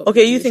dynamic of.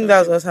 Okay, you think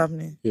that's what's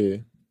happening? Yeah.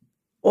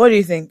 What do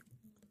you think?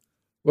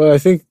 Well, I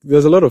think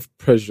there's a lot of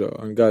pressure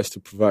on guys to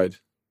provide.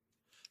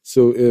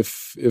 So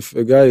if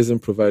a guy isn't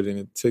providing,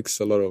 it takes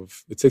a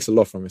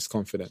lot from his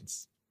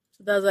confidence.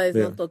 So that's why he's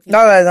not talking.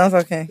 That's why he's not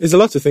talking. It's a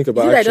lot to think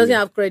about. He doesn't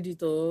have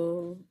credit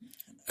or.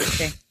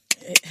 Okay.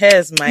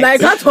 Here's my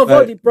like out of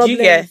all the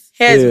problems.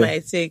 Here's my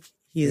take.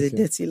 He's a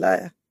dirty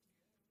liar.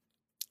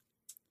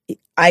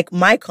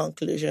 My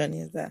conclusion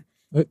is that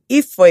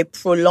if for a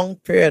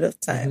prolonged period of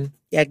time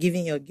you're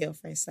giving your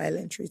girlfriend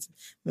silent treatment,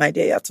 my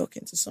dear, you're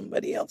talking to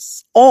somebody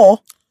else, or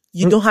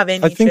you don't have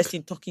any interest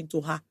in talking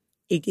to her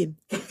again.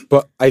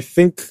 But I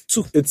think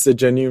it's a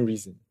genuine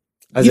reason.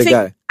 As a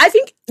guy, I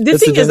think the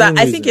thing is that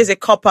I think it's a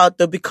cop out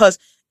though, because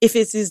if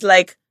it is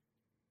like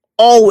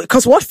always,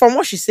 because from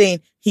what she's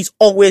saying, he's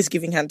always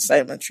giving her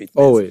silent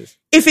treatment. Always.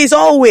 If it's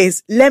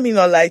always, let me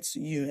not lie to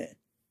you.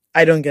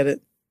 I don't get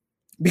it,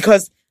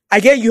 because I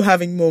get you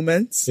having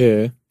moments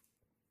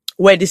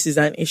where this is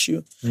an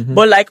issue.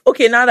 But like,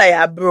 okay, now that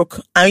you're broke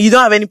and you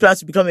don't have any plans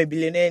to become a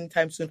billionaire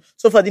anytime soon,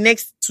 so for the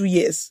next 2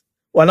 years,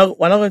 we're not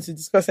going to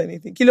discuss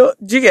anything. Do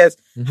you guys,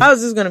 how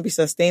is this going to be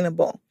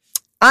sustainable?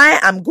 I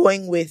am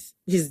going with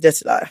he's a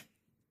dirty liar.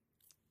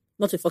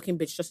 Not a fucking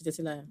bitch, just a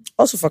dirty liar.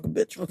 Also fucking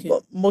bitch, okay,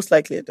 but most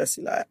likely a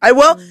dirty liar.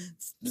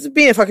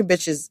 Being a fucking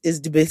bitch is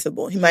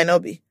debatable. He might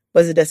not be,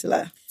 but he's a dirty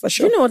liar for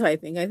sure. Do you know what I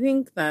think? I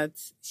think that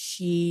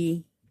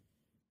she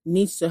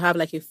needs to have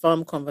like a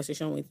firm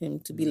conversation with him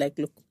to be like,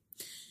 look,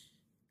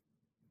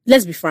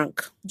 let's be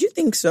frank. Do you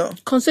think so?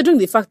 Considering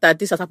the fact that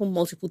this has happened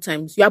multiple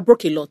times, you are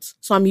broke a lot,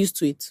 so I'm used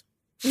to it.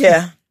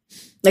 Yeah.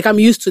 Like, I'm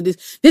used to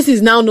this. This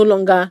is now no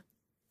longer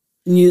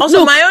new. Also,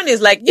 look, my own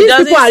is like, these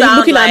people are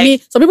looking at me.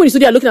 Some people in the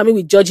studio are looking at me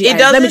with judgy eyes.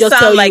 Let me just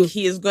sound like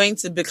he is going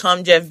to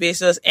become Jeff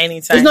Bezos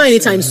anytime. It's not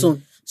anytime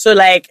soon. So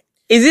like,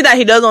 is it that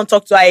he doesn't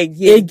talk to her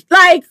again?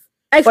 Like,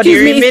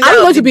 excuse me,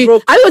 I'm going to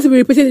be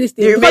repeating this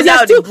thing because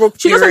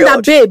she doesn't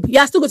that babe.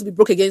 You're still going to be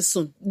broke again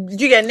soon.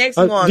 Did you get next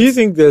month? Do you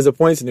think there's a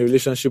point in a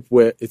relationship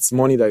where it's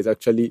money that is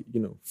actually,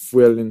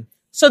 fueling?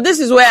 So this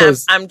is where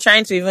I'm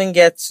trying to even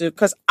get to,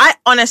 because I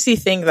honestly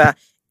think that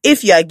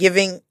if you are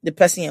giving the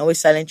person you're always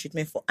silent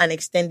treatment for an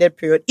extended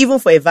period, even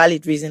for a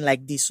valid reason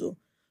like this,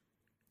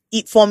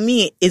 for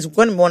me, it's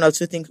going to be one or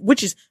two things,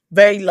 which is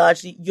very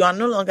largely, you are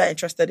no longer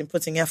interested in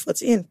putting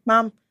effort in,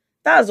 ma'am.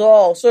 That's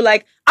all. So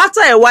like,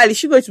 after a while, is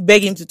she going to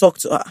beg him to talk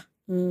to her?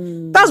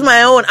 That's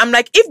my own. I'm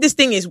like, if this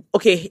thing is,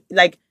 okay,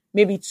 like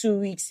maybe 2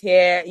 weeks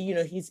here,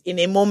 he's in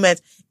a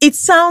moment. It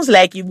sounds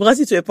like you've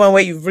gotten to a point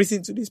where you've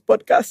listened to this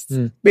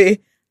podcast.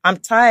 Babe, I'm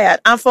tired.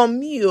 And for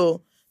me,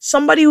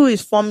 somebody who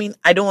is forming,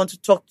 I don't want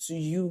to talk to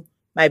you,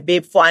 my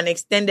babe, for an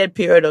extended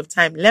period of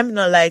time. Let me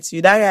not lie to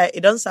you. That guy,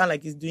 it doesn't sound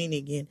like he's doing it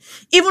again.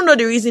 Even though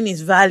the reason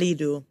is valid,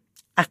 though,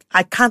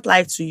 I can't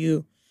lie to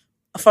you.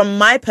 From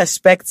my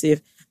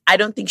perspective, I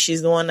don't think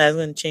she's the one that's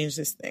going to change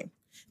this thing.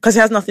 Because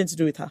it has nothing to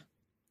do with her.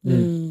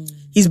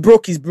 He's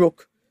broke.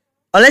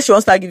 Unless she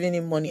wants to start giving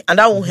him money. And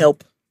that won't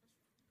help.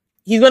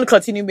 He's going to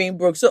continue being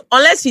broke. So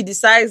unless he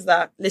decides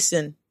that,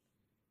 listen,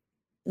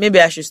 maybe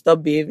I should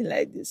stop behaving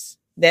like this.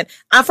 Then,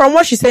 and from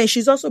what she's saying,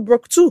 she's also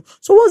broke too.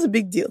 So what's the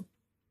big deal?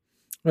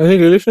 I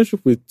think a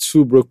relationship with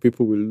two broke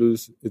people will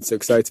lose its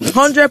excitement.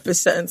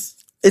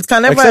 100%. It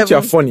can never Except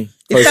you're funny.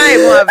 It can't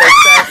even have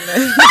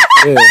excitement.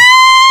 Yeah.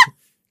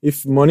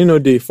 If money no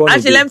day, funny.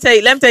 Actually, let me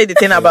tell you the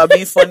thing about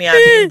being funny and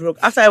being broke.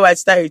 After a while,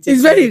 it's irritating.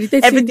 It's very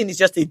irritating. Everything is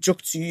just a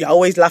joke to you. You're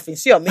always laughing.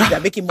 See your mates, they're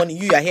making money.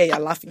 You're here, you're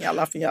laughing.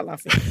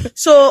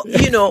 So,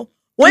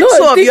 when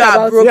two of you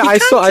are broke, I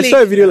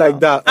saw a video like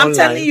that. I'm online.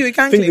 telling you, you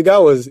can't. I think the guy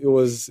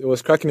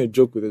was cracking a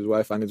joke with his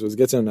wife, and it was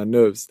getting on her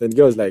nerves. Then the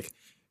girl was like,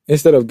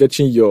 instead of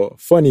getting your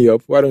funny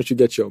up, why don't you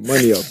get your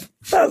money up?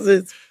 That's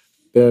it.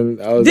 Then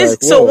I was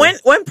like, whoa. So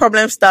when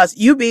problem starts,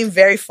 you being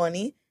very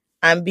funny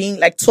and being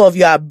like, two of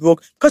you are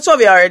broke, because two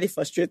of you are already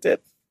frustrated.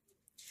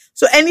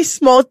 So any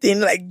small thing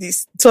like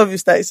this, two of you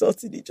start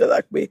insulting each other.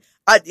 At the end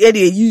of the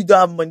day, you don't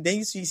have money. Then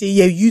you say,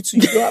 yeah, you too,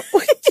 you don't have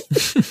money.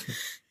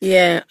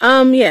 Yeah.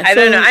 I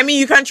don't know. I mean,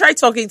 you can try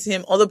talking to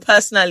him, although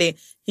personally,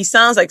 he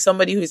sounds like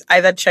somebody who's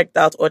either checked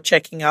out or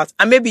checking out.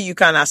 And maybe you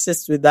can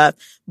assist with that.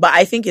 But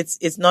I think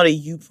it's not a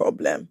you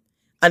problem.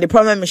 And the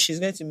problem is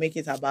she's going to make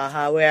it about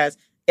her, whereas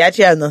it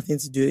actually has nothing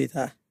to do with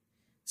her.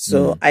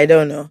 So I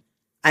don't know.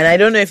 And I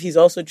don't know if he's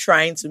also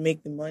trying to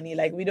make the money.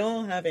 Like, we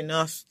don't have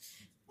enough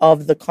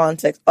of the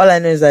context. All I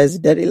know is that he's a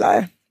dirty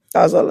liar.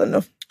 That's all I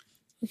know.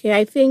 Okay,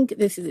 I think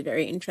this is a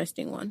very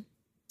interesting one.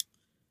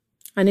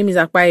 Her name is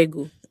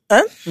Akwaegu.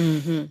 Huh?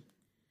 Mm-hmm.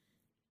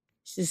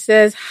 She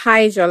says,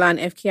 "Hi, Jola and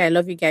FK. I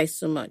love you guys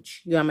so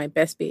much. You are my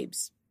best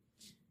babes.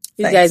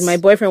 These guys, my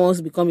boyfriend wants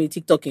to become a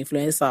TikTok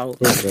influencer. Oh,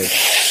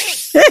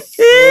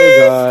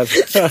 God.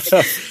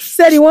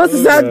 Said he wants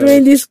to start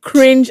doing these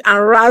cringe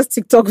and Raz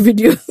TikTok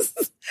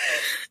videos.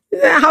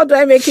 How do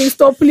I make him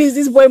stop? Please,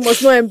 this boy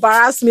must not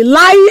embarrass me.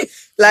 Lie!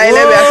 Like,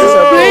 let me ask you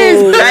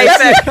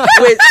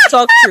something. Wait,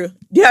 talk true.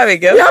 Do you have a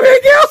girl? You have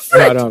a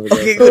girlfriend? No, I don't have a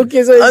girlfriend.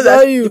 Okay, so it's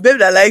not you. The babe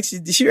that likes you,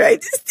 did she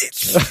write this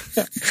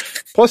thing?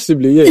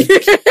 Possibly, yeah.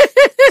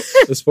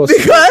 It's possible.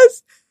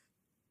 Because,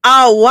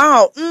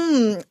 wow.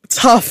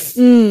 Tough.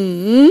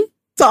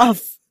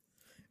 Tough.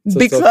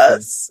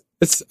 Because.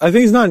 I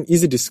think it's not an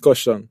easy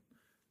discussion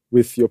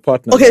with your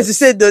partner. Okay, so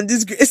say don't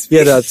disgrace me.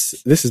 Yeah,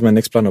 this is my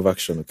next plan of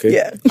action, okay?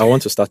 Yeah. I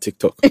want to start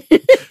TikTok.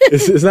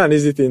 It's not an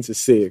easy thing to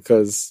say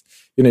because,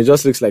 it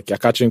just looks like you're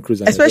catching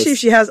cruise. Especially if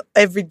she has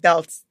every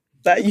doubt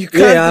that you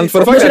can't. Yeah, and for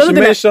the fact that she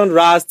mentioned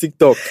Raz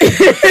TikTok,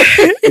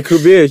 it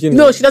could be,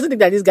 No, she doesn't think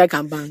that this guy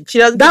can bang. She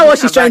doesn't. That's what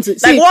she's trying to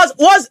see. Like,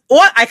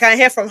 what I can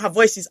hear from her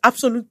voice is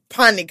absolute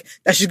panic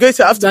that she's going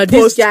to have to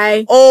post. This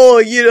guy.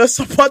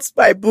 Supports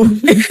my boo.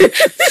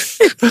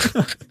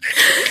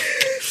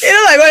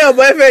 Like when your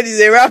boyfriend is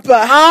a rapper.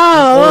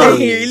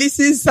 And he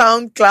releases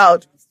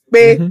SoundCloud.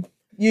 Babe,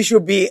 you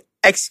should be.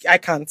 I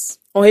can't.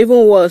 Or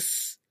even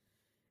worse.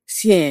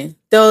 See,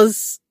 there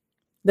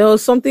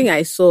was something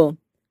I saw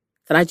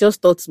that I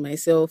just thought to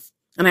myself,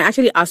 and I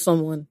actually asked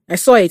someone. I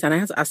saw it, and I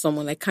had to ask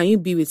someone, like, can you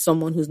be with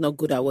someone who's not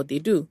good at what they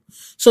do?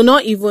 So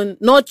not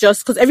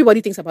just because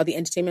everybody thinks about the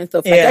entertainment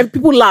stuff. Like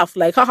people laugh,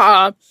 like,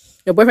 haha,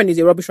 your boyfriend is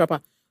a rubbish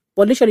rapper.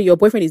 But literally, your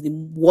boyfriend is the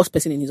worst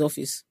person in his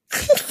office.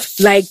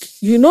 Like,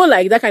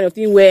 like that kind of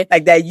thing where...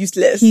 Like, they're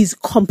useless. He's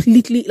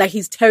completely... Like,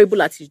 he's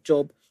terrible at his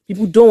job.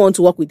 People don't want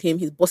to work with him.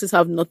 His bosses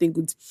have nothing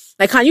good.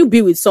 Like, can you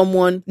be with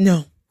someone...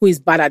 No. Who is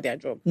bad at their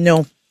job?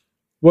 No.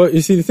 Well,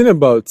 you see, the thing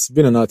about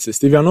being an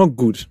artist, if you're not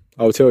good,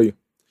 I'll tell you.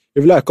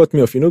 If you cut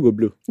me off, go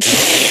blue.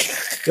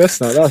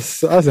 Yes, now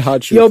that's a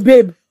hard truth. Your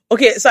babe.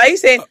 Okay, so are you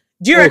saying...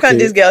 Do you reckon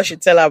this girl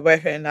should tell her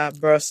boyfriend that,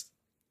 bros?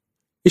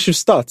 It should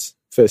start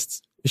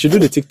first. You should do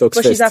the TikToks first.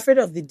 But she's afraid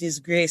of the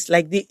disgrace.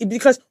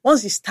 Because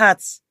once it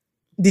starts,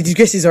 the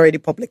disgrace is already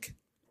public.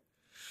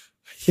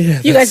 Yeah,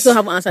 you guys still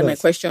haven't answered my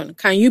question.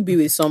 Can you be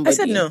with somebody? I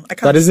said no. I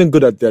can't. That isn't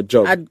good at their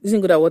job.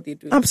 Isn't good at what they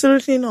do.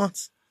 Absolutely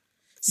not.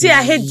 See,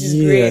 I hate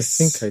disgrace.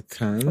 Yeah, I think I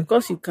can. Of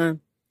course you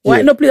can. Why?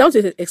 Yeah. No, please, I want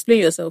to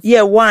explain yourself.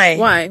 Yeah, why?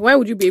 Why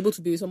would you be able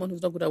to be with someone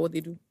who's not good at what they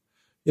do?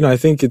 I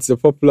think it's a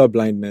popular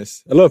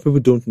blindness. A lot of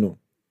people don't know.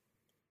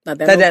 That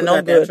they're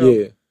not good.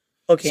 Yeah.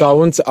 Okay. So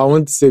I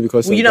won't say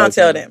because... Will you not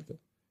tell them?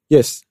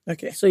 Yes.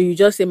 Okay. So you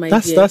just say,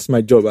 that's my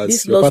job as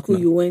this your law partner.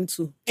 school you went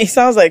to. It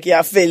sounds like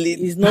you're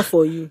failing. It's not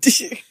for you.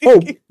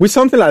 With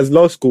something like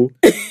law school?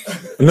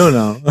 No.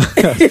 No.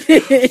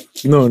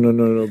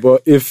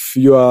 But if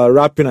you are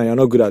rapping and you're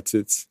not good at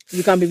it,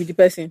 you can be with the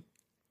person.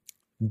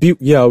 I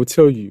will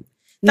tell you.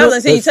 No,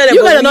 I'm saying you tell them.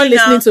 You guys are not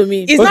listening to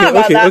me. It's not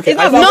about that. It's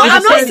not about that.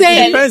 I'm not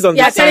saying. It depends on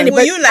the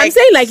time. I'm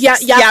saying like you're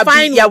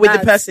fine with the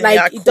person.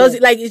 Like it does.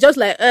 Like it's just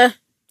like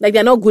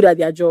they're not good at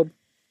their job.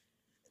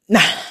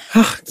 Nah.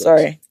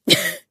 Sorry.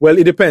 Well,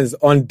 it depends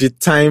on the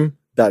time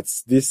that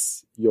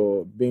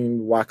you're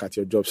being whack at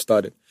your job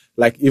started.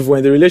 Like if we're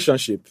in the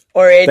relationship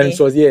already, then it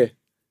was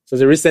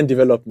a recent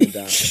development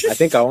that I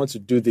think I want to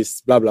do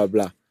this, blah blah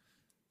blah.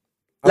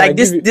 Like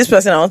this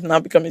person I want to now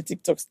become a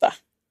TikTok star.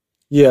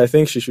 Yeah, I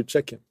think she should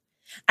check him.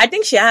 I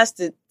think she has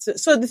to.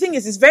 So the thing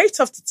is, it's very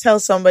tough to tell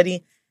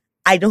somebody,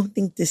 I don't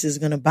think this is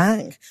gonna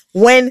bang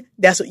when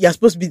you're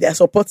supposed to be their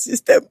support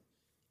system.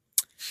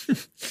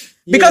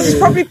 Because he's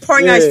probably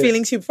pouring out his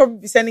feelings. He'll probably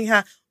be sending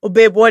her, "Oh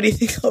babe, what do you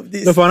think of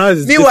this?" No, for now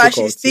it's meanwhile,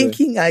 she's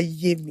thinking, "I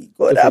hear me,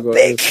 God, I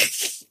beg."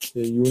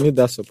 Yeah, you need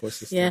that support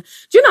system. Yeah.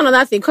 Do you know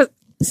another thing? Because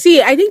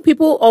see, I think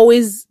people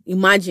always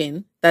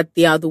imagine that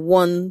they are the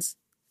ones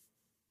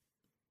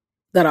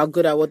that are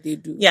good at what they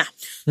do. Yeah.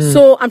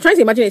 So I'm trying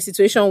to imagine a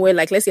situation where,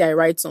 like, let's say I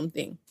write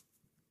something,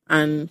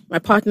 and my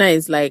partner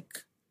is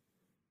like,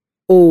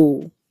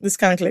 "Oh, this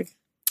can't click."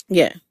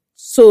 Yeah.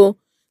 So,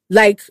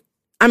 like,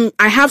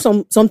 I have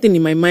something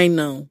in my mind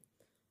now,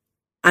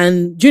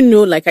 and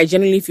like I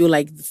genuinely feel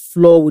like the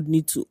floor would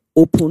need to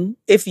open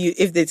if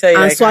they tell you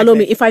and swallow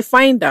me. If I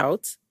find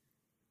out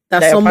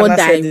that someone that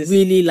I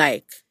really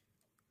like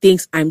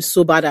thinks I'm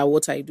so bad at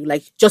what I do,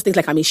 like just thinks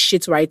like I'm a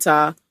shit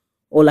writer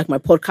or like my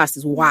podcast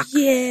is whack.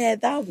 Yeah,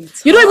 that would be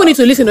tough. You don't even need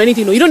to listen to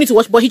anything. No, you don't need to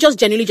watch. But he just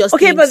genuinely just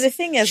okay. But the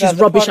thing is, she's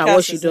rubbish at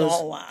what she does.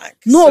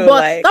 No, so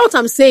but that's what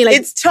I'm saying. Like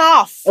it's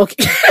tough.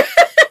 Okay.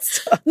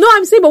 No,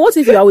 I'm saying, but what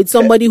if you are with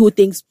somebody who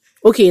thinks,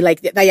 okay,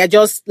 like that you're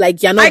just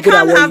like you're not good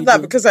at what you do? I can't have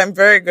that because I'm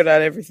very good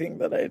at everything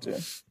that I do.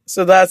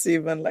 So that's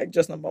even like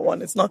just number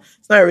one. It's not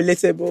a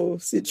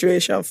relatable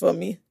situation for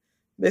me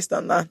based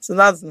on that. So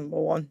that's number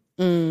one.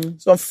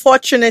 So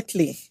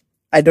unfortunately,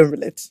 I don't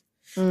relate.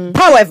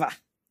 However,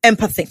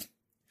 empathy.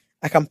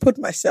 I can put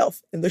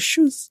myself in the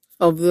shoes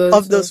of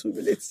those who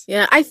relate.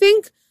 Yeah, I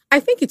think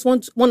it's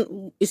one.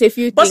 It's a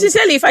few. But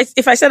sincerely,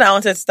 if I said I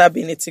wanted to start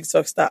being a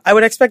TikTok star, I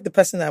would expect the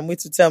person that I'm with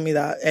to tell me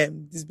that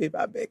this babe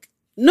I beg.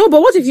 No,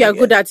 but what if you are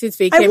good at it,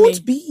 fake? I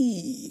won't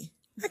be.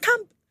 I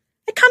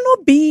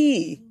cannot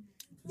be.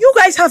 You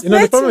guys have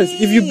the problem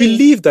is, if you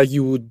believe that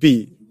you would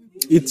be,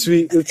 it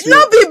will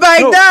not be by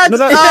that. No,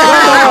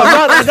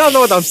 that's not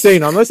what I'm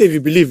saying. I'm not saying if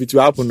you believe it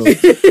will happen. No.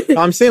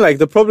 I'm saying like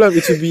the problem,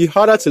 it will be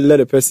harder to let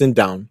a person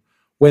down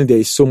when there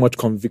is so much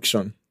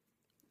conviction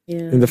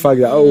in the fact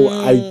that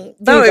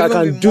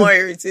that would be more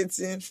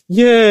irritating.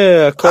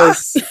 Yeah,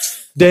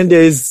 because then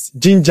there's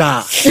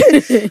ginger.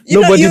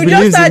 Nobody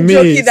believes in me.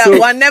 Joking that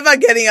we're never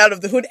getting out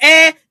of the hood.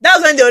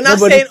 That's when they were not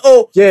saying,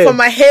 for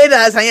my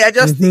haters, and you're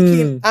just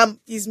thinking,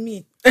 it's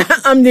me.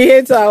 I'm the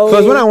hater.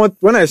 Because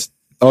when I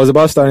was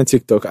about starting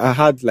TikTok, I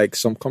had like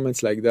some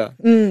comments like that.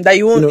 That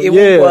it won't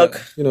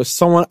work.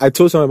 I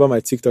told someone about my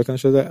TikTok and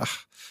she was like,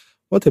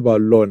 what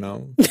about law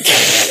now?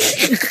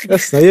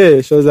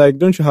 She was like,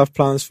 don't you have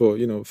plans for,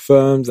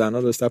 firms and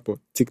all those type of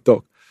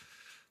TikTok?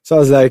 So I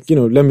was like,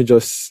 let me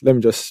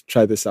just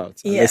try this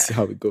out and let's see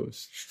how it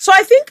goes. So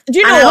I think, do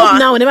you know I hope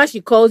now whenever she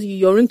calls you,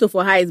 your ringtone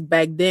for her is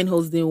back then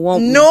hosting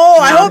one. No,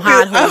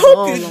 I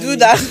hope you do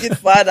that shit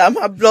for her. I'm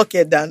a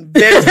blockhead then.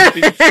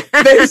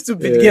 Very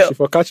stupid girl. She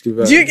for catch the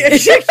vibe. Do you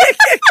get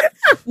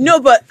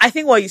No, but I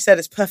think what you said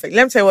is perfect.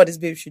 Let me tell you what this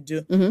babe should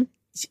do. Mm-hmm.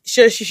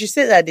 She should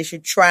say that they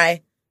should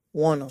try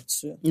one or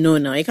two. No,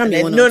 it can't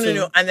be one or two.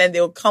 No. And then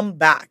they'll come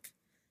back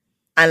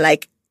and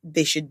like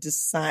they should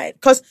decide.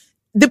 Because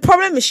the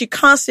problem is she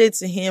can't say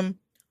to him,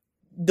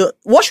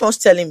 what she wants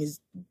to tell him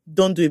is,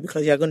 don't do it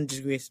because you're going to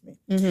disgrace me.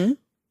 Mm-hmm.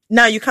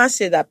 Now, you can't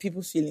say that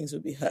people's feelings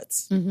will be hurt.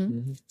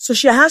 Mm-hmm. So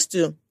she has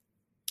to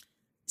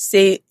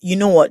say, you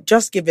know what,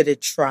 just give it a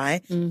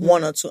try,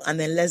 one or two, and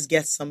then let's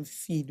get some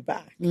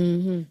feedback.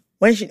 Mm-hmm.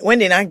 When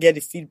they not get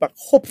the feedback,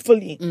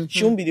 hopefully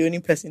she won't be the only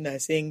person that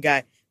is saying,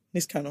 guy,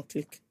 this cannot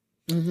click.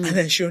 Mm-hmm. And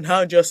then she'll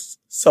now just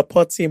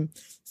support him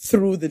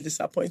through the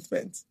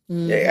disappointment.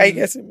 Yeah, are you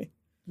getting me?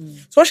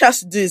 So what she has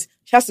to do is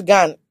she has to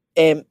go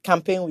and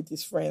campaign with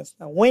his friends.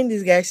 And when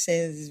this guy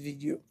sends this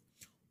video,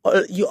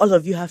 all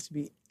of you have to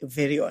be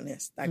very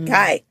honest. That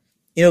guy,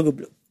 go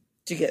blue.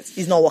 Do you get?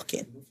 He's not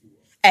working.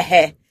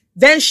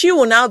 Then she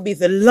will now be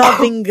the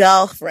loving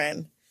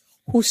girlfriend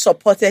who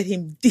supported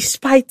him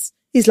despite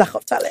his lack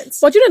of talent.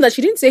 But you know that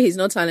she didn't say he's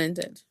not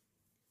talented.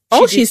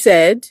 All she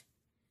said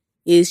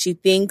is she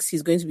thinks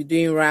he's going to be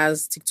doing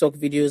Raz TikTok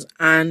videos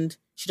and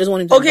she doesn't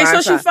want him to embarrass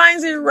her. So she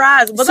finds it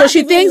Raz. But so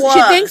she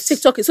thinks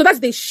TikTok is, so that's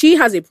the thing. She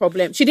has a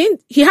problem.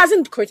 He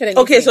hasn't created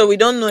anything. Okay, so we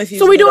don't know if he's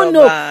so we don't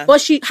know.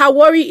 But her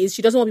worry is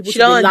she doesn't want people to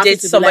be laughing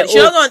to be like, she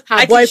doesn't want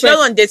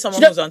to date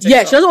someone who's on TikTok.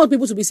 Yeah, she doesn't want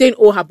people to be saying,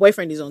 oh, her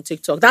boyfriend is on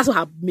TikTok. That's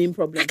her main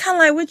problem. I can't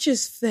lie, which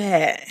is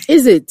fair.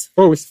 Is it?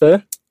 Oh, it's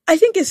fair? I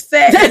think it's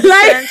fair. No.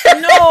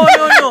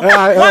 What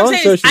I'm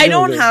saying is, I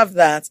don't have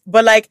that.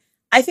 But like,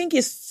 I think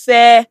it's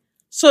fair.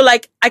 So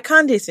like, I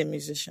can't date a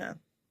musician.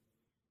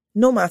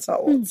 No matter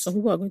what. Some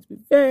people are going to be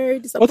very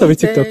disappointed. What of a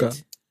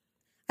TikToker?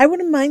 I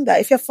wouldn't mind that.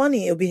 If you're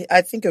funny,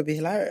 I think it'll be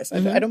hilarious.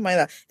 I don't mind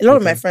that. A lot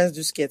of my friends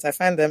do skits. I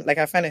find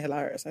it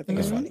hilarious. I think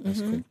it's funny.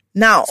 Cool.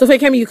 Now, so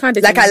Feyikemi, you can't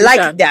date a musician. I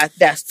like that.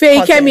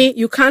 Feyikemi,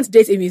 you can't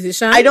date a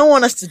musician. I don't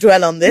want us to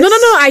dwell on this. No.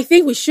 I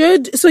think we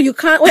should. So you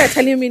can't. What you're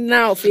telling me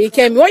now,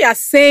 Feyikemi, what you're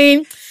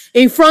saying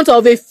in front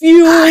of a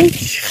few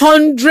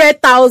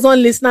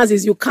 100,000 listeners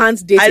is you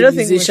can't date a musician. I don't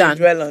think we should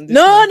dwell on this.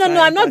 No.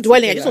 I'm not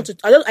dwelling. I just want to.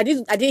 I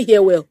didn't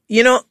hear well.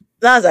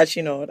 That's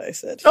actually not what I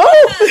said.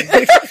 Oh.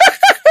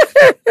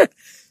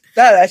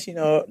 That was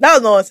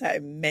not what I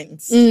meant.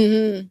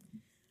 Mm-hmm.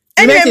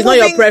 Anyway, it's not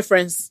your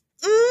preference.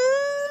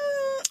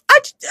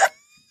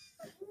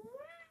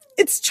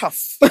 It's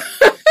tough.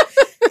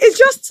 It's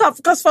just tough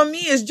because for me,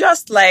 it's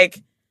just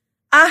like,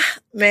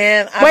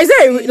 man. Why is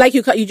that like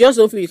you just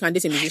don't feel you can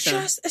date a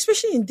musician?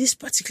 Especially in this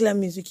particular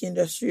music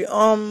industry.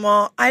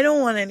 I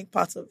don't want any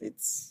part of it.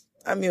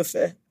 I'm your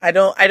fair. I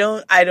don't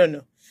know.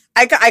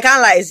 I can't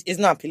lie. It's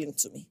not appealing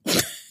to me.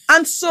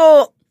 And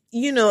so,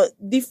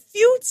 the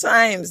few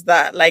times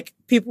that like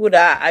people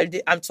that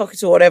I'm talking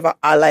to, whatever,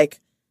 are like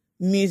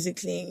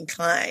musically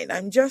inclined,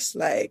 I'm just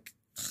like,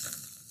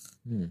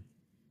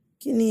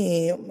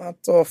 Guinea, my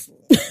tough,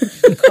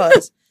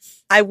 because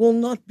I will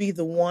not be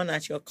the one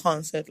at your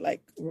concert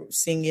like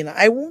singing.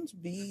 I won't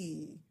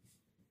be,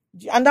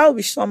 and that will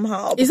be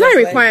somehow. Is that a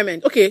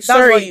requirement? Okay,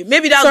 sorry.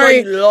 Maybe that's what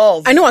you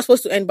love. I know I'm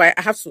supposed to end, but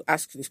I have to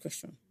ask this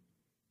question.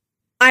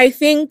 I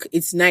think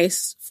it's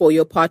nice for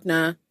your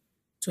partner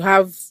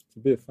to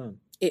be a fan.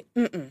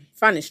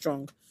 Fan is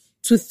strong.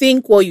 To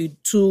think what you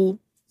do,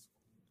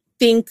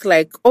 think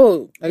like,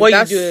 oh, like what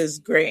you do is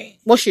great.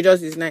 What she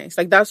does is nice.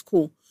 Like, that's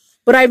cool.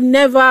 But I've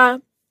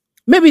never,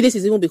 maybe this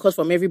is even because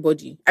from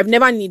everybody, I've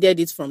never needed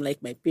it from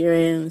like my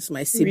parents,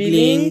 my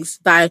siblings,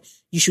 that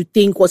you should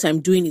think what I'm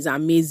doing is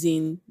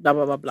amazing, blah,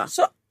 blah, blah, blah.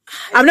 So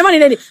I've never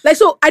needed it. Like,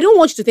 so I don't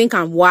want you to think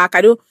I'm whack.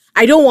 I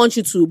don't want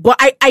you to, but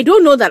I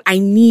don't know that I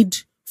need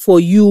for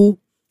you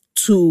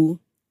to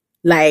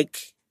like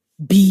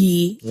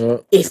be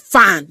a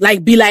fan,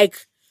 like be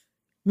like,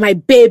 my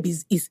babe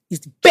is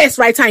the best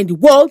writer in the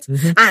world.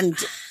 Mm-hmm. And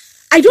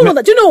I don't know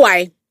that. Do you know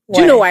why? Do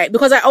you know why?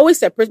 Because I always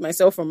separate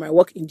myself from my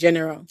work in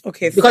general.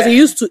 Okay. Because it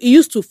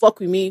used to fuck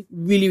with me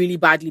really, really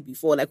badly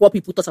before. Like what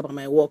people thought about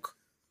my work.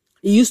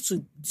 It used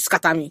to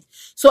scatter me.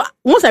 So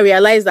once I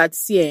realized that,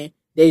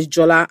 there's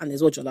Jola and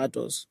there's what Jola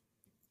does.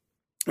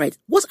 Right?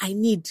 What I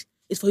need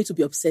is for you to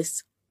be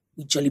obsessed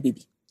with Jolly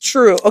Baby.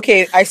 True.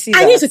 Okay, I see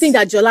that. I need to think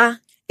that Jola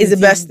It's the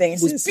best thing.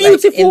 It's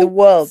beautiful in the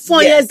world.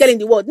 Funniest girl in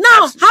the world.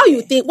 Now,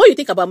 absolutely. What you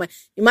think about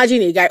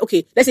imagine a guy,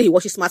 okay, let's say he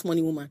watches Smart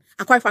Money Woman,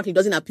 and quite frankly, it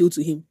doesn't appeal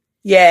to him.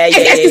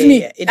 Excuse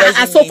me.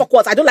 And so for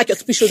what? I don't like your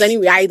stupid shows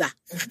anyway either.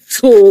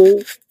 So,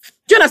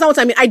 do you understand what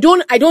I mean? I don't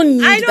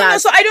need that. Know,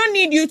 so I don't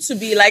need you to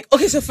be like,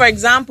 okay, so for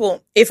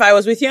example, if I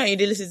was with you and you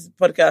did listen to the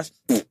podcast,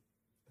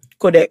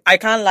 Codec, I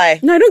can't lie.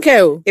 No, I don't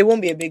care. It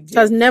won't be a big deal.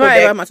 It has never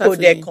ever mattered to me.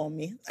 Codec, call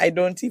me. I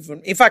don't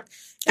even. In fact,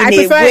 I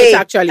prefer it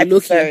actually.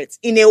 Low-key.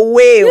 In a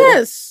way.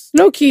 Yes,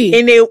 low-key.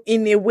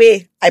 In a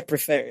way, I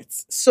prefer it.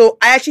 So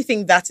I actually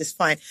think that is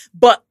fine.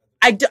 But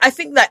I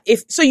think that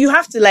so you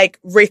have to like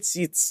rate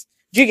it.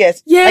 Do you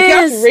get? Yes. Like you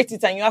have to rate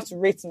it and you have to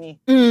rate me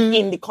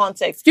in the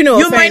context.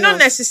 You might not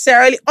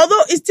necessarily,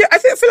 although I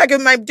feel like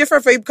it might be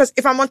different for you because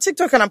if I'm on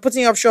TikTok and I'm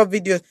putting up short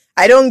videos,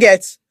 I don't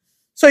get.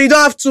 So you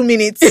don't have 2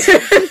 minutes.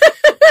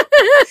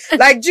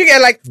 Like, do you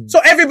get like, so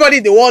everybody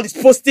in the world is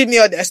posting me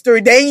on their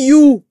story,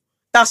 then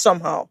that's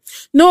somehow.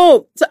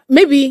 No, so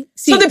maybe.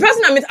 So the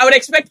person I would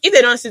expect, if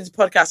they don't see this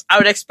podcast, I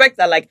would expect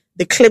that like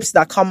the clips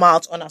that come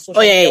out on our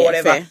social media or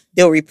whatever, fair.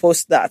 They'll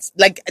repost that.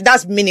 Like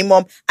that's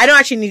minimum. I don't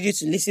actually need you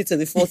to listen to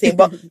the full thing,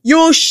 but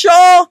you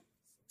show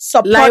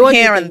support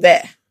here and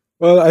there.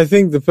 Well, I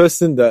think the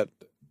person that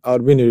I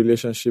would be in a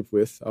relationship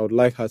with, I would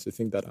like her to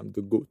think that I'm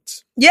the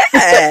GOAT. Yeah.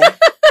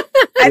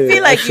 I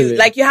feel like actually,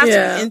 you have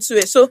to be into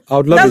it. So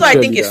that's why I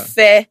think it's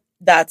fair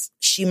that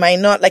she might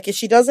not, like if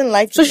she doesn't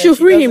like it. So she'll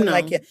free him now.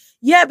 Like it.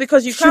 Yeah,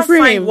 because you can't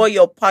find what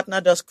your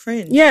partner does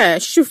cringe. Yeah,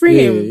 she should free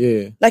him.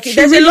 Yeah. Like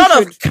there's a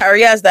lot of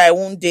careers that I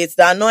won't date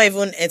that are not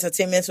even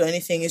entertainment or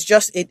anything. It's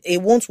just,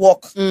 it won't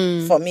work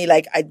for me.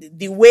 Like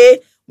the way,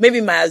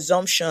 maybe my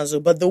assumptions,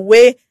 but the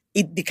way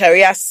the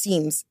career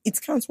seems,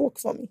 it can't work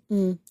for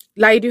me.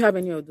 Like, do you have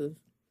any of those?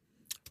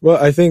 Well,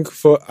 I think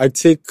I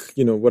take,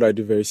 what I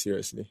do very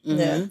seriously.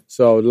 Yeah.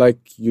 So I would like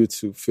you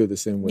to feel the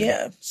same way.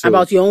 Yeah. So,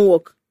 about your own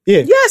work.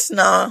 Yeah. Yes,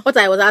 nah. What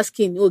I was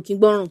asking, What I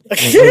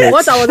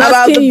was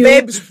asking you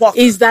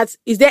is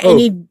there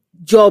any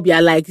job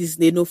you're like this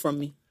they know from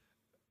me?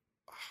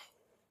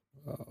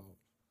 I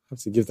have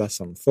to give that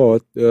some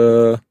thought.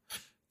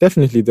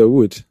 Definitely there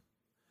would.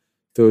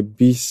 There would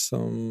be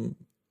some.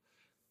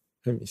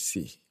 Let me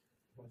see.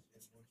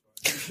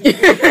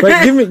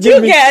 But give me.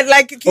 Get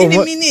like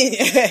mini.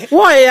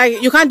 What?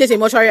 Like, you can't date a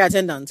mortuary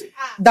attendant.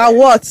 That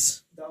what?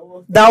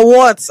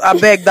 I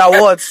beg that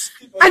what?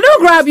 I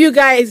don't grab you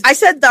guys. I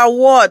said that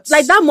what?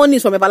 Like that money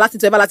is from everlasting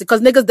to everlasting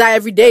because niggas die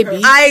every day,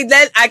 B. I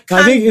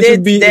can't think it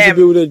would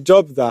be with a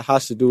job that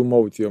has to do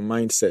more with your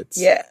mindset.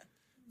 Yeah.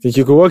 Think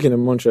you could work in a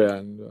mortuary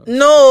and...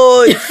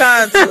 No, you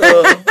can't.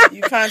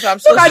 You can't. I'm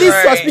so sorry. Look at these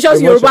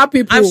suspicious Yoruba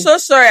people. I'm so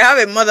sorry. I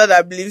have a mother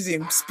that believes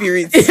in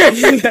spirits.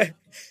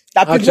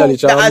 Actually,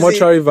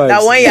 mortuary vibes.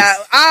 That one,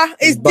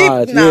 it's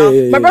bad. Deep now.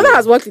 Yeah. My brother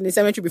has worked in a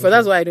cemetery before.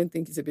 That's why I don't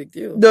think it's a big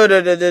deal. No.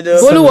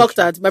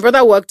 My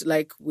brother worked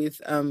like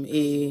with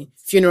a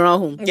funeral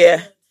home.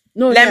 Yeah.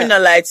 No, let me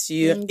not lie to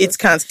you. It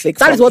can't click.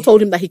 That is what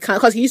told him that he can't,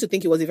 because he used to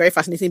think it was a very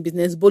fascinating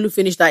business. Bolu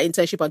finished that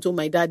internship and told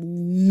my dad,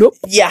 nope.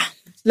 Yeah.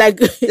 Like,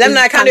 let me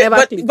know, I can't do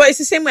it. But it's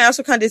the same way I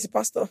also can't date a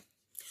pastor.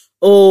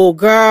 Oh,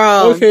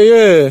 girl. Okay,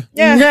 yeah.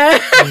 Do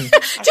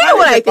you know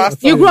what I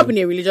think? You grew up in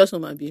a religious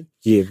home, Abi.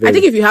 Yeah. I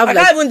think if you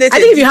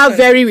have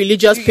very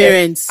religious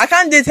parents, I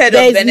can't date head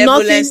of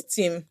benevolence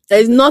team.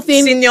 There's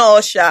nothing. Senior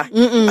usher.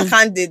 I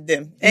can't date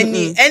them.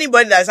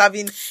 Anybody that's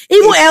having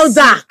even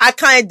elder. I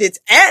can't date.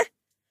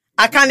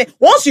 I can't.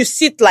 Once you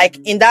sit like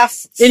in that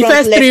in the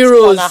first 3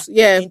 rows,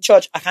 in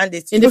church, I can't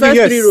date. In the first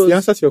 3 rows. The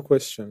answer to your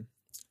question,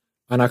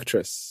 an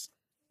actress.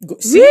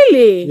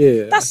 Really?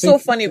 Yeah. That's so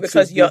funny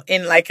because you're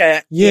in like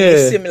a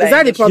similar. Is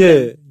that the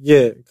problem?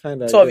 Yeah,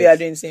 kind of. Two of you are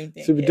doing the same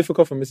thing. It would be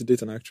difficult for me to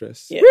date an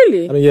actress. Yeah.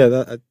 Really? I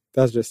mean,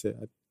 that's just it.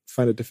 I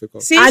find it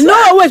difficult. See, I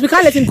know. Wait, we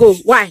can't let him go.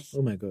 Why?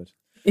 Oh my god.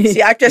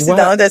 See, actresses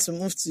that wanted to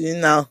move to you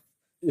now.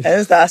 I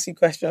don't start asking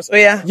questions. Oh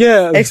yeah.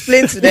 Yeah.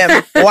 Explain to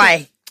them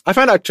why. I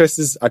find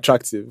actresses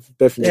attractive,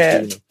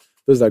 definitely. Yeah.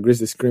 Those that grace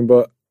the screen,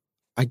 but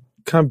I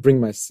can't bring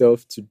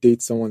myself to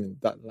date someone in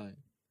that line.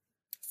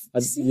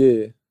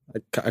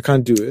 I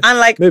can't do it. And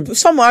like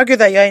some argue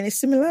that you're in a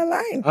similar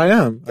line. I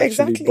am actually,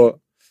 exactly. But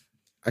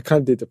I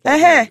can't date a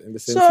person in the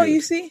same field.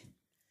 You see,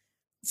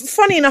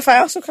 funny enough,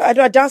 I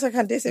doubt I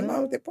can date a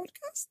man with a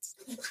podcast.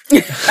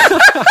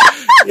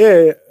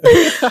 Yeah,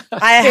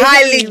 I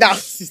highly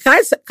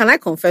doubt. Can I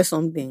confess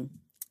something?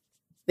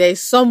 There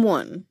is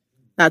someone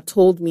that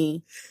told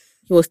me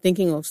he was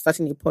thinking of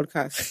starting a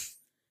podcast.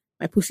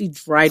 My pussy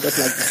dried up like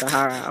the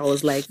Sahara. I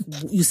was like,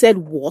 "You said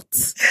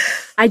what?"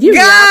 I didn't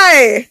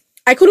react.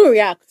 I couldn't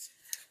react.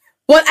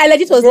 But I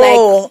legit was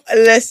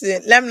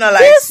listen, let me not lie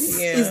to you.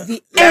 This is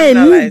the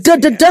end.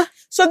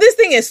 So this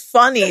thing is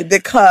funny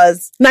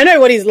because... Now, I know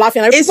everybody's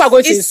laughing. People are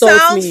going to insult me. It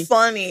sounds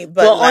funny,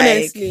 but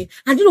honestly...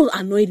 And you know what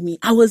annoyed me?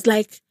 I was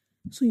like,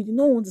 so you did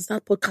not want to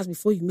start podcast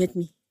before you met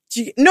me?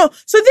 No.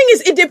 So the thing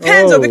is, it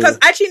depends because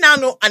I actually now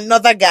know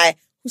another guy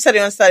who said he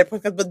wants to start a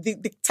podcast, but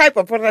the type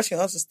of podcast he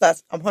wants to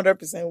start, I'm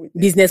 100% with.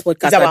 Business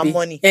podcast. It's about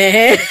money.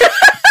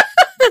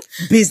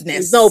 Business.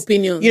 It's no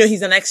opinion. You know,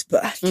 he's an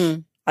expert.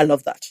 I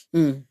love that.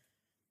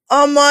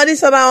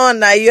 This other one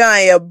that you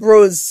and your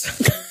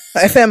bros.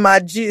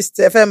 FMR gist,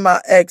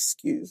 FMR,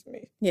 excuse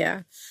me.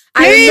 Yeah.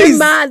 Please. I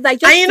remember,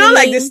 like, and you know,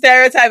 like the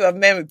stereotepe of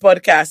men with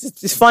podcasts,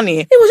 it's funny.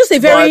 It was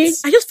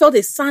just I just felt a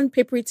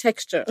sandpapery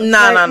texture. No.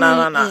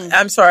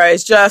 I'm sorry.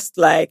 It's just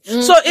like,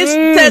 so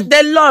it's,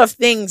 there are a lot of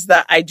things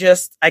that I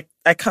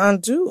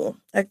can't do.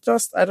 I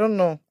don't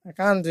know. I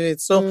can't do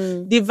it. So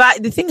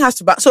the thing has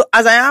to, so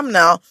as I am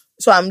now,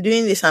 so I'm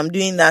doing this, I'm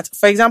doing that.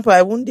 For example,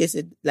 I wouldn't date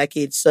like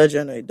a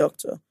surgeon or a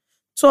doctor.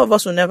 Two of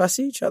us will never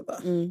see each other.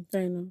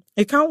 Fair enough.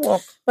 It can't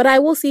work. But I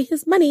will see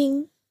his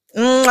money.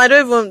 I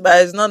don't even,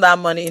 but it's not that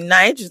money. In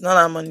Nigeria, it's not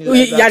that money.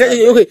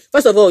 Okay,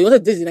 first of all, you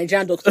want to date the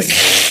Nigerian doctor.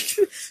 That's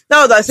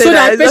what I said. So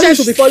that patients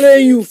will be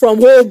following you from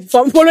home,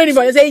 following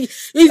you and saying,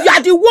 you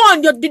are the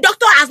one, the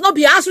doctor has not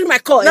been answering my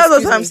call. That's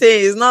what I'm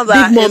saying. It's not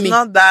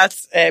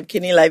that,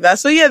 kidney like that.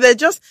 So yeah, they're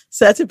just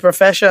certain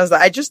professions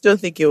that I just don't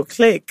think it will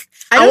click.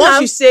 And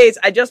once you say it,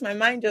 my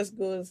mind just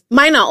goes.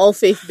 Mine are all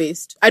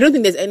faith-based. I don't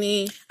think there's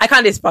any I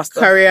can't date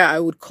pastor career I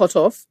would cut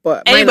off,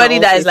 but anybody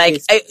that is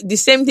like, the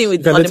same thing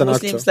with on the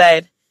Muslim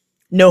side.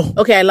 No.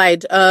 Okay, I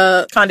lied.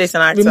 Can't date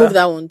an actor. Remove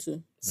that one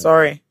too.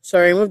 Sorry,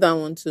 remove that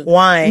one too.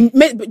 Why?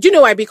 Do you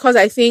know why? Because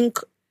I think,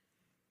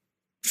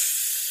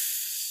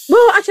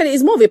 well, actually,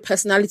 it's more of a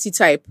personality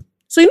type.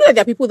 So you know that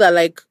there are people that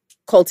like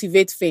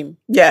cultivate fame.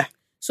 Yeah.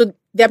 So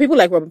there are people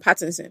like Robert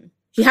Pattinson.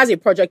 He has a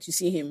project, you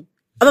see him.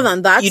 Other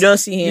than that, you don't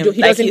see him.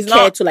 He doesn't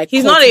care to like.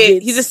 He's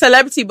he's a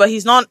celebrity, but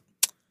he's not.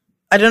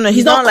 I don't know.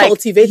 He's not like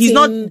cultivating. He's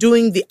not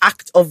doing the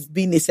act of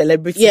being a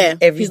celebrity. Yeah,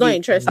 he's not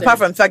interested. Apart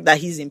from the fact that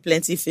he's in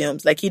plenty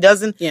films, like he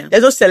doesn't. Yeah.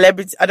 There's no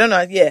celebrity. I don't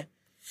know. Yeah.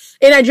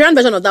 A Nigerian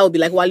version of that would be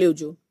like Wale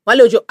Ojo.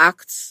 Wale Ojo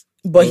acts,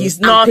 but he's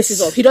not.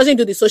 Pisses off. He doesn't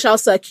do the social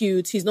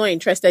circuit. He's not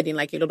interested in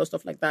like a lot of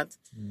stuff like that.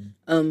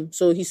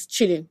 So he's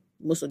chilling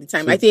most of the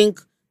time. I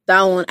think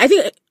that one. I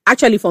think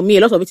actually for me,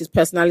 a lot of it is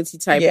personality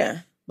type. Yeah.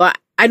 But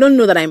I don't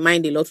know that I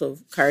mind a lot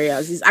of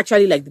careers. It's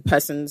actually like the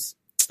person's.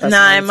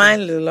 I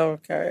mind a lot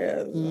of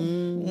careers.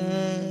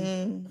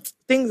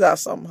 Things are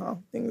somehow.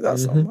 Things are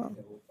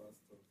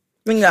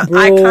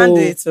I can't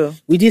do it too.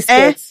 We did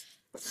skits.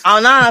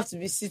 I'll now have to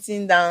be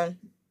sitting down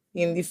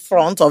in the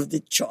front of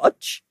the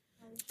church.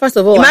 First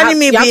of all, imagine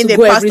me being the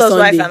pastor's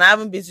wife and I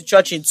haven't been to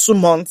church in 2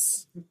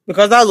 months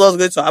because that's what's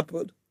going to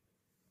happen.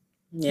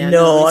 Yeah,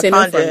 no, I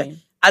can't do it.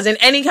 As in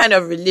any kind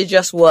of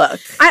religious work.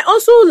 I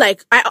also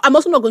like, I'm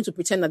also not going to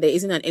pretend that there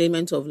isn't an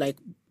element of like,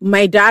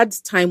 my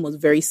dad's time was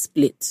very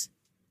split.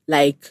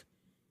 Like,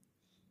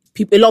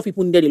 a lot of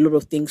people needed a lot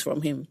of things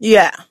from him.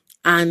 Yeah.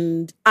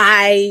 And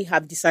I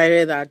have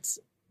decided that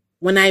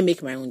when I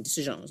make my own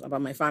decisions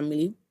about my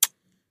family,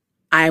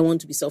 I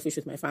want to be selfish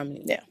with my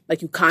family. Yeah.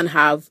 Like, you can't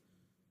have,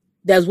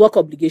 there's work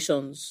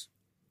obligations,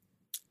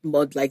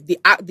 but like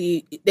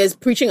there's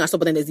preaching and stuff,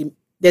 but then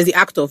there's the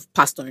act of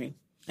pastoring.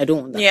 I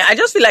don't want that. Yeah, I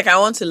just feel like I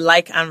want to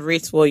like and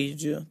rate what you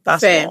do.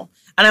 That's fair. All.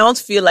 And I want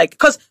to feel like,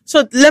 so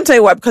let me tell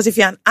you why, because if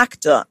you're an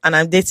actor and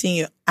I'm dating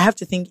you, I have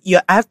to think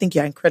you're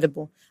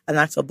incredible as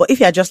an actor. But if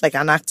you're just like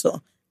an actor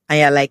and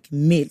you're like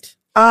mid,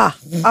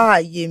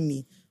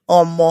 me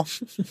or more.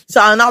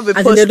 So I'll not be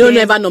posting. They don't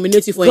ever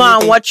nominate you for anything. Go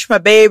and watch my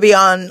baby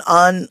on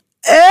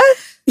hey.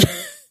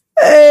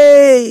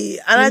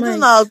 And I don't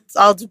know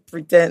how to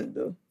pretend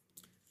though.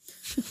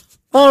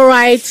 All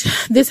right.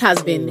 This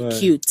has been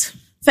cute.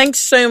 Thanks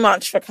so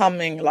much for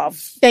coming, love.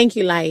 Thank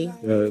you, Lai.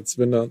 Yeah, it's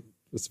been a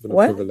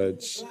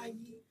privilege.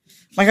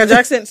 Michael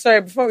Jackson,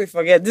 sorry, before we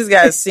forget, this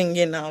guy is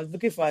singing now,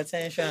 looking for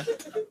attention.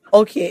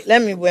 Okay,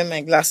 let me wear my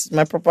glasses,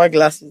 my proper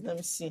glasses. Let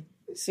me see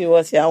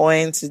what you're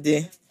wearing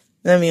today.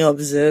 Let me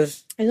observe.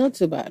 It's not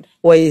too bad.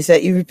 What you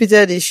said, you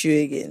repeated this shoe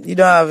again. You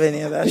don't have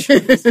any other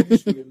shoes.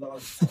 You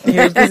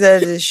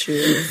repeated this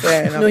shoe.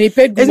 Fair enough. No, he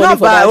paid good money not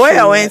for bad. That what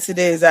you're wearing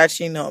today is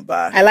actually not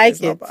bad. I like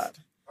it's it. Not bad.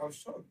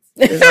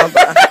 It's not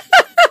bad.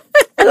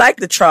 I like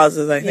the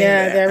trousers, I think.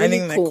 Yeah, they're really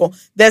they're cool.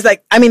 There's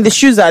the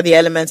shoes are the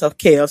element of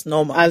chaos,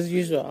 normal. As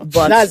usual.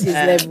 But that's his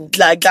level.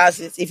 Like, that's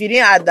it. If you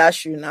didn't add that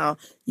shoe now,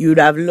 you would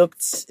have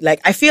looked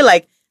like, I feel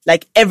like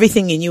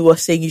everything in you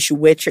was saying you should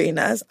wear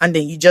trainers, and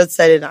then you just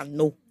said it and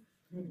no.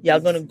 You're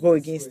going to go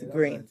against the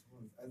grain.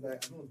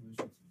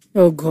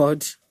 Oh,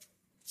 God.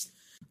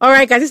 All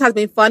right, guys, this has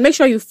been fun. Make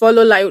sure you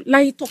follow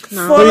Lai talk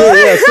now.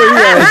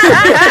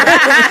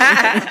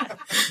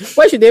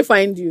 Where should they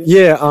find you?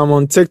 Yeah, I'm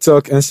on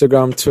TikTok,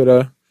 Instagram,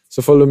 Twitter.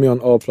 So follow me on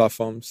all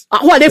platforms.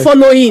 Who are they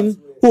following?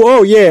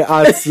 Oh yeah,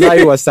 at Lai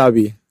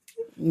Wasabi.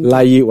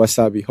 Lai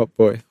Wasabi. Hot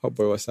boy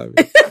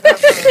Wasabi.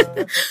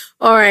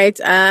 All right.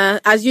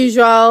 As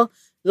usual,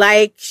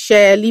 like,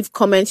 share, leave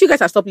comments. You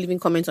guys have stopped leaving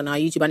comments on our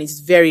YouTube and it's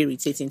very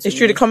irritating to me. It's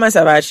true, the comments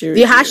have actually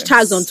The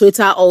hashtags on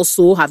Twitter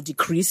also have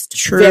decreased.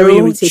 True, very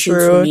irritating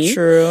to me.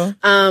 True.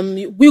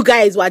 You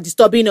guys were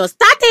disturbing us.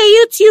 Start a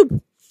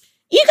YouTube.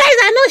 You guys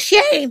are not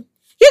sharing.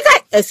 You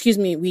guys, excuse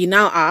me, we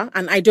now are,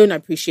 and I don't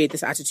appreciate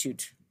this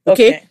attitude.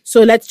 Okay?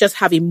 So let's just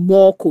have a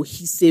more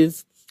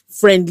cohesive,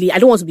 friendly. I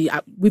don't want to be,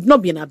 we've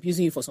not been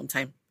abusing you for some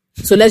time.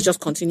 So let's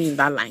just continue in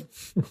that line.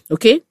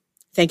 Okay?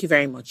 Thank you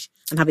very much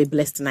and have a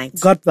blessed night.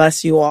 God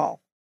bless you all.